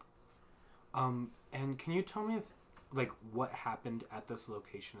 And can you tell me if, like, what happened at this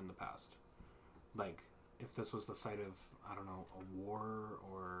location in the past? Like, if this was the site of, I don't know, a war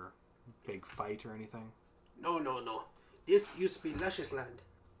or big fight or anything? No. This used to be luscious land.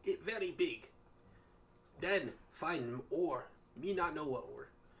 It very big. Then find ore. Me not know what ore,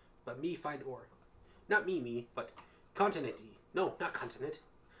 but me find ore. Not me, but continent-y. No, not continent.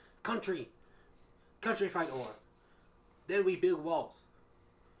 Country. Country find ore. Then we build walls.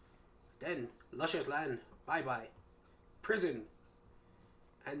 Then luscious land. Bye. Prison.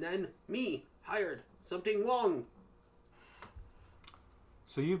 And then me hired something wrong.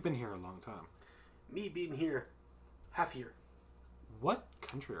 So you've been here a long time. Me being here half year. What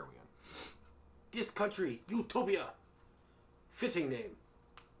country are we in? This country, Utopia. Fitting name.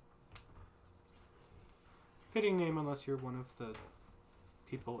 Fitting name unless you're one of the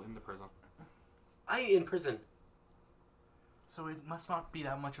people in the prison. I in prison. So it must not be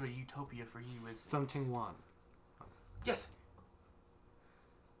that much of a utopia for you, is it? Something one. Yes,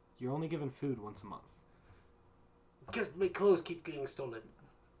 You're only given food once a month. because my clothes keep getting stolen.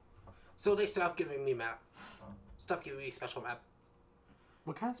 So they stopped giving me map. Stop giving me special map.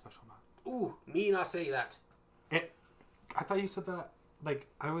 What kind of special map? Ooh, me not say that. I thought you said that, like,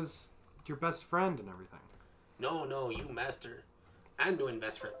 I was your best friend and everything. No, you master. I'm doing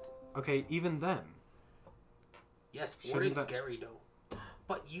best friend. Okay, even then. Yes, Shouldn't Warden's that- scary though.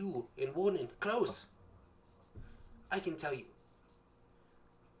 But you and Warden, close. I can tell you.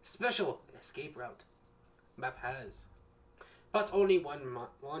 Special escape route. Map has. But only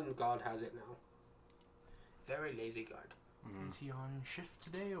one guard has it now. Very lazy guard. Is he on shift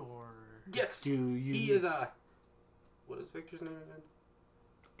today, or? Yes! Do you... He is what is Victor's name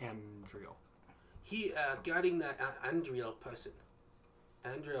again? Andriel. He guarding the Andriel person.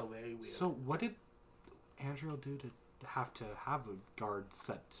 Andriel very weird. So what did Andriel do to have a guard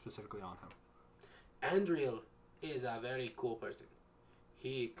set specifically on him? Andriel is a very cool person.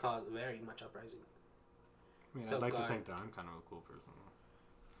 He caused very much uprising. I mean, So I'd like to guard- think that I'm kind of a cool person.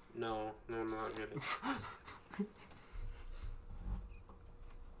 No, not really.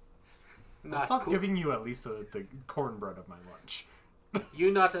 I'll Not stop cool. giving you at least the cornbread of my lunch.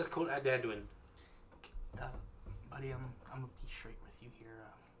 You're not as cool as Edwin. Buddy, I'm gonna be straight with you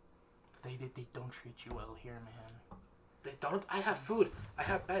here. They don't treat you well here, man. They don't. I have food. I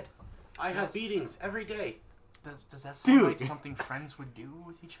have bed. I have Yes. beatings every day. Does that sound Dude. like something friends would do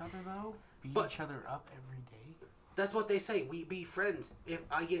with each other, though? Beat But- each other up every day? That's what they say. We be friends if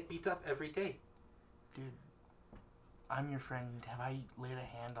I get beat up every day. Dude, I'm your friend. Have I laid a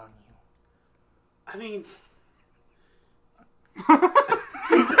hand on you? I mean,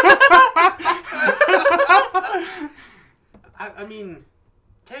 I mean,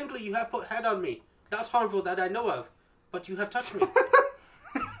 technically you have put head on me. Not harmful that I know of, but you have touched me.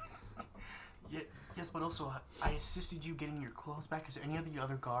 Yes, but also, I assisted you getting your clothes back. Is there any of the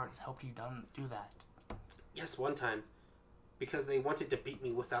other guards helped you do that? Yes, one time. Because they wanted to beat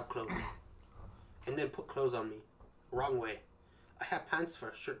me without clothes. And then put clothes on me. Wrong way. I have pants for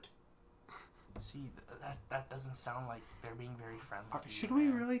a shirt. See, that doesn't sound like they're being very friendly to you, Should we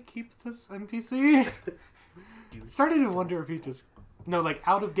man. really keep this NPC? Dude. Starting to wonder if he just... No, like,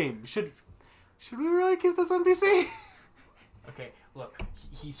 out of game. Should we really keep this NPC? Okay, look,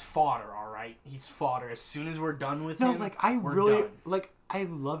 he's fodder, alright? He's fodder. As soon as we're done with No, him, like, I we're really... done. Like, I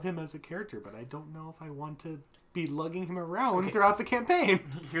love him as a character, but I don't know if I want to be lugging him around Okay. throughout the campaign.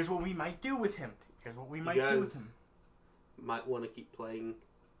 Here's what we might do with him. Here's what we might guys- do with him. Might want to keep playing.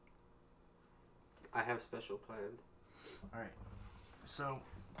 I have special plan. Alright. So,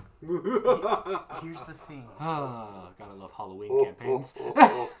 here's the thing. Ah, gotta love Halloween campaigns.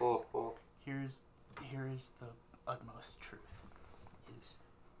 Here's the utmost truth. Is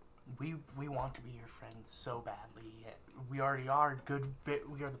we want to be your friends so badly. We already are good.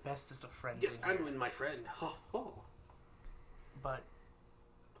 We are the bestest of friends. Yes, in here. Edwin, my friend. But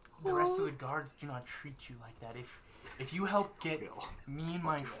the rest of the guards do not treat you like that. If you help get me and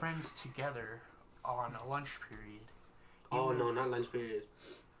my friends together on a lunch period, Oh, no, not lunch period.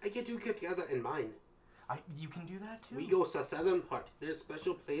 I get to get together in mine. you can do that too. We go to the southern part. There's a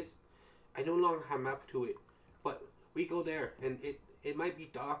special place. I no longer have map to it. But we go there, and it might be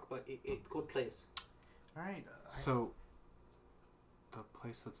dark, but it good place. All right. So, the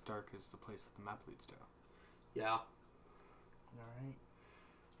place that's dark is the place that the map leads to. Yeah. All right.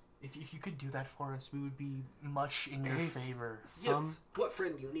 If you could do that for us, we would be much in your favor. Yes. What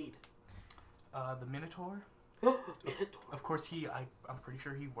friend do you need? The Minotaur. Of course, I'm pretty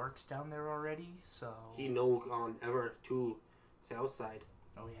sure he works down there already. So He no on ever to south side.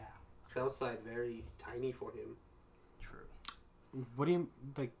 Oh yeah. South side very tiny for him. True. What do you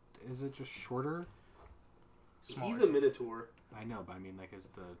like? Is it just shorter? Smaller. He's a minotaur. I know, but I mean, like, is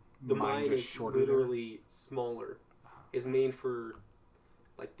The mine mine just is shorter? literally smaller. It's made for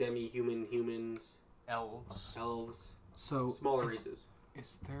like demi-human, humans, Elves. elves, So smaller is, races.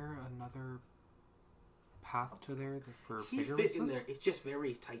 Is there another path to there for He bigger fit races? in there. It's just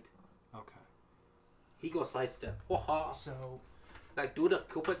very tight. Okay. He goes sidestep. Waha. So Like do the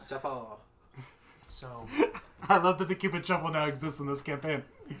Cupid shuffle. so I love that the Cupid Shuffle now exists in this campaign.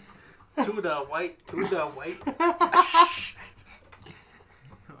 To the white. To the white. all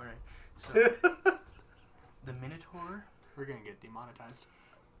right. So the Minotaur. We're gonna get demonetized.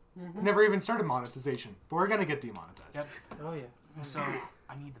 Never even started monetization, but we're gonna get demonetized. Yep. Oh yeah. So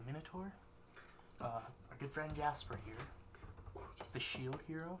I need the Minotaur. Our good friend Jasper here. The Shield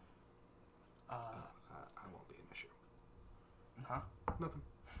Hero. I won't be an issue. Huh? Nothing.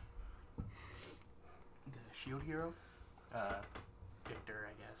 The Shield Hero. Victor,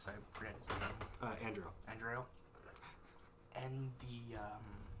 I guess. I forget his name. Andrew. Andrew. And the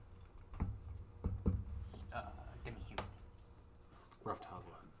demi-human. Rough Talia.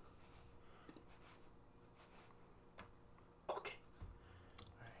 Okay,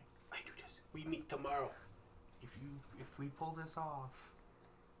 Alright. I do this. We meet tomorrow. If we pull this off,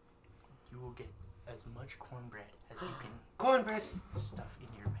 you will get as much cornbread as you can Cornbread. stuff in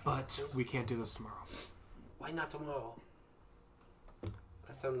your pants. But we can't do this tomorrow. Why not tomorrow?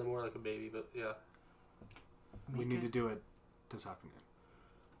 That sounded more like a baby, but yeah. We need to do it this afternoon.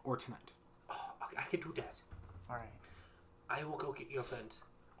 Or tonight. Oh, I can do that. Alright. I will go get your friend.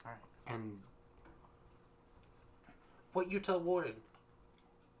 Alright. And What you tell Warden?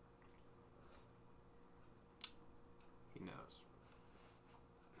 he knows.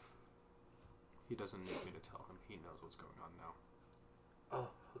 He doesn't need me to tell him. He knows what's going on now. Oh,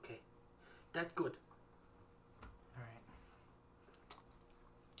 okay. That's good. Alright.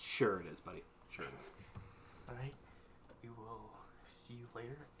 Sure it is, buddy. Sure it is. Alright. We will see you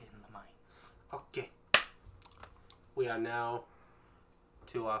later in the mines. Okay. We are now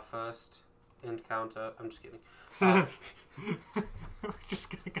to our first encounter. I'm just kidding. We're just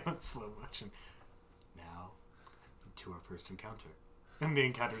gonna go in slow motion. Now, to our first encounter. And the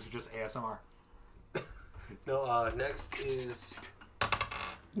encounters are just ASMR. No, next is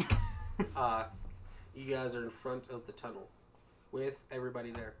you guys are in front of the tunnel with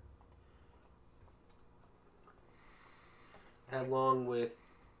everybody there. Along with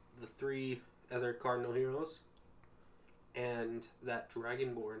the 3 other Cardinal heroes and that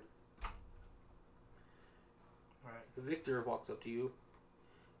Dragonborn. Alright. Victor walks up to you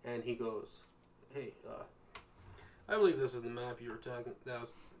and he goes, "Hey, I believe this is the map I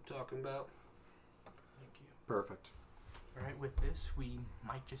was talking about." Thank you. Perfect. Alright, with this, we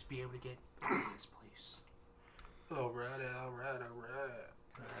might just be able to get into this place. Alright. Alright.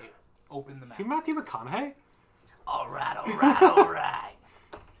 Open the map. See Matthew McConaughey? Alright.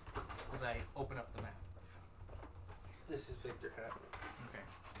 As I open up the map. This is Victor Hat. Okay.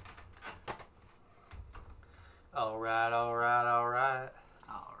 Alright.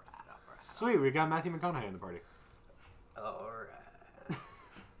 Sweet, we got Matthew McConaughey in the party. Alright.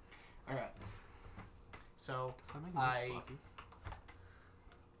 Alright. So Does that make I- me fluffy?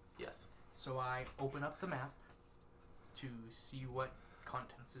 Yes. So I open up the map to see what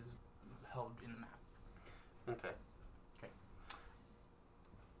contents is held in the map. Okay.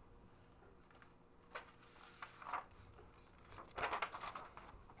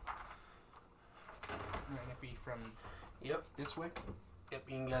 Alright, it'd be from Yep. this way. Yep,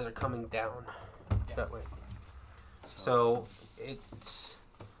 you guys are coming down Yeah. that way. So it's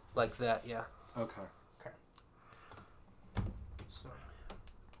like that, yeah. Okay. So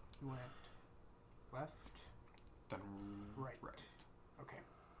you went left, Then right. Okay.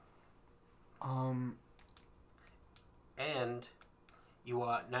 And you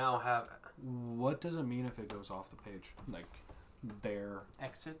now have What does it mean if it goes off the page? Like, there,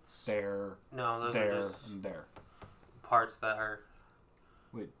 Exits. there, no, those there, are just and there. parts that are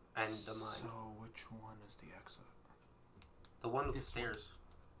Wait. and the mine. So, which one is the exit? The one with the This one. stairs.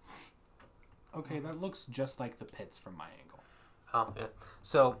 Okay, that looks just like the pits from my angle. Oh yeah.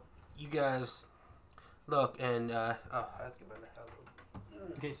 So you guys look and I have to get my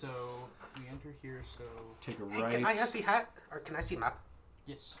Okay, so we enter here. So Take a Hey, right. can I see hat? Or can I see map?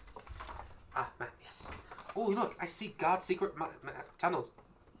 yes. Ah, map, yes. Oh, look, I see God's secret tunnels.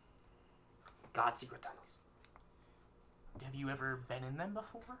 God's secret tunnels. Have you ever been in them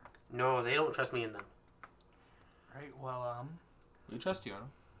before? No, they don't trust me in them. Right. Well, We trust you, Adam.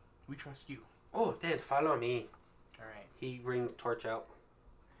 we trust you. Oh, then follow me. All right. He brings the torch out.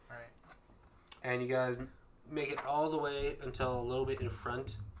 All right. And you guys make it all the way until a little bit in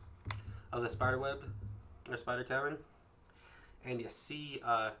front of the spider web, or spider cavern. And you see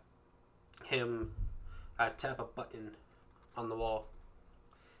him tap a button on the wall.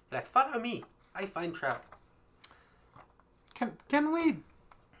 You're like, follow me. I find trap. Can we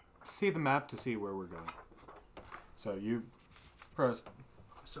see the map to see where we're going? So you press.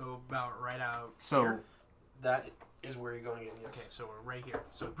 So about right out. So here. That is where you're going in, yes. Okay, so we're right here.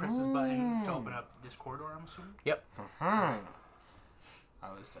 So press this button to open up this corridor. I'm assuming. I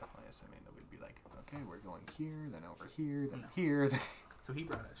was definitely assuming that we'd be like, okay, we're going here, then over here, then No. here. Then... So he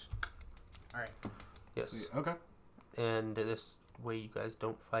brought us. All right. Yes. Sweet. Okay. And this way you guys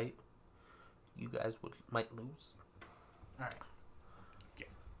don't fight. You guys might lose. All right. Yeah.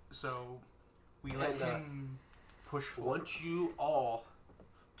 So we let And, him push I forward. want you all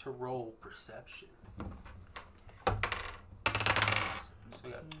to roll perception. So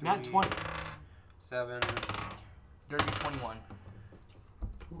we got Not 3, 20. 7, Dirty 21.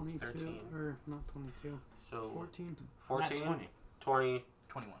 22 13. or not 22. so 14. 14, Not 20. 20.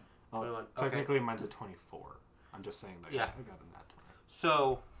 21. Oh, 21. Okay. technically, mine's a 24. I'm just saying that Yeah. I got a nat 20.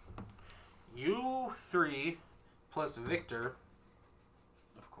 So, you 3 plus Victor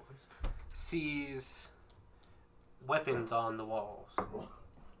Of course. sees weapons on the walls. All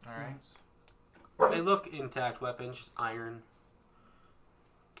right. They look intact weapons, just iron.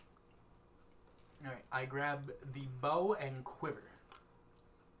 All right. I grab the bow and quiver.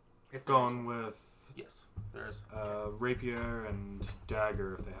 If Going with Yes, there is. rapier and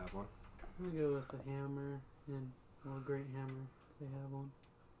dagger if they have one. I'm gonna go with the hammer or great hammer if they have one.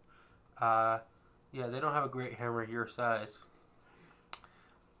 Yeah, they don't have a great hammer your size.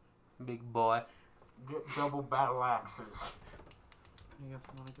 Big boy. Get double battle axes. I guess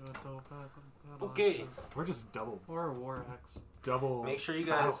I'm gonna go with double battle Okay. axes. We're just double Or a war axe. Make sure you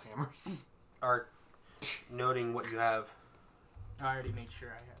battle guys hammers. are noting what you have. I already made sure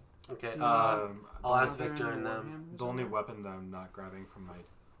I had. Okay, I'll I'll ask Are there Victor any and war them. hammers the in only there? weapon that I'm not grabbing from my.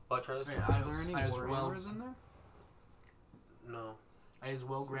 What, Charles? Yeah, Are there any I as war well- hammers in there? No. I as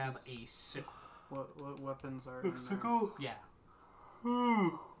well grab a sickle. What weapons are in there? Yeah.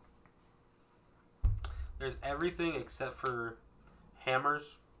 There's everything except for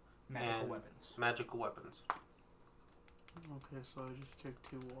hammers, Magical And- weapons. magical weapons. Okay, so I just take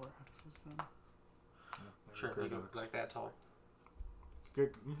 2 war axes then. Sure, you Great go axe. like that tall. You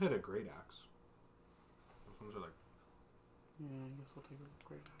hit a great axe. Those ones are like. Yeah, I guess I'll take a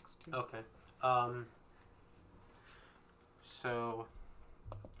great axe too. Okay. So,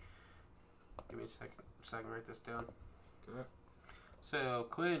 give me a second so I can write this down. Okay. So,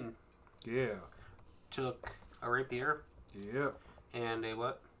 Quinn Yeah. took a rapier Yep. and a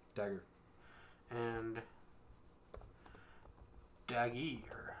what? Dagger. And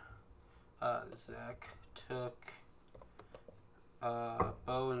dagger. Zach took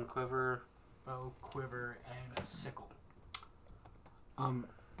bow and quiver. Bow, quiver, and a sickle.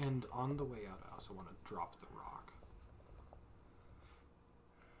 And on the way out, I also want to drop the rock.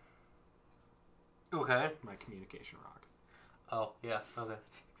 Okay. My communication rock. Oh, yeah, okay.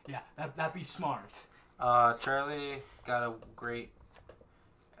 Yeah, that'd be smart. Charlie got a great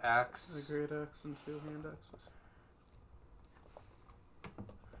axe. A great axe and 2 hand axes.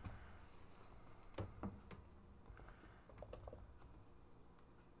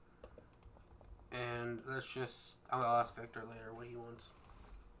 And let's just, I'll ask Victor later what he wants.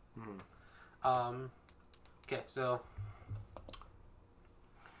 Mm-hmm. Okay, so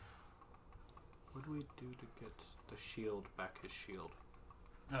What do we do to get the shield back his shield?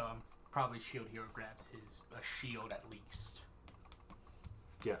 Probably Shield Hero grabs a shield at least.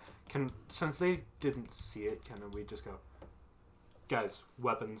 Yeah. Since they didn't see it, can we just go, guys,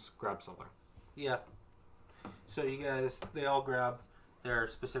 weapons, grab something. yeah. So you guys, they all grab their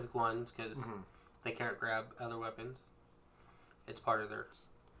specific ones because Mm-hmm. they can't grab other weapons. It's part of their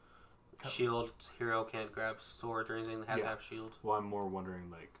Cut. shield. Hero can't grab swords or anything. They have to Yeah. have shield. Well, I'm more wondering,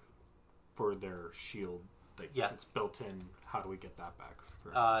 like, for their shield, like, Yeah. it's built in, how do we get that back? For...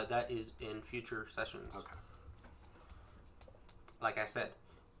 That is in future sessions. okay. Like I said.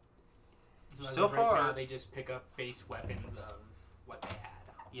 As So of right far- now, they just pick up base weapons of what they had.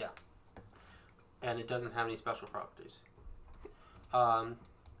 Yeah. And it doesn't have any special properties. So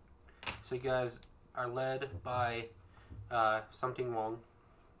you guys are led by Something Wong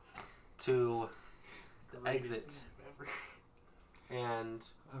to the exit. And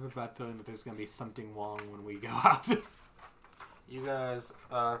I have a bad feeling that there's gonna be something wrong when we go out. you guys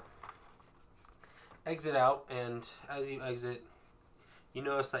exit out, and as you exit, you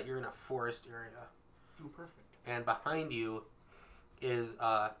notice that you're in a forest area. Ooh, perfect. And behind you is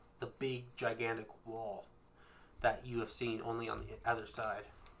the big, gigantic wall that you have seen only on the other side.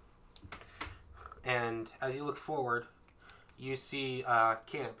 And as you look forward, you see a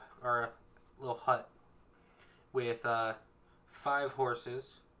camp, or a little hut, with 5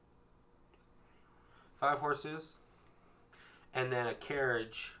 horses. 5 horses, and then a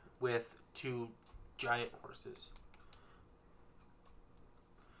carriage with 2 giant horses.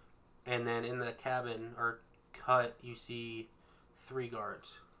 And then in the cabin, or hut, you see 3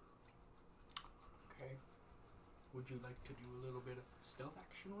 guards. Okay. Would you like to do a little bit of stealth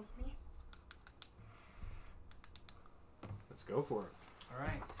action with me? Let's go for it.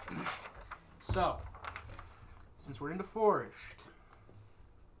 Alright. So, since we're in the forest,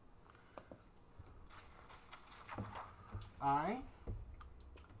 I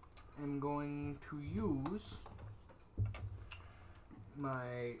am going to use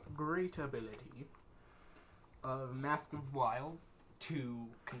my great ability of Mask of Wild to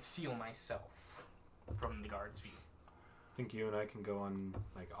conceal myself from the guard's view. I think you and I can go on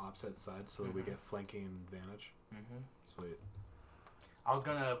like opposite sides so that we get flanking advantage. Mm-hmm. Sweet. I was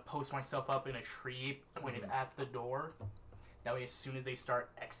gonna post myself up in a tree pointed at the door. That way, as soon as they start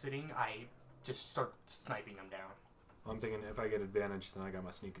exiting, I just start sniping them down. I'm thinking if I get advantage, then I got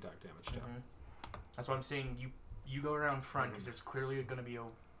my sneak attack damage too. That's why I'm saying you go around front because there's clearly gonna be a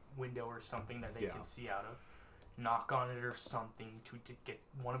window or something that they can see out of. Knock on it or something to get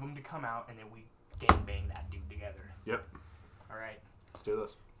one of them to come out, and then we gangbang that dude together. Yep. All right. Let's do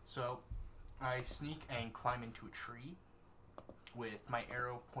this. So, I sneak and climb into a tree with my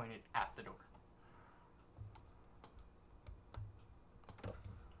arrow pointed at the door.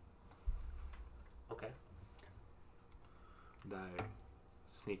 Okay. And I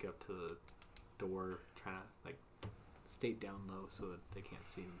sneak up to the door, trying to like stay down low so that they can't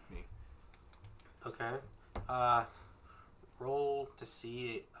see me. Okay. Roll to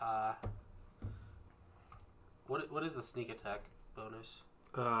see. What is the sneak attack bonus?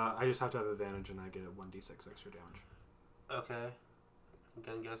 I just have to have advantage, and I get 1d6 extra damage. Okay. I'm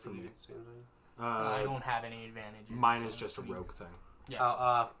gonna guess it'll be the same thing. I don't have any advantage. Mine is just a rogue thing.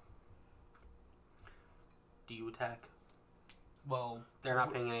 Yeah. Do you attack? Well, They're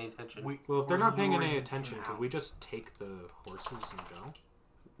not paying any attention. Well, if they're not paying any luring attention, him could out. we just take the horses and go?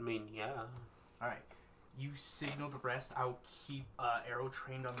 I mean, yeah. All right. You signal the rest. I'll keep arrow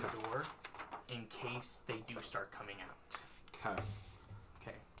trained on the door in case they do start coming out. Okay.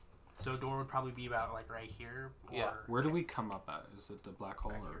 Okay. So door would probably be about like right here. Or Yeah. Where do we come up at? Is it the black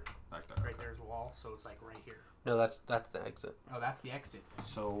hole Back or here. back there? Right there's a wall, so it's like right here. No, that's the exit. Oh, that's the exit.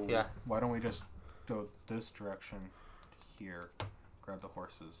 So Yeah. why don't we just go this direction to here, grab the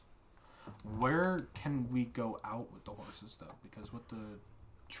horses? Where can we go out with the horses though? Because with the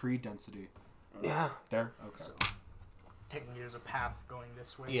tree density, Yeah. there. Okay. So, technically, there's a path going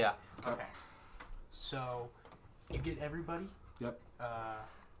this way. Yeah. Okay. So, you get everybody. Yep.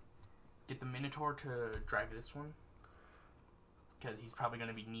 Get the Minotaur to drive this one. Because he's probably going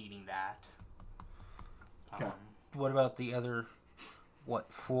to be needing that. Okay. What about the other,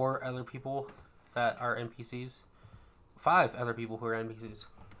 4 other people that are NPCs? 5 other people who are NPCs.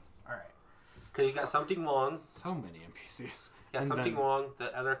 Alright. Because you got Something Wong, So many NPCs. you got And Something then- Wong,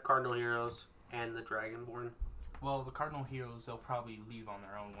 the other Cardinal Heroes, and the Dragonborn. Well, the Cardinal Heroes, they'll probably leave on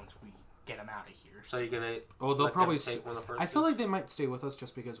their own once we get them out of here. So you're gonna. Oh, they'll let probably. them take one of the I feel horses? like they might stay with us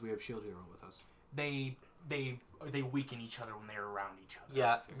just because we have Shield Hero with us. They weaken each other when they're around each other.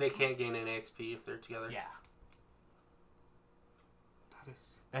 Yeah, they can't gain any XP if they're together. Yeah. That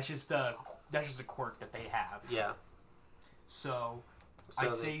is. That's just a quirk that they have. Yeah. So, So I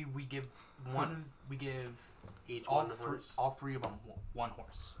they- say we give each all one horse. all 3 of them one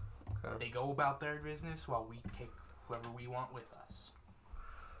horse. Okay. They go about their business while we take whoever we want with us.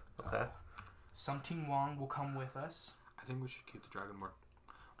 Okay. Something Wong will come with us. I think we should keep the Dragonborn.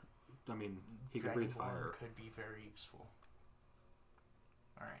 I mean, he can breathe Dragonborn fire. could be very useful.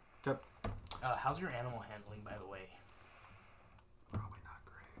 All right. Yep. How's your animal handling, by the way? Probably not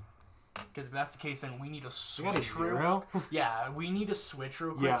great. Because if that's the case, then we need to We got a switch real. 0. Yeah, we need to switch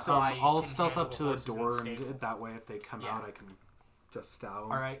real quick. Yeah, so I'll can stealth handle up to the horses door, stable. and that way, if they come Yeah. out, I can just stab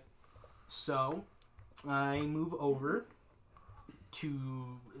them. All right. So I move over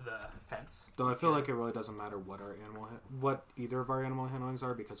to the fence. Though I feel like it really doesn't matter what what either of our animal handlings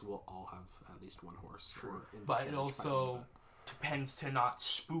are, because we'll all have at least one horse. True. In But carriage it by the end also of it. depends to not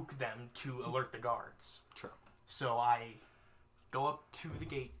spook them to alert the guards. True. So I go up to the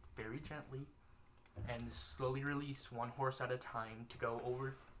gate very gently and slowly release one horse at a time to go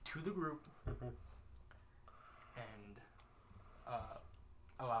over to the group and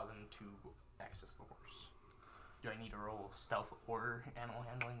allow them to access the horse. Do I need to roll stealth or animal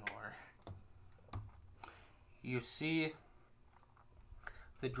handling, or? You see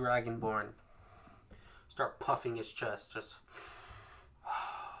the Dragonborn start puffing his chest, just.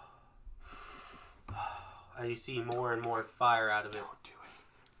 And you see more and more fire out of it. Don't do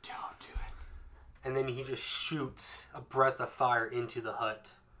it. Don't do it. And then he just shoots a breath of fire into the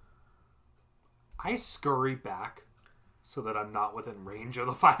hut. I scurry back so that I'm not within range of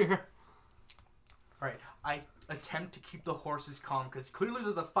the fire. Right. I attempt to keep the horses calm because clearly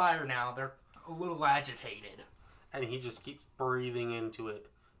there's a fire now. They're a little agitated. And he just keeps breathing into it,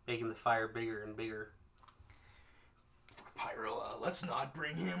 making the fire bigger and bigger. Pyro, let's not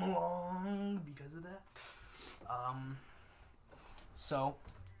bring him along because of that. So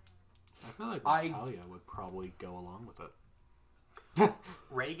I feel like I- Natalia would probably go along with it.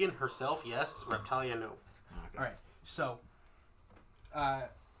 Reagan herself, yes. Reptalia, no. Okay. All right. So,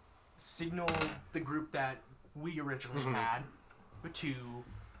 signal the group that we originally Mhm. had to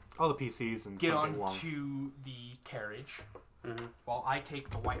All the PCs and get something along. onto the carriage, Mm-hmm. while I take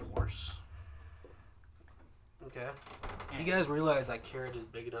the white horse. Okay. And You guys realize that carriage is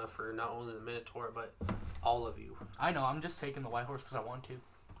big enough for not only the Minotaur, but all of you. I know. I'm just taking the white horse because I want to.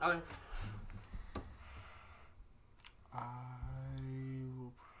 Okay. I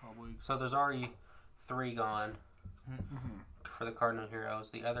will probably. So there's already 3 gone Mm-hmm. for the Cardinal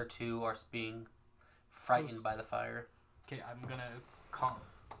Heroes. The other 2 are being frightened by the fire. Okay, I'm gonna calm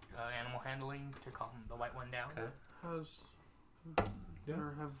animal handling to calm the white one down. Okay. How's Yeah.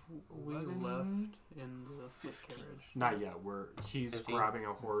 or have we 11, left in the foot 15. carriage? Not yet. He's 15? grabbing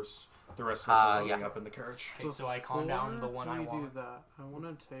a horse. The rest of us are loading yeah. up in the carriage. Okay, so I calm down the one I Before we want. do that, I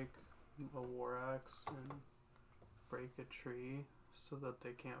want to take a war axe and break a tree so that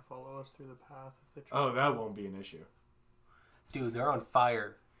they can't follow us through the path if they try. Oh, that won't be an issue. Dude, they're on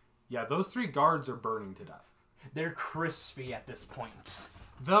fire. Yeah, those 3 guards are burning to death. They're crispy at this point.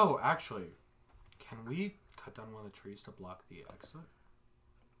 Though, actually, can we cut down one of the trees to block the exit?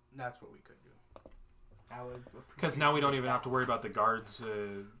 That's what we could do. I would Because now we don't even have to worry about the guards.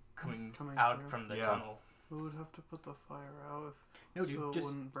 coming Coming out through. from the Yeah. tunnel. We would have to put the fire out if No, dude, so it just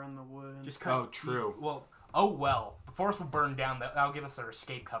wouldn't burn the wood. And just cut. Oh, true. Well. The forest will burn down. That'll give us our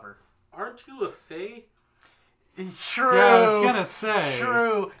escape cover. Aren't you a Fae? True. Yeah, I was gonna say.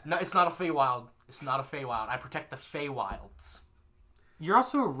 True. No, it's not a Feywild. It's not a Feywild. I protect the Feywilds. You're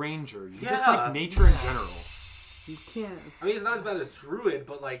also a ranger. You just Yeah. like nature in general. you can't. I mean, it's not as bad as Druid,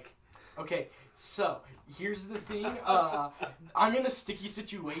 but like... Okay, so here's the thing. I'm in a sticky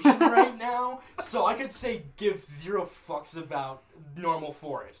situation right now, so I could say give 0 fucks about normal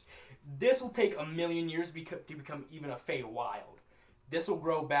forest. This will take a million years to become even a Feywild. This will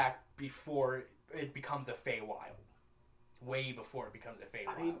grow back before it becomes a Feywild. Way before it becomes a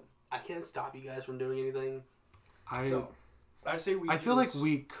Feywild. I mean, I can't stop you guys from doing anything. I say we. I feel do like this-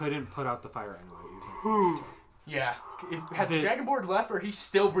 we couldn't put out the fire anyway. Yeah. Has the The- Dragonborn left, or he's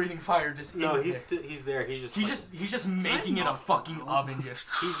still breathing fire? Just No, in he's there? he's there. He's just He's just making it a fucking oven. Just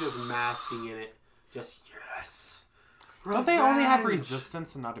he's just masking in it. Just yes. Don't they only have Revenge!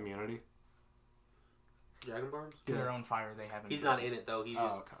 resistance and not immunity? Dragonborn? to their own fire. They haven't. He's not in it though. He's Oh,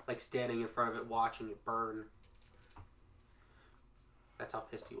 just okay. like standing in front of it, watching it burn. That's how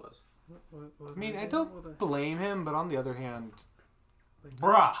pissed he was. I mean, I don't blame him, but on the other hand,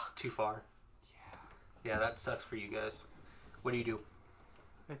 Bruh. Too far. Yeah, that sucks for you guys. What do you do?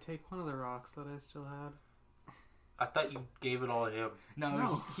 I take one of the rocks that I still had. I thought you gave it all to him.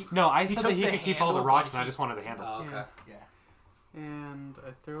 No. He no, I He said took that he the could keep all the handle, rocks, but and I he- just wanted the handle. Oh, okay. Yeah. yeah. And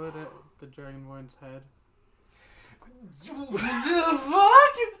I throw it at the Dragonborn's head. What the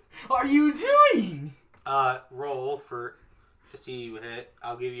fuck are you doing? Roll for to see you hit.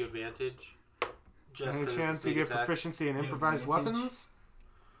 I'll give you advantage. Just Any 'cause chance it's a you sneak get attack. proficiency in You have improvised advantage? weapons?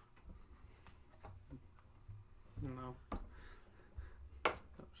 No. Oh,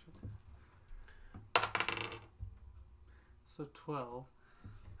 shit. So 12.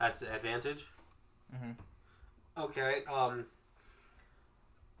 That's the advantage. Mhm. Okay. I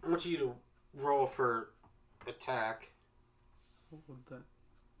want you to roll for attack. What would that?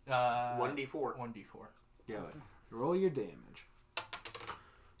 1d4. 1d4. Yeah. Roll your damage.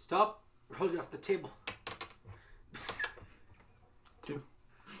 Stop rolling off the table.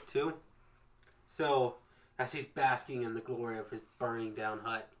 2. So, as he's basking in the glory of his burning down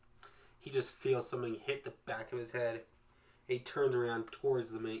hut, he just feels something hit the back of his head. He turns around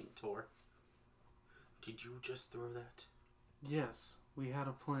towards the Minotaur. Did you just throw that? Yes, we had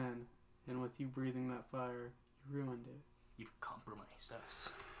a plan, and with you breathing that fire, you ruined it. You've compromised us.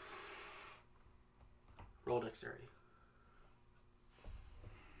 Roll dexterity.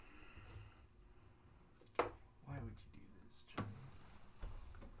 Why would you do this, John?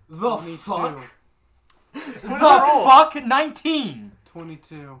 The 22. fuck? The fuck? 19!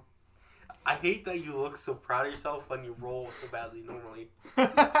 22. I hate that you look so proud of yourself when you roll so badly normally.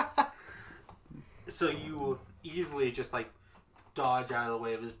 So you easily just like dodge out of the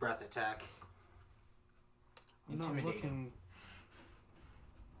way of his breath attack. I'm not Intimidating. looking.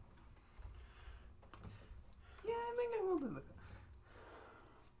 Yeah, I think I will do that.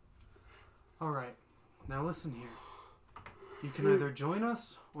 Alright, now listen here. You can either join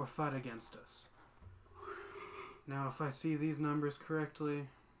us or fight against us. Now, if I see these numbers correctly,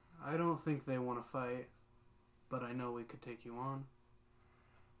 I don't think they want to fight, but I know we could take you on.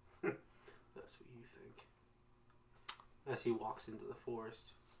 That's what you think. As he walks into the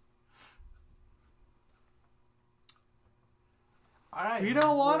forest. Alright. We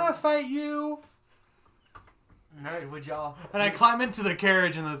don't want to fight you. Alright, would y'all... And I climb into the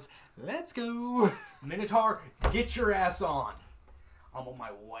carriage and let's go. Minotaur, get your ass on. I'm on my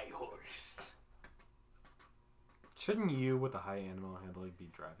white horse. Shouldn't you, with the high animal handling, be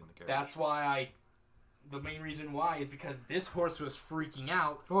driving the carriage? That's why the main reason why is because this horse was freaking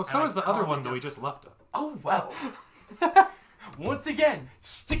out. Well, so and is I the other calmed one it that down. we just left. Oh, well. Once again,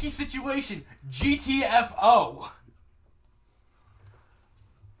 sticky situation. GTFO.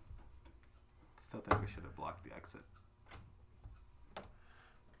 Still think we should have blocked the exit.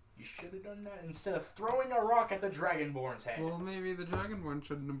 You should have done that instead of throwing a rock at the Dragonborn's head. Well, maybe the Dragonborn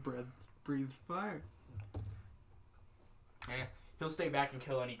shouldn't have breathed fire. He'll stay back and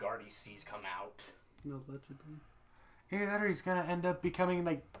kill any guard he sees come out. Allegedly. Either that or he's gonna end up becoming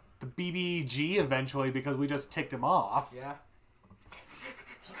like the BBG eventually because we just ticked him off. Yeah.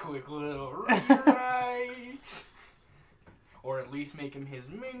 Quick little rewrite. Or at least make him his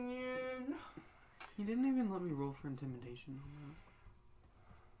minion. He didn't even let me roll for intimidation on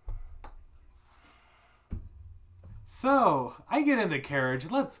So, I get in the carriage,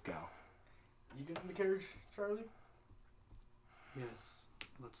 let's go. You get in the carriage, Charlie? that. Yes,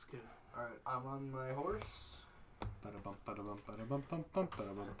 let's go. Alright, I'm on my horse. Hi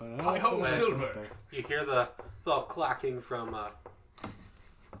Hi-ho, Silver. You hear the clacking from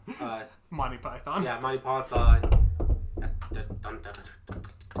Monty Python. yeah, Monty Python.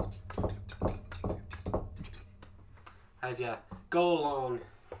 As you go along,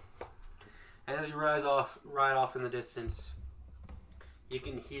 and as you ride off in the distance, you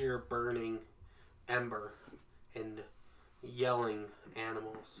can hear burning ember and yelling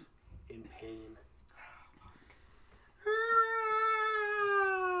animals in pain.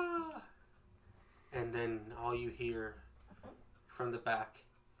 And then all you hear from the back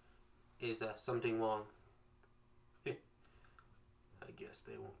is something wrong. I guess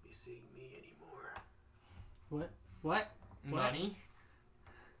they won't be seeing me anymore. What? What? Nani?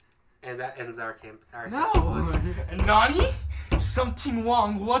 And that ends our camp. Our No! session one. Nani? Something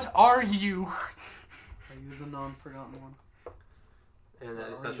wrong. What are you? Are you the non-forgotten one? And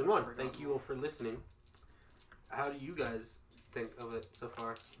that is Or session you one. forgot Thank you all for listening. How do you guys think of it so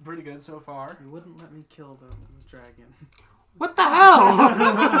far? Pretty good so far. You wouldn't let me kill the dragon. What the hell?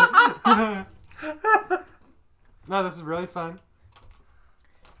 No, this is really fun.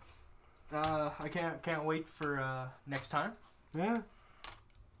 I can't wait for next time. Yeah.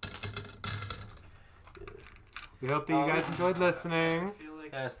 We hope that you guys enjoyed listening. I feel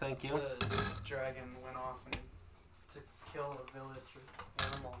like Yes, thank you. the dragon went off and to kill a village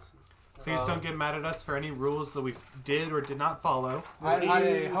of animals. Please don't get mad at us for any rules that we did or did not follow. This is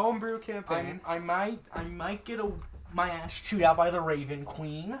a homebrew campaign. I might get my ass chewed out by the Raven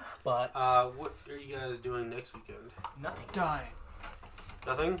Queen, but What are you guys doing next weekend? nothing. Die.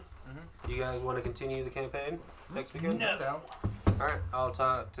 Nothing? You guys want to continue the campaign next weekend? No. Alright, I'll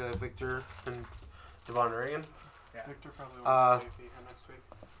talk to Victor and Devon and Reagan. Victor probably won't be here next week.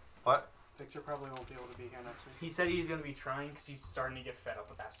 What? Victor probably won't be able to be here next week. He said he's gonna be trying because he's starting to get fed up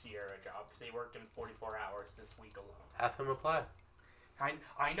with that Sierra job because they worked him 44 hours this week alone. Have him apply.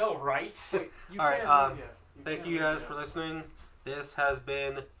 I know, right? You All right, can't leave yet. Thank can't you leave guys yet. for listening. This has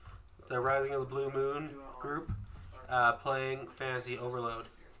been the Rising of the Blue Moon group playing Fantasy Overload.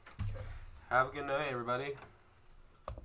 Have a good night, everybody.